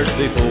fired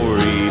before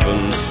he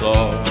even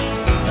saw.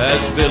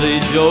 As Billy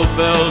Joe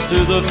fell to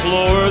the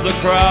floor, the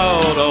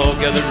crowd all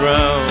gathered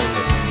round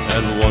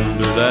and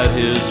wondered at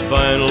his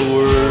final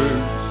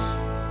words,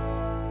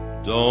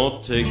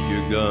 "Don't take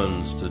your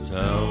guns to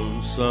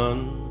town,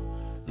 son.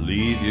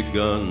 Leave your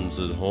guns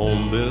at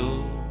home,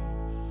 Bill.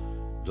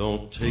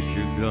 Don't take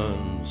your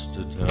guns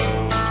to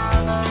town."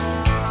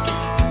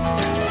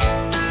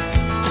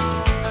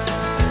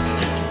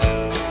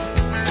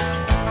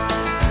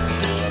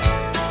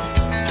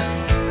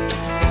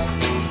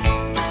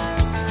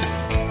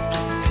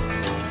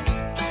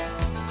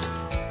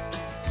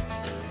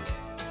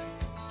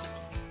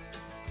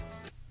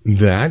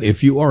 That,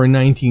 if you are a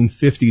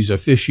 1950s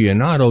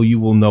aficionado, you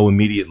will know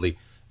immediately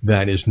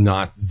that is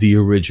not the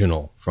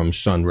original from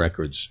Sun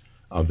Records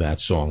of that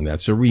song.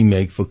 That's a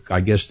remake for,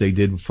 I guess they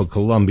did for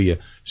Columbia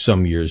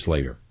some years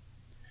later.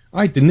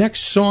 All right, the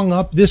next song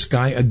up, this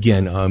guy,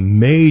 again, a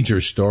major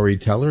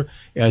storyteller,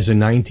 as the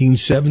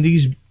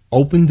 1970s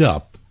opened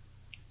up.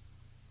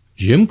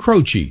 Jim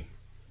Croce,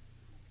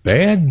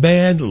 Bad,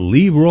 Bad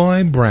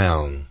Leroy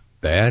Brown,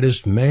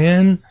 baddest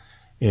man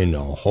in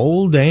the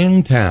whole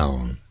dang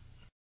town.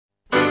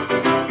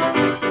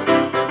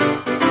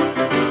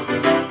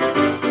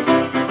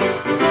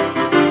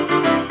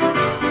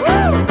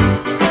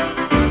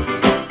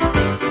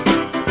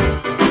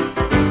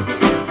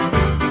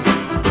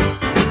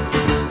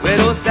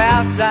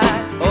 South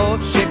side of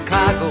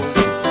Chicago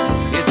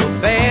is the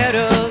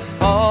baddest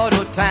part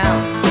of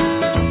town.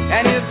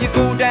 And if you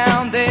go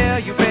down there,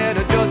 you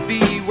better just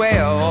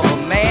beware of a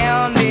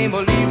man named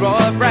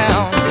Leroy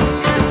Brown.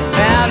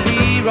 Now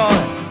Leroy,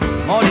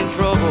 more in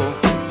trouble.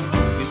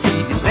 You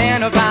see, he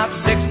stand about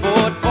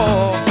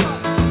 6'4".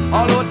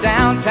 All the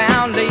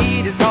downtown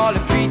ladies call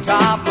him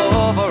treetop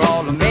lover.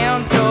 All the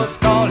men just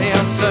call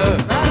him sir.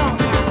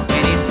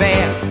 And it's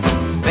bad,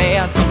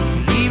 bad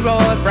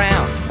Leroy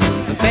Brown,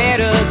 the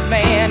baddest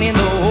man in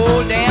the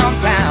whole damn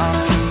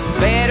town.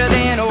 Better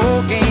than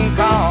old King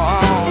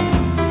Kong,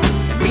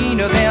 and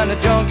meaner than a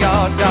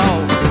junkyard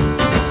dog.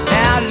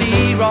 Now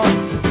Leroy,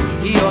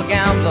 he a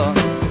gambler,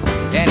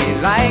 and he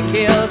like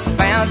his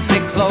fancy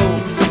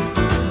clothes,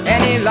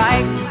 and he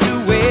like to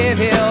wear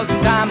his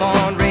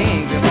diamond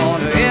rings in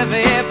front of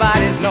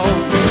everybody's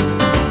nose.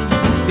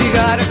 He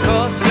got a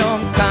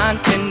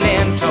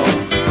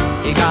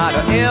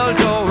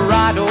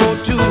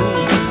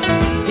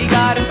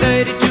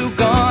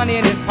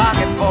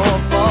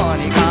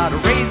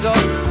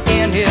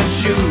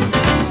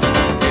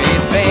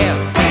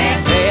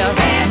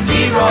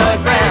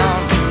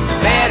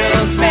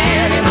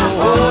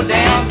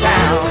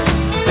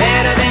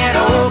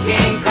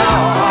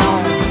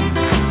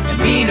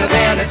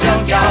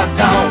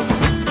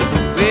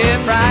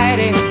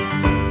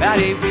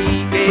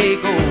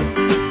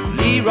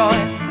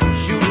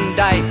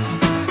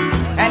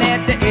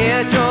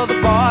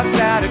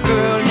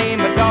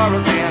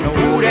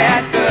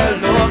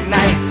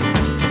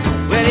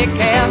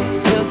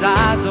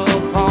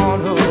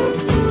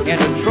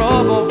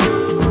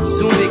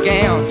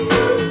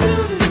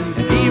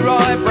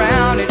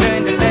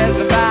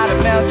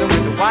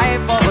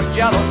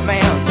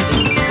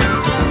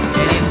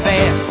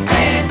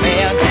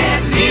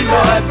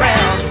Leroy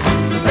Brown,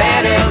 the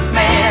baddest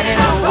man in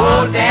the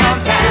whole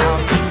downtown.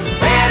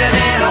 Better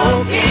than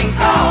old King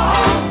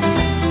Kong,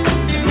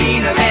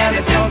 meaner than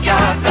the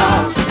junkyard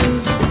dog.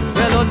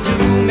 Well, the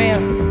two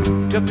men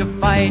took to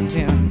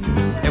fighting,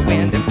 and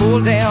when they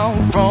pulled down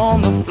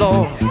from the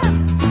floor,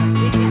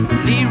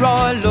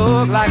 Leroy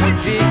looked like a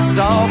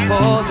jigsaw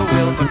puzzle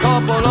with a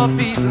couple of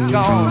pieces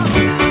gone.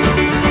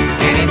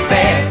 And it's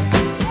bad,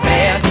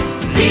 bad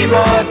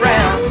Leroy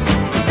Brown,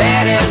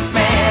 baddest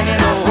man in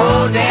the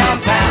whole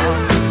downtown.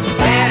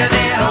 Better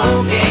than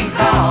old King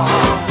Kong,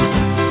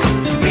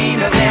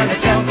 meaner than the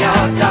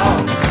junkyard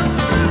dog.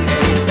 And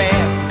it's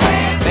bad,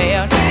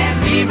 bad,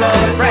 bad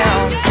Leroy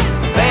Brown,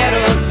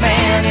 baddest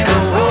man in the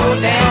whole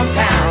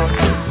downtown.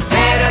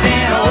 Better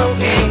than old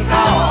King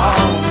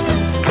Kong,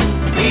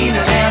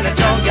 meaner than the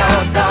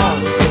junkyard dog.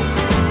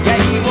 Yeah,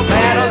 he was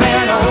better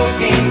than old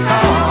King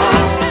Kong,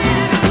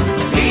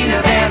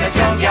 meaner than the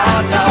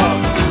junkyard dog.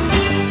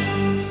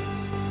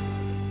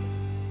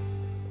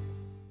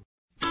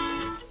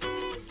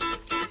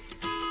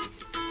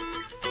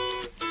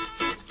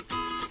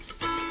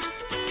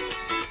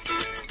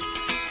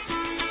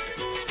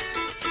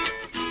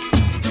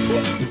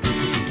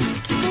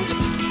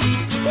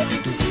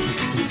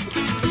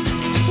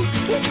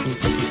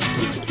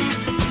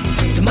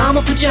 The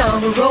mama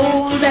pajama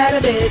rolled out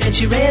of bed and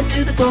she ran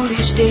to the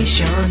police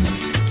station.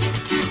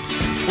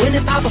 When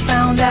the papa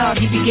found out,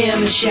 he began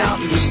to shout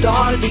and he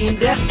started the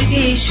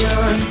investigation.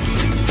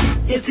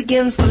 It's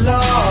against the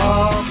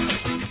law.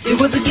 It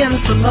was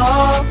against the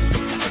law.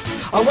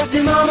 Or what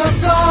the mama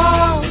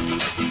saw.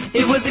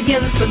 It was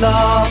against the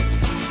law.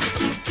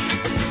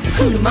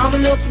 The mama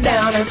looked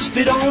down and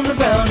spit on the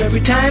ground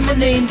every time her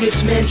name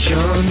gets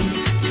mentioned.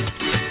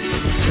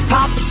 The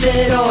papa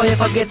said, oh,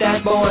 if I get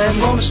that boy, I'm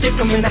gonna stick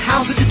him in the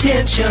house of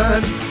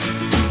detention.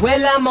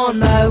 Well, I'm on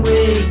my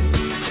way.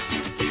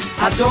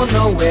 I don't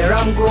know where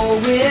I'm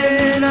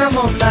going. I'm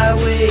on my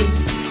way.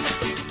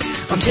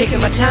 I'm taking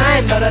my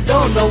time, but I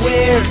don't know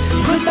where.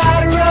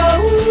 Goodbye to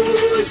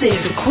Rose,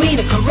 the queen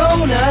of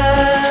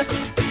Corona.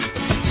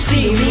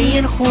 See me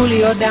and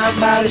Julio down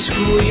by the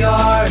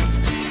schoolyard.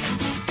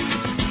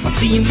 I'll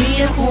see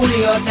me and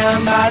Julio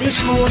down by the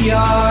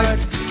schoolyard.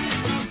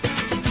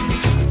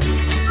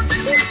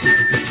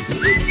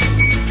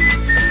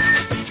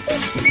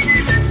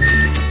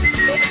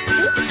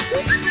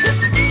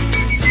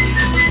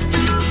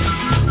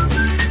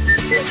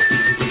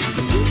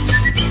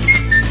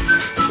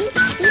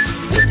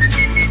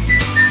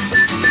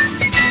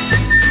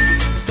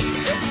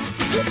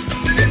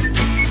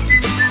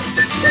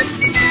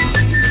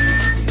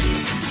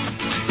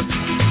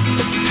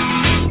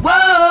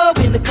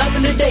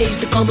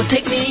 They're gonna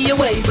take me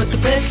away, but the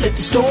press let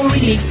the story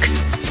leak.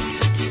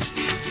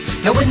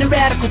 Now when the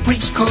radical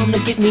preach come to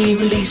get me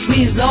released,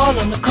 we is all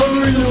on the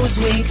cover of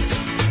Newsweek.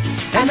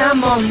 And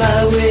I'm on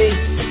my way.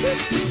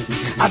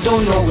 I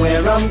don't know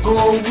where I'm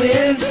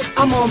going.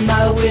 I'm on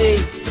my way.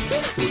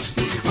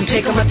 I'm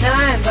taking my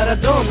time, but I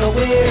don't know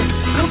where.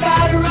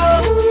 Goodbye to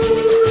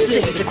Rose,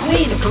 the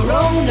queen of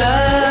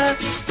Corona.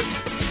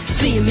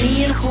 See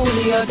me and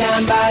Julio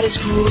down by the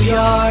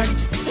schoolyard.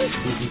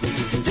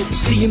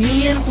 See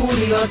me and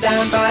Julio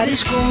down by the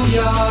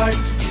schoolyard.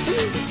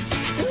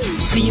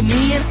 See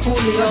me and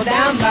Julio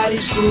down by the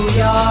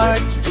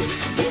schoolyard.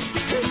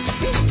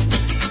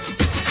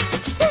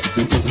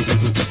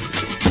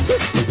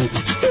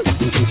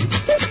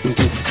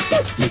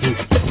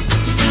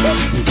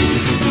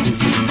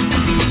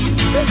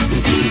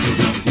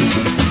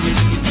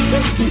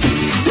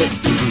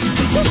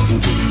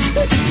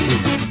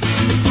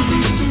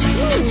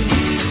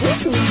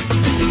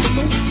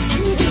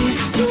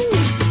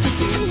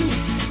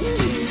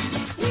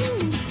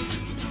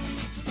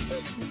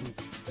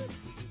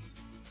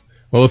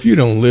 Well, if you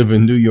don't live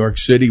in New York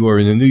City or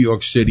in the New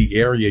York City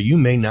area, you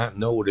may not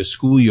know what a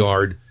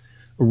schoolyard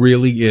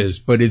really is.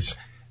 But it's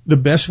the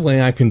best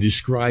way I can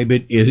describe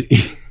it is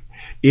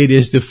it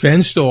is the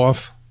fenced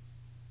off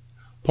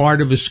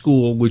part of a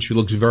school which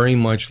looks very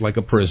much like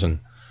a prison.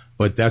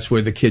 But that's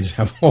where the kids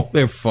have all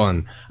their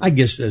fun. I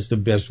guess that's the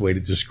best way to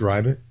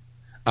describe it.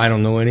 I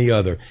don't know any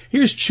other.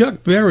 Here's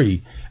Chuck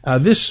Berry.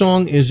 This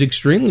song is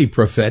extremely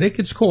prophetic.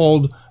 It's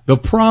called The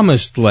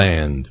Promised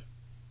Land.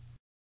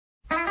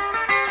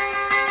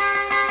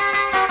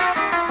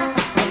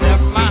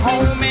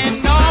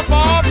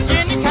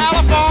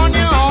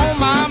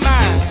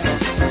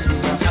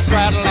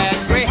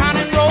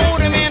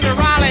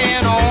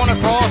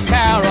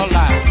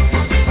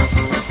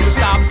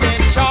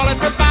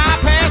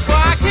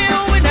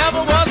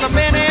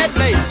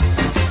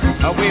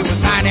 We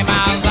was 90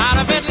 miles out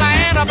of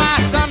Atlanta by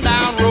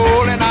sundown,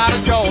 rolling out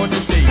of Georgia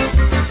State.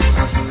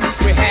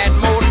 We had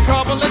more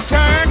trouble that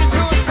turned into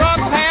a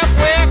struggle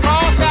halfway across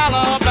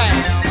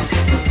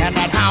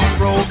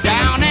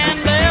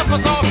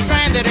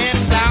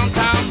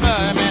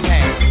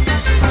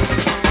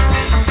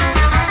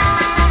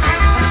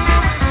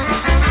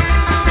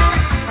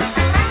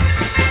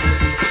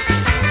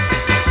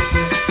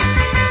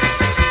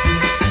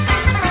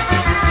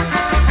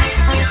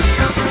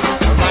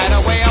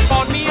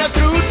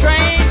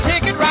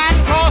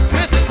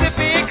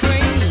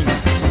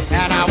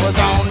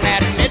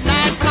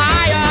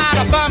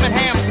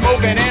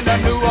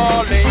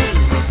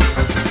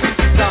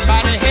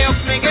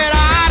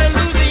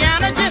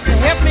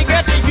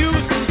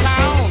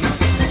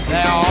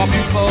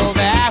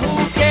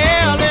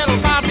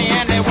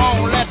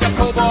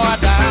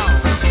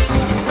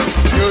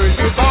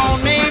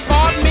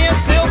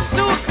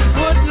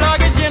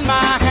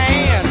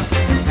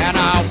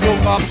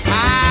up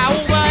high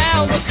over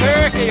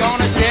Albuquerque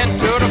on a jet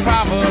to the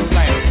promised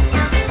land.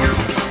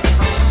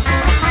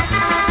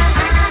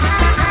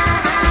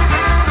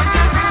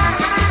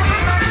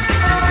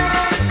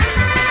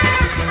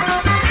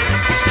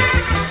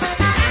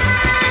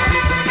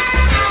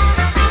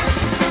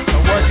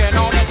 Working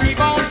on a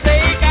T-bone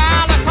steak,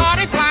 a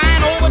party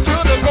flying over to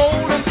the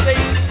Golden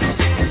State.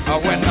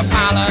 When the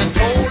pilot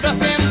told us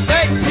in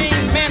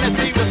 13 minutes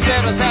he would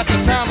set us at the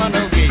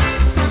terminal gate.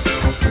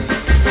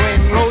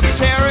 Swing low the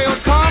chariot,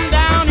 come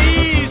down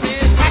easy,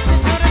 taxi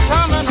to the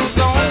terminal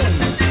zone.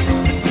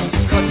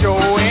 Cut your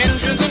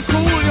engines and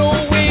cool your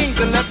wings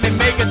and let me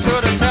make it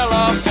to the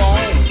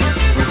telephone.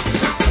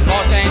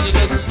 Los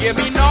Angeles, give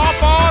me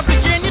Norfolk,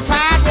 Virginia,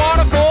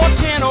 Tidewater,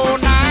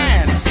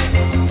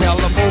 41009. Tell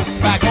the folks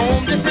back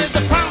home this is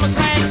the promised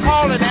land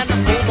calling and the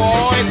poor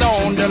boys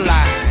on the line.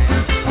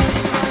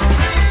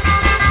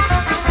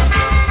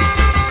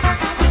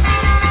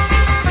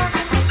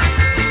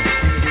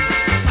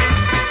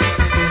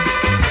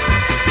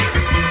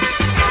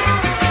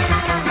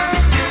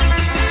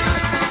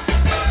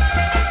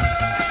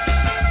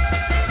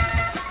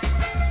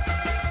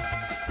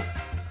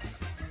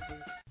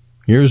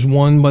 Here's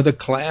one by the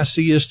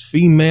classiest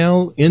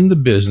female in the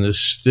business,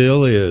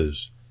 still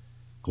is.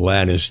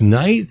 Gladys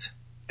Knight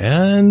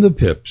and the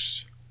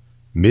Pips.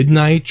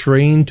 Midnight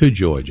Train to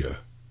Georgia.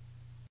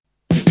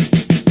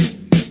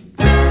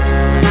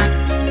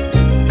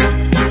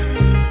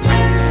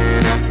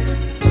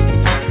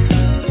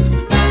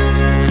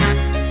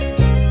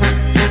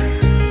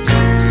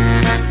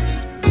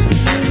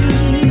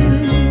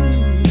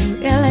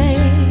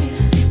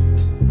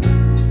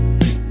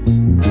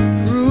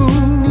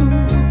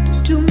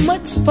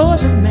 For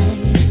the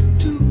man,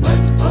 too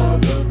much for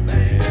the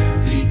man,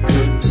 he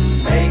couldn't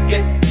make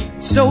it.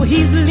 So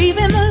he's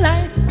leaving the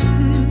life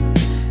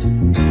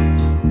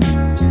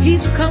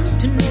he's come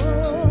to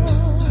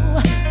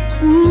know.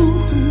 Ooh.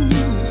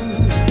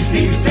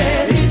 He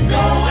said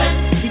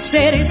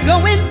he's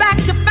going back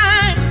to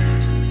find,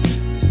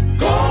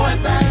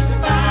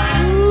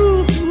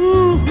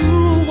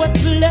 ooh,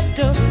 what's left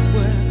of his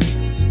world,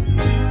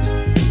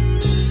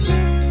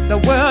 the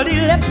world he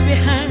left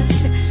behind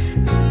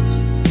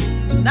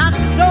not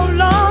so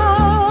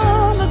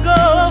long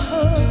ago.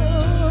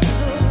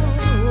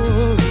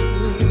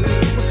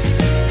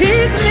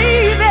 He's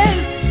leaving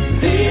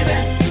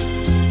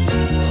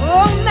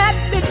on that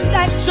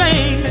midnight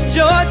train to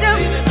Georgia.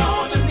 Leaving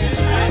on the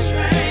midnight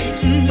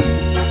train.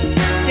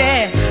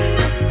 Yeah.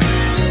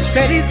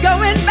 Said he's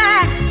going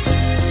back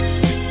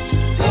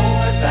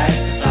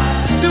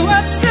to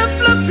a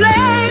simpler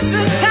place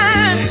and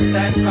time.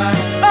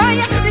 Oh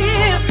yes he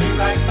is.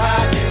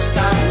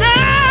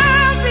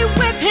 Now be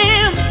with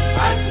him.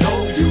 I know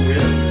you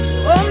will.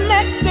 On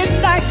that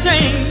midnight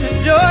train to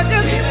Georgia.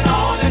 Leaving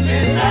on the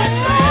midnight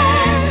train.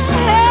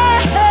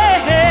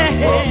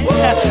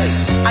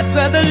 I'd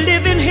rather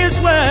live in his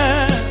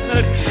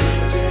world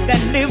than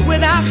live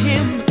without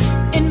him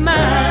in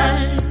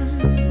mine.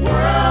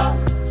 World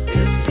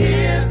is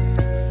his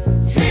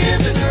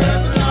and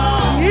hers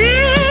alone.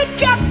 He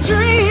kept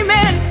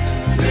dreaming,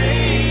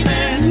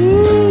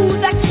 ooh,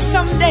 that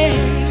someday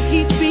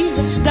he'd be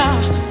a star,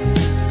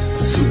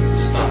 a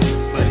superstar,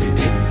 but he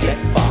didn't get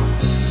far.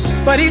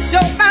 But he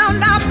sure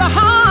found out the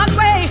hard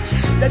way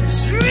that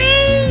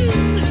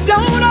dreams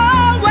don't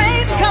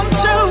always come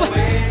true.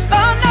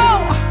 Oh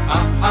no,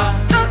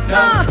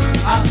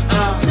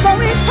 so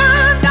he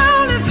pawned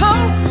all his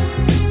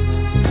hopes,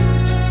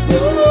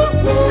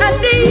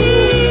 and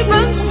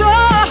even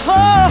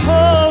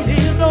sold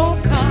his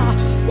old car,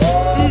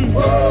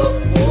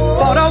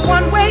 bought a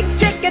one-way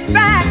ticket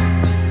back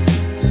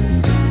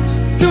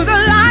to the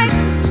life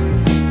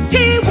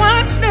he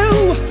once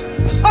knew.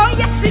 Oh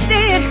yes he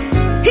did,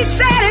 he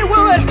said he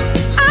would.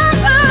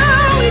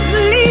 Oh, he's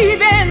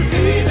leaving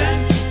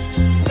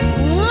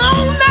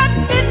on that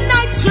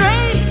midnight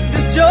train to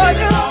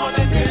Georgia.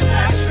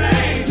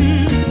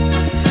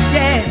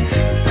 Yeah,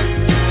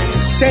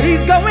 said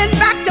he's going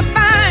back to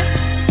find,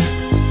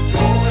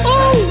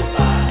 ooh,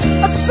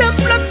 a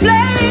simpler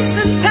place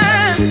and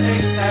time.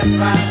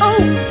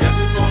 Oh,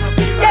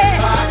 yeah,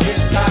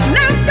 and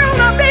I'm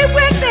gonna be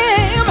with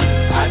him.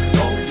 I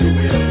know you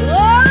will.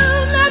 On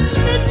that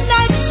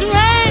midnight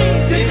train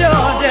to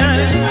Georgia.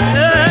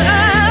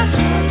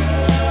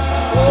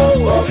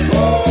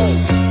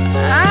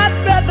 I'd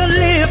rather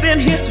live in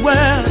his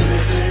world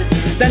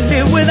than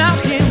live without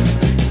him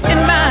in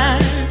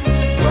mine.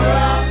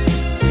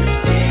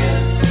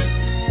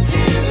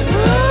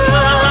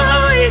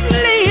 Oh, he's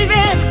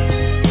leaving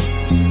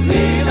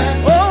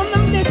on the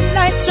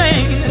midnight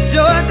train to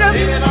Georgia.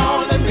 Leaving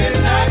on the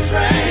midnight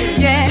train.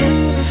 Yeah,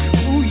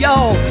 ooh,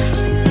 y'all.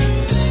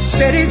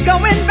 Said he's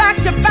going back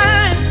to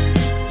find,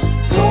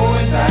 ooh,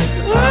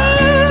 a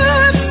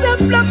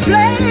simpler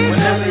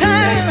place and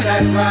time.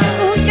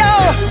 Ooh,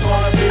 y'all.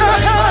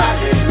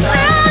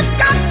 I've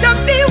got to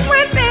be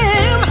with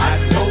him. I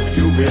know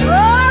you will. Oh,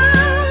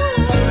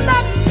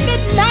 that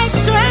midnight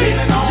train,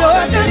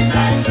 Georgia.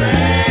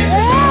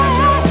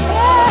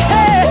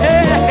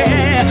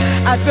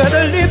 I'd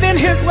rather live in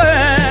his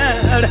world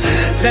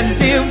than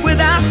live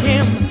without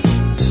him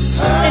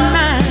in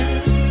mind.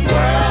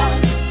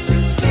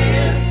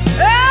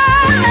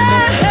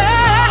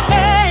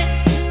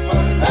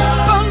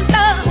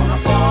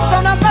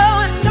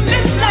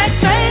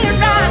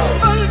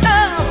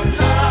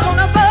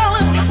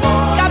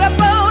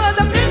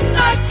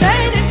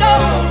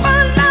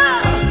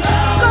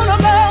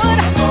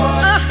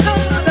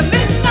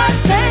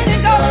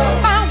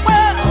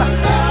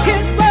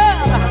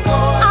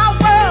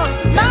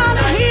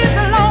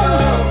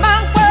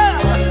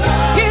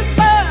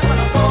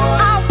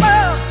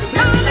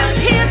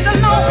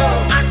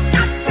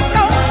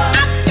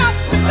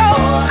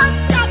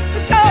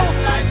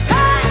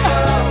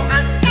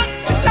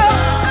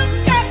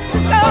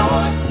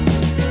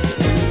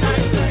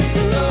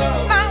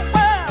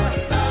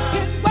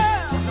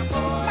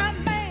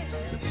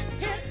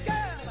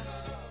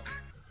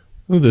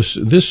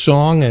 This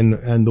song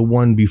and the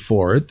one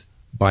before it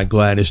by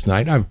Gladys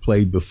Knight I've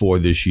played before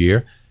this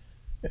year.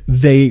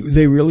 They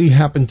really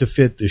happen to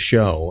fit the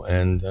show,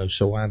 and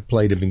so I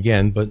played them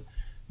again. But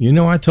you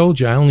know, I told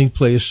you I only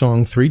play a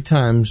song 3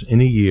 times in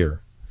a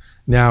year.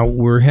 Now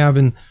we're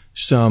having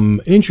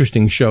some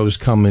interesting shows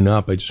coming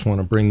up. I just want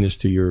to bring this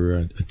to your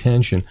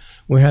attention.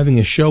 We're having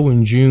a show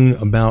in June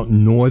about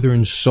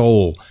Northern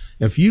Soul.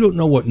 If you don't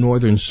know what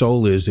Northern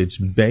Soul is, it's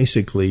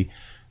basically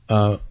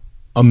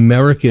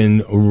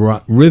American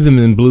rhythm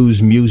and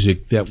blues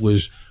music that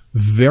was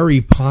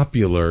very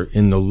popular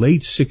in the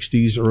late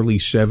 60s, early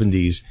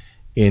 70s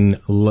in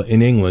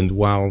England,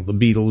 while the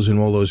Beatles and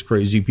all those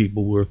crazy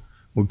people were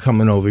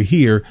coming over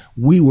here.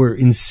 We were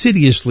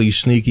insidiously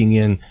sneaking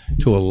in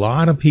to a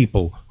lot of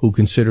people who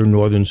consider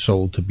Northern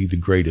Soul to be the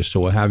greatest.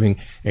 So we're having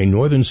a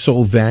Northern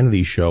Soul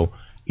Vanity show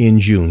in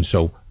June.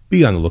 So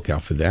be on the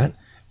lookout for that.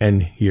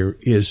 And here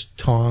is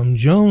Tom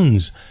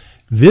Jones.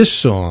 This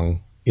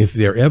song, if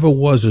there ever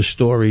was a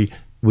story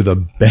with a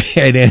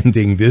bad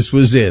ending, this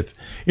was it.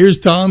 Here's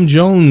Tom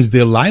Jones,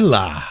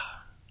 Delilah.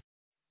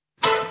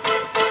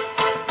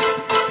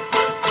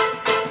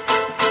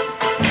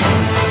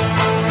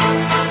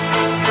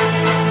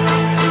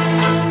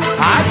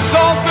 I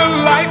saw the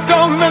light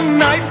on the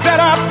night that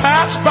I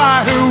passed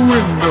by her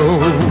window.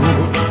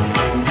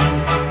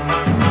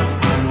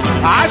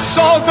 I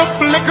saw the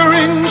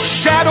flickering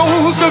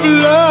shadows of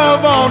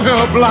love on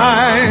her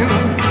blind.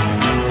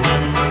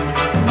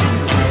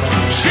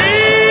 She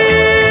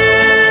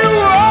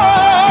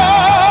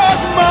was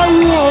my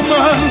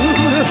woman.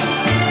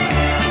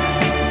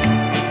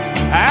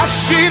 As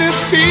she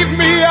deceived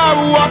me,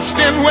 I watched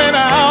and went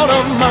out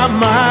of my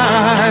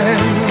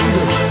mind.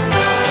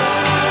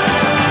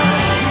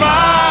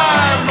 My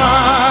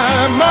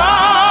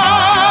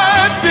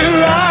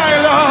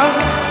Delilah.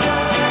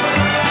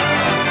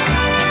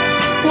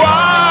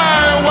 Why,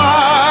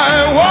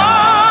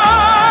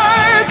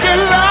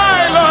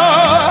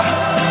 Delilah?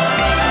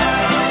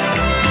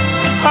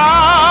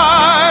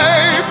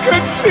 I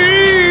could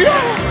see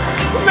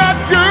that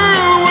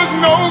girl was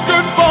no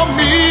good for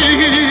me,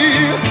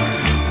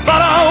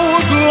 but I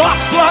was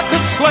lost like a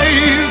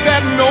slave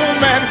that no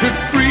man could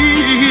free.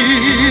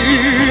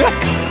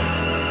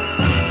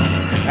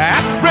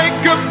 At break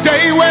of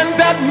day when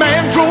that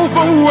man drove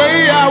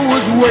away, I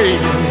was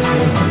waiting.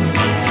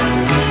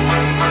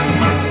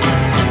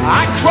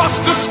 I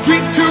crossed the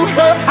street to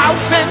her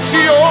house and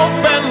she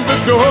opened the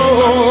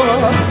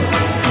door.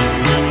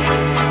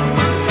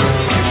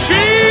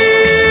 She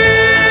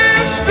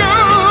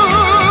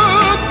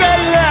stood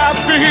there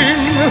laughing.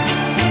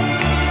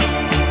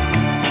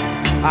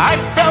 I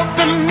felt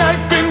the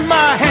knife in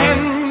my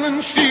hand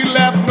and she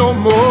laughed no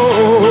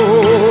more.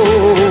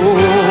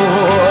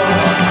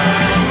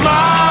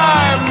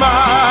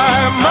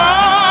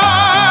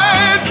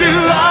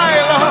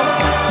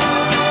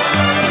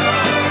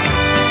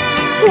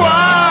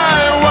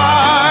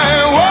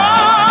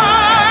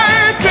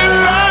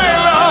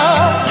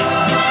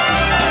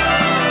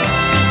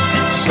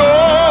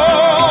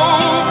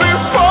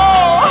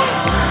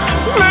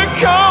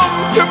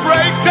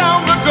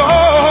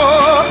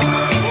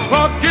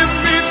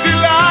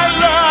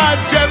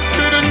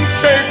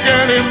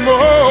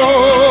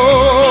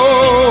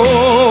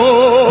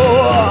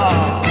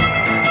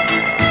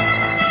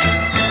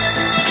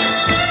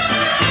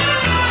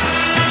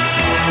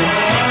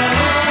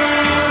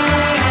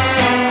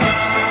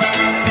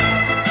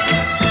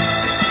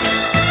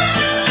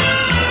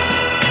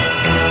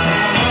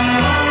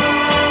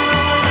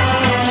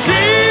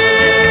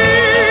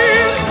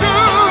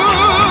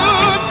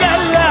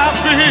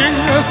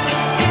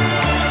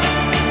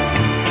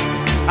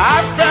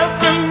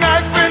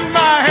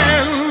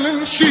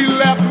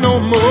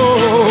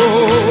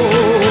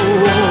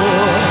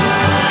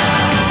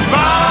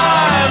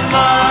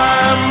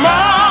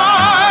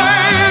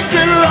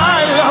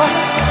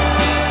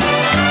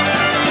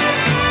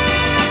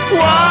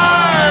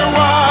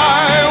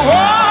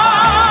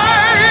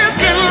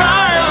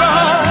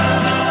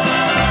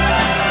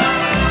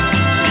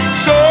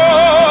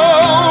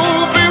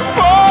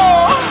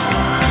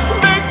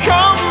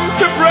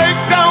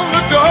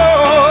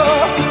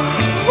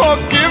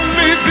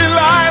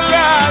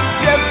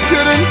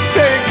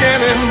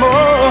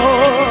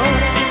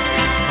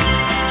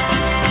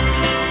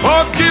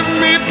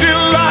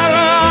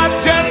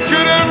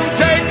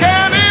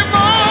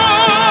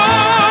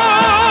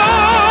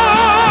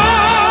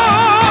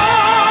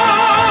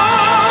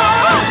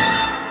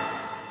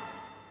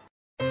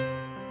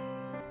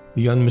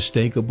 the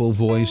unmistakable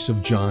voice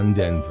of John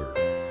Denver,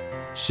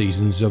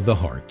 Seasons of the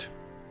Heart.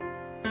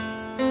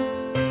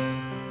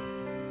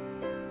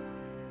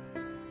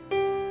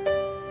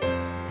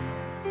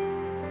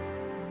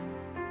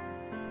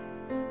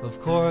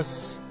 Of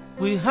course,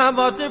 we have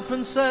our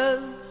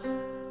differences.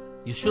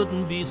 You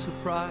shouldn't be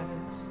surprised.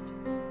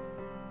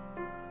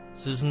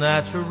 It's as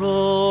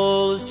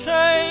natural as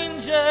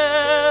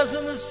changes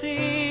in the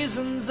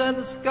seasons and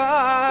the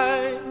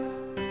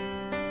skies.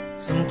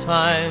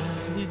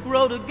 Sometimes we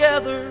grow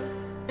together,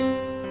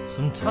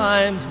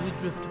 sometimes we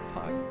drift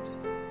apart.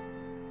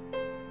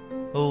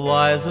 A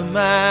wiser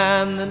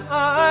man than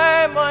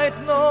I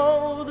might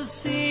know the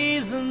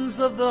seasons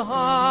of the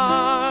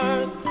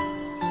heart.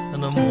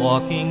 And I'm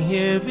walking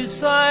here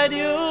beside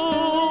you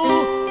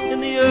in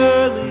the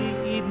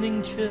early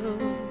evening chill.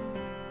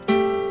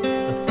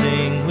 A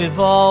thing we've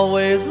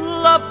always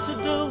loved to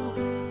do,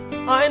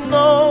 I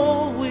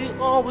know we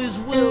always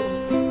will.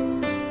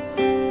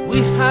 We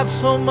have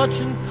so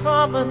much in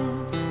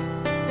common,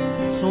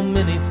 so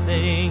many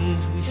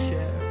things we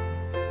share,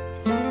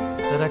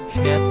 that I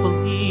can't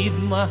believe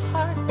in my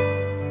heart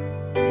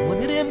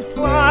when it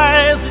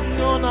implies that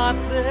you're not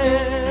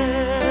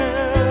there.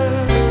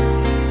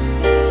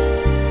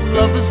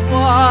 Love is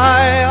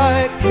why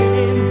I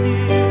came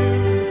here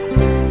in the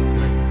first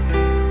place.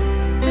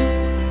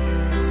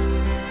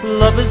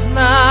 Love is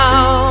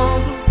now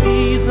the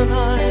reason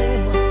I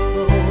must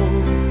go.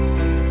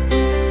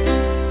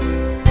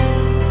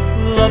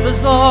 Love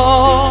is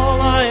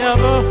all I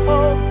ever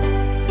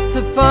hoped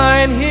to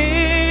find here.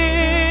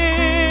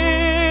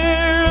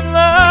 And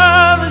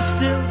love is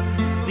still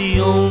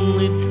the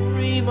only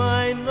dream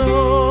I know.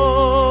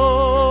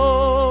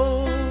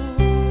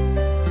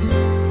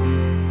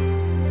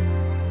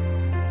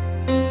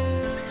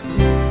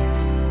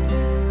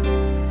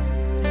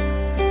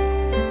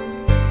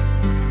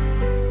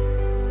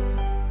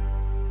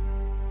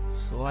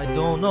 I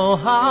don't know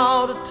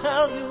how to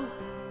tell you,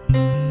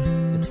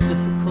 it's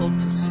difficult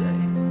to say.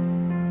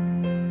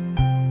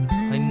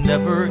 I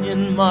never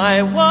in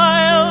my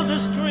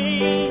wildest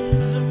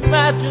dreams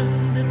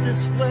imagined it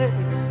this way.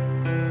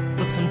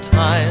 But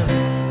sometimes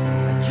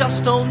I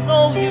just don't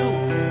know you.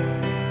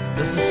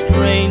 There's a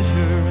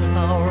stranger in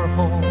our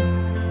home.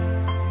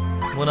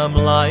 When I'm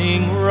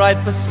lying right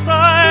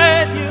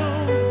beside you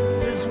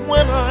is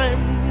when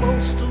I'm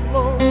most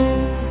alone.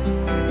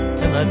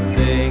 And I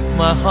think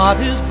my heart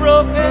is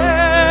broken,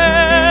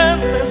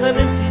 there's an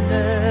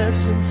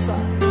emptiness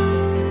inside.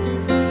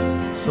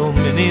 So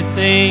many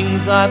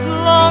things I've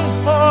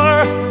longed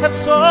for have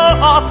so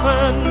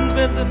often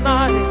been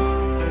denied.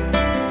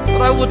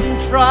 But I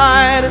wouldn't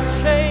try to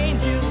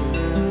change you,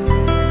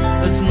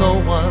 there's no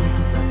one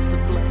that's to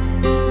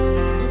blame.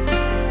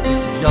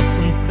 It's just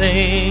some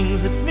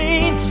things that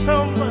mean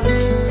so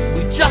much,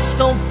 we just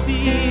don't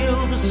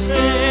feel the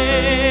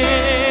same.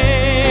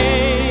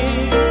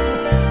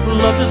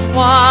 Love is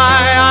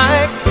why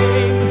I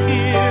came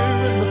here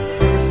in the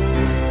first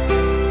place.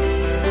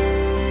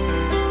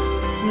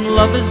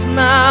 Love is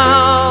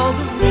now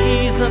the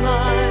reason I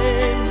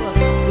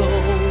must go.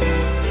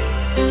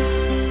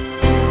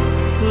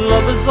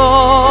 Love is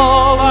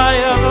all I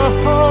ever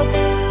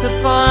hoped to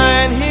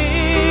find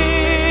here.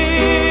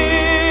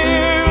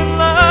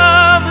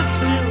 Love is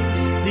still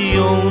the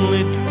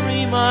only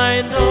dream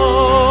I know.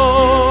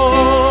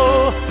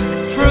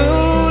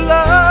 True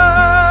love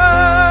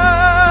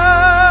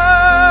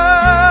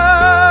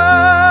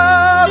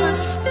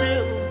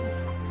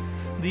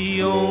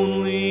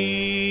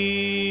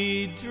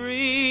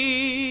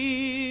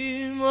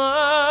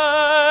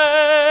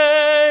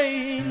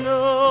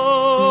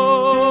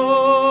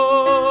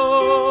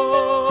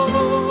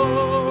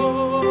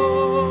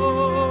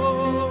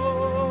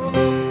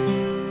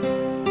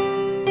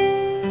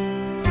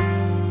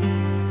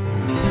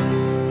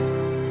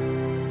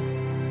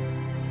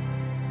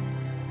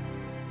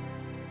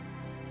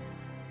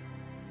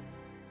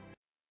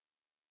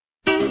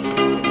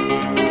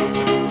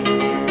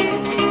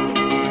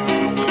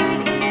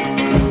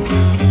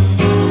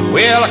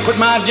Well, I quit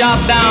my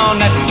job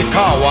down at the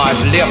car wash,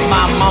 left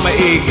my mama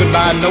a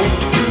goodbye note.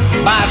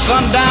 By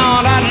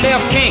sundown, I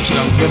left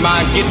Kingston with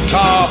my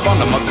guitar up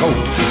under my coat.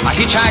 I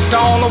hitchhiked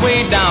all the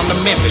way down to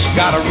Memphis,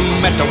 got a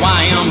room at the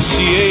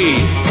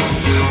YMCA.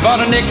 For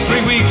the next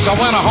 3 weeks, I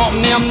went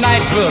a-haunting them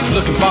nightclubs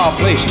looking for a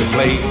place to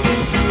play.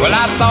 Well,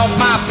 I thought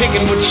my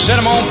picking would set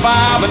them on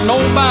fire, but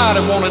nobody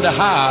wanted to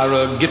hire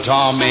a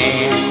guitar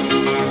man.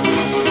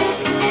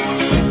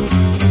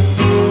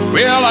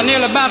 Well, I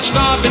nearly about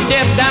starved to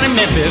death down in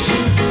Memphis.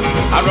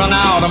 I run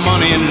out of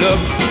money and luck,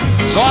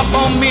 so I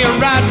bummed me a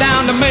ride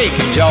down to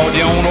Macon,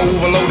 Georgia on an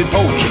overloaded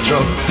poultry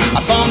truck.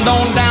 I thumbed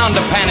on down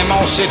to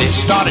Panama City,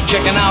 started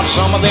checking out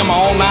some of them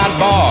all-night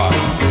bars,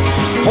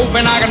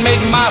 hoping I could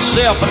make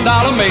myself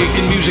 $1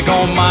 making music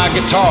on my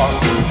guitar.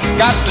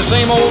 Got the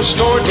same old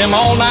story, them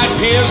all-night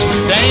peers.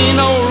 There ain't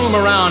no room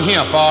around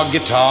here for a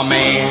guitar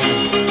man.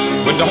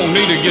 We don't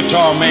need a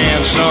guitar man,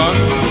 son.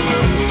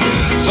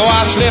 So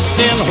I slept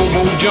in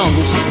hobo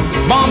jungles,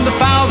 bombed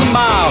 1,000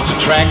 miles of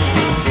track,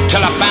 till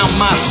I found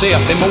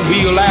myself in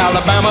Mobile,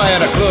 Alabama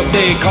at a club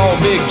they called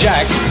Big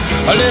Jack's.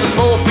 A little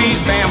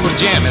four-piece band was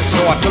jamming, so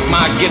I took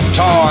my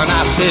guitar and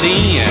I set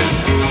in.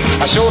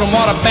 I showed them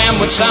what a band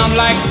would sound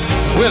like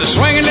with a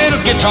swinging little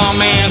guitar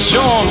man.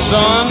 Show 'em,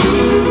 son.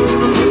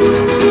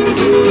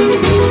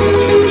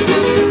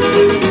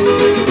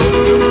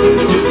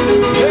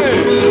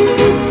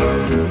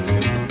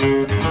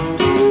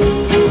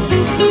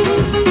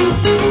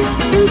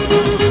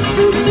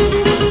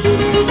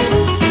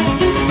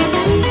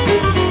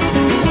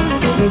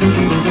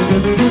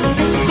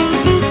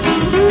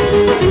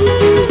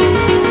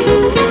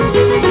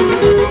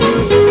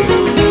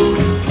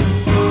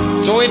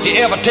 If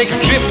you ever take a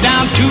trip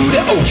down to the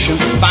ocean,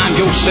 find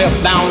yourself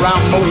down around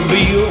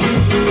Mobile,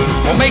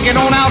 or make it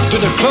on out to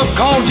the club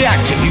called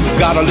Jackson, you've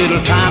got a little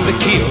time to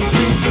kill.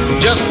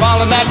 Just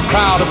follow that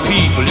crowd of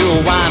people, you'll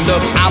wind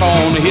up out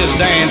on his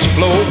dance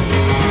floor,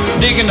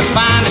 digging the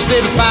finest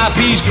little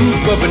five-piece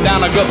group up and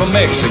down the Gulf of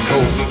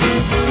Mexico.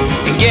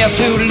 And guess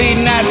who's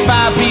leading that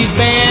five-piece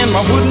band?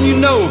 Why wouldn't you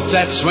know it's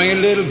that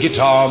swinging little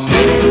guitar man?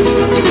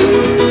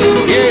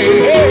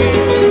 Yeah, hey,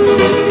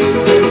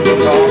 little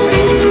guitar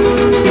man.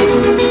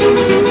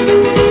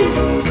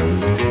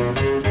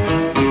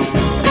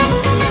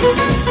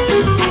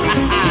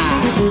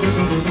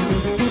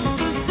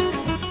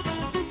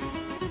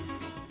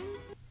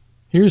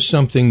 Here's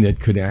something that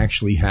could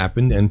actually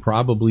happen and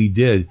probably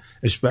did,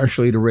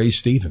 especially to Ray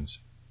Stevens.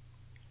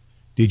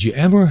 Did you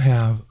ever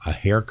have a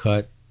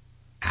haircut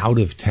out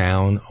of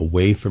town,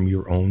 away from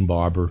your own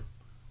barber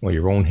or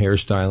your own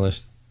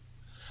hairstylist?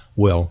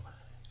 Well,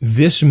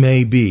 this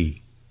may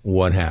be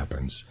what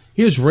happens.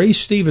 Here's Ray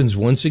Stevens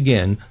once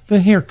again, the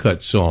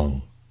haircut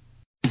song.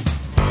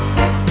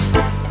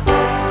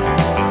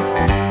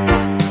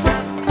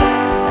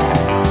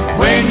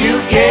 When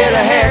you get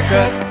a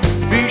haircut,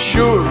 be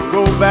sure to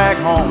go back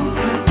home.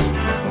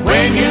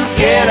 When you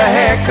get a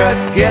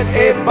haircut, get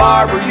a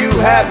barber you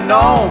have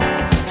known.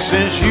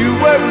 Since you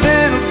were a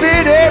little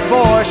bitty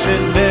boy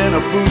sitting in a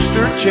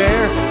booster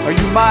chair, or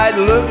you might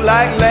look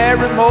like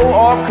Larry Moe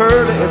or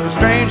Curly if a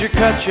stranger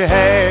cuts your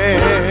hair.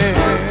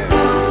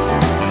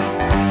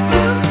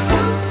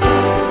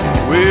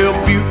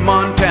 Well, Butte,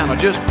 Montana,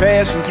 just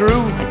passing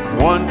through.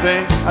 One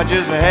thing I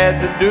just had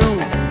to do,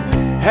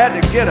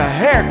 had to get a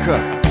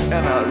haircut,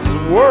 and I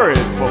was worried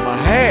for my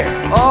hair.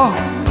 Oh,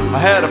 I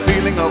had a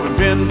feeling of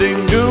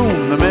impending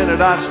doom the minute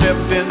I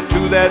stepped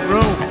into that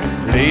room,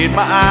 laid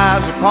my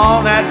eyes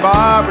upon that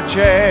barber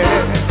chair.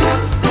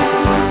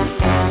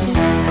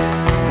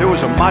 It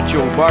was a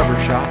macho barber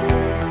shop.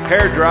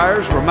 Hair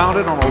dryers were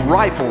mounted on a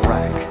rifle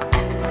rack.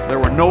 There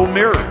were no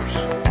mirrors.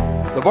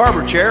 The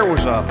barber chair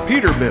was a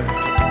Peterbilt.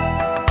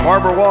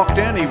 Barber walked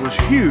in, he was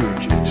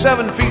huge,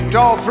 7 feet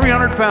tall,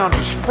 300 pounds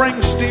of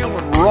spring steel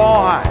and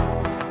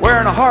rawhide,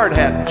 wearing a hard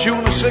hat and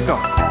chewing a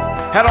cigar.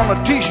 Had on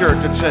a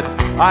t-shirt that said,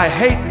 "I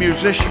hate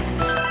musicians."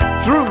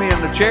 Threw me in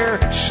the chair,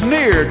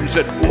 sneered, and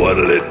said,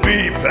 "What'll it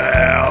be,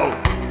 pal?"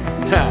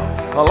 Now,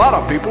 a lot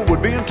of people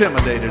would be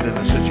intimidated in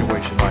a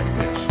situation like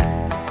this.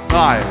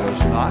 I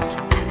was not.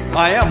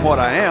 I am what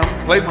I am.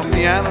 Play my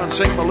piano and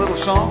sing my little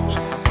songs.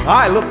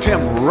 I looked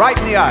him right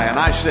in the eye and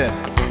I said,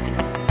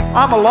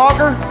 "I'm a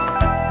logger.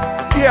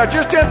 Yeah,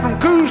 just in from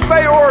Coos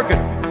Bay, Oregon.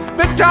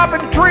 Been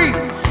topping trees.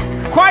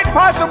 Quite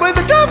possibly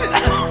the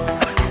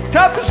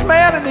toughest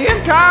man in the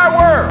entire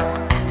world."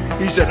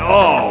 He said,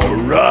 "All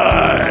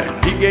right."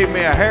 He gave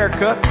me a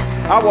haircut.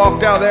 I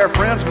walked out of there,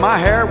 friends, my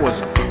hair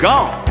was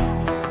gone.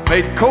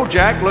 Made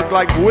Kojak look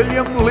like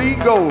William Lee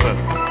Golden.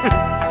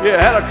 Yeah,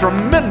 had a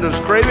tremendous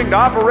craving to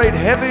operate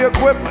heavy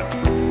equipment.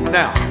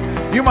 Now,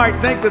 you might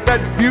think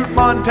that Butte,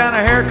 Montana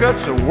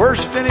haircut's the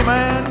worst any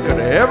man could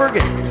ever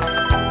get.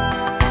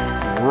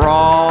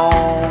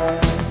 Wrong.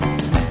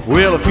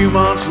 Well, a few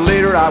months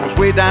later, I was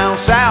way down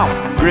south,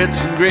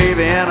 grits and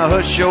gravy and a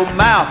hush your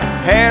mouth.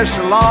 Hair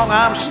so long,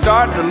 I'm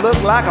starting to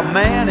look like a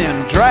man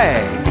in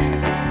drag.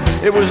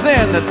 It was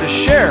then that the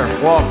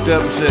sheriff walked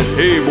up and said,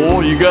 "Hey,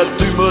 boy, you got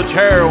too much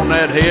hair on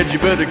that head. You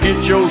better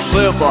get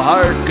yourself a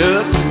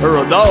haircut or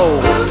a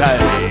dog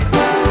tag."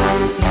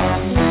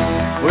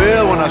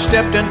 Well, when I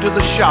stepped into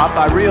the shop,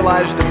 I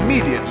realized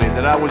immediately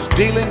that I was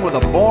dealing with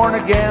a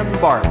born-again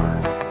barber.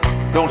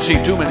 Don't see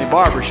too many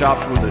barber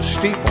shops with a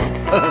steeple.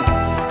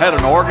 Had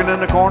an organ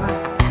in the corner,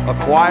 a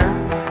choir.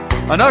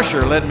 An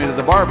usher led me to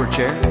the barber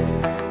chair.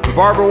 The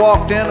barber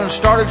walked in and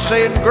started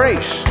saying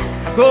grace.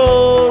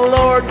 "Oh,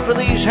 Lord, for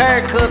these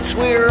haircuts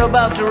we're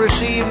about to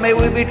receive, may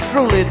we be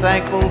truly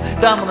thankful.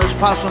 Dominus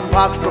possum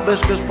pox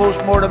probiscus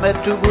postmortem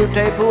et tu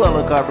brute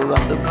puella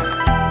carborundum."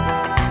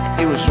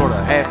 He was sort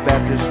of half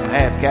Baptist and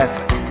half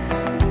Catholic.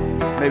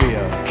 Maybe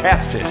a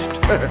Cathist.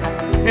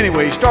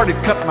 Anyway, he started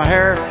cutting my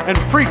hair and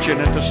preaching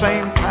at the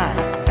same time.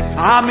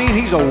 I mean,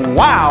 he's a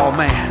wild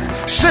man.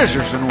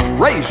 Scissors and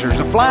razors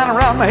are flying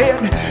around my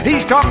head.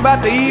 He's talking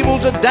about the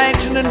evils of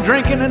dancing and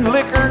drinking and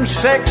liquor and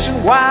sex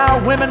and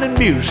wild women and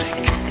music.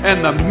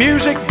 And the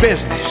music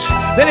business.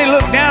 Then he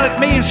looked down at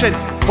me and said,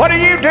 "What do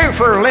you do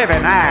for a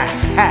living?"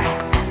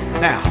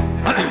 Now,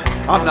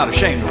 I'm not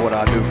ashamed of what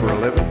I do for a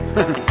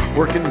living.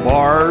 Working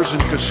bars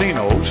and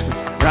casinos,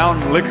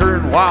 round liquor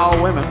and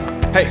wild women.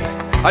 Hey,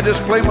 I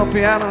just play my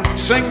piano,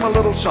 sing my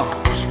little songs.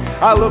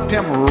 I looked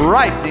him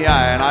right in the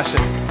eye and I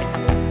said,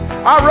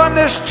 I run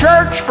this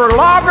church for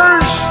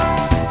loggers.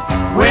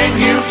 When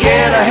you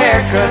get a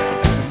haircut,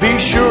 be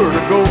sure to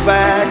go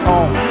back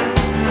home.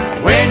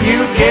 When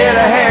you get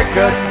a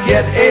haircut,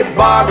 get a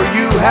barber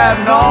you have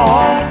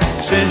known.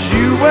 Since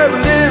you were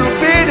a little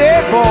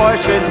bitty boy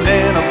sitting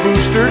in a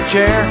booster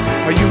chair,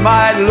 or you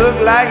might look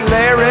like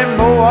Larry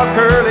Moore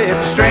Curly if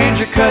a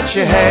stranger cut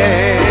your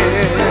hair.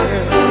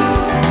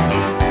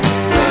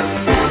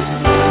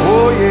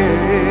 Oh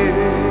yeah.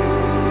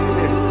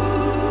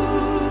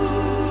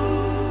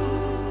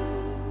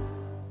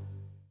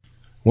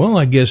 Well,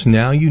 I guess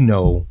now you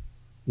know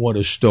what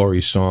a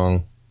story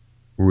song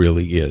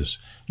really is.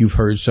 You've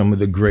heard some of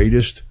the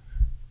greatest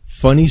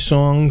funny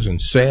songs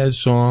and sad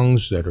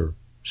songs that are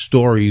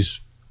stories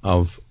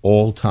of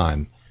all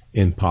time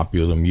in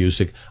popular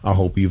music. I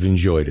hope you've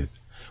enjoyed it.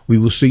 We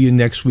will see you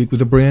next week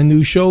with a brand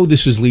new show.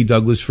 This is Lee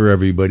Douglas for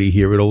everybody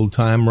here at Old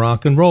Time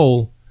Rock and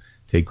Roll.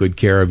 Take good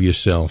care of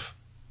yourself.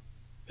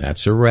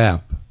 That's a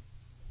wrap.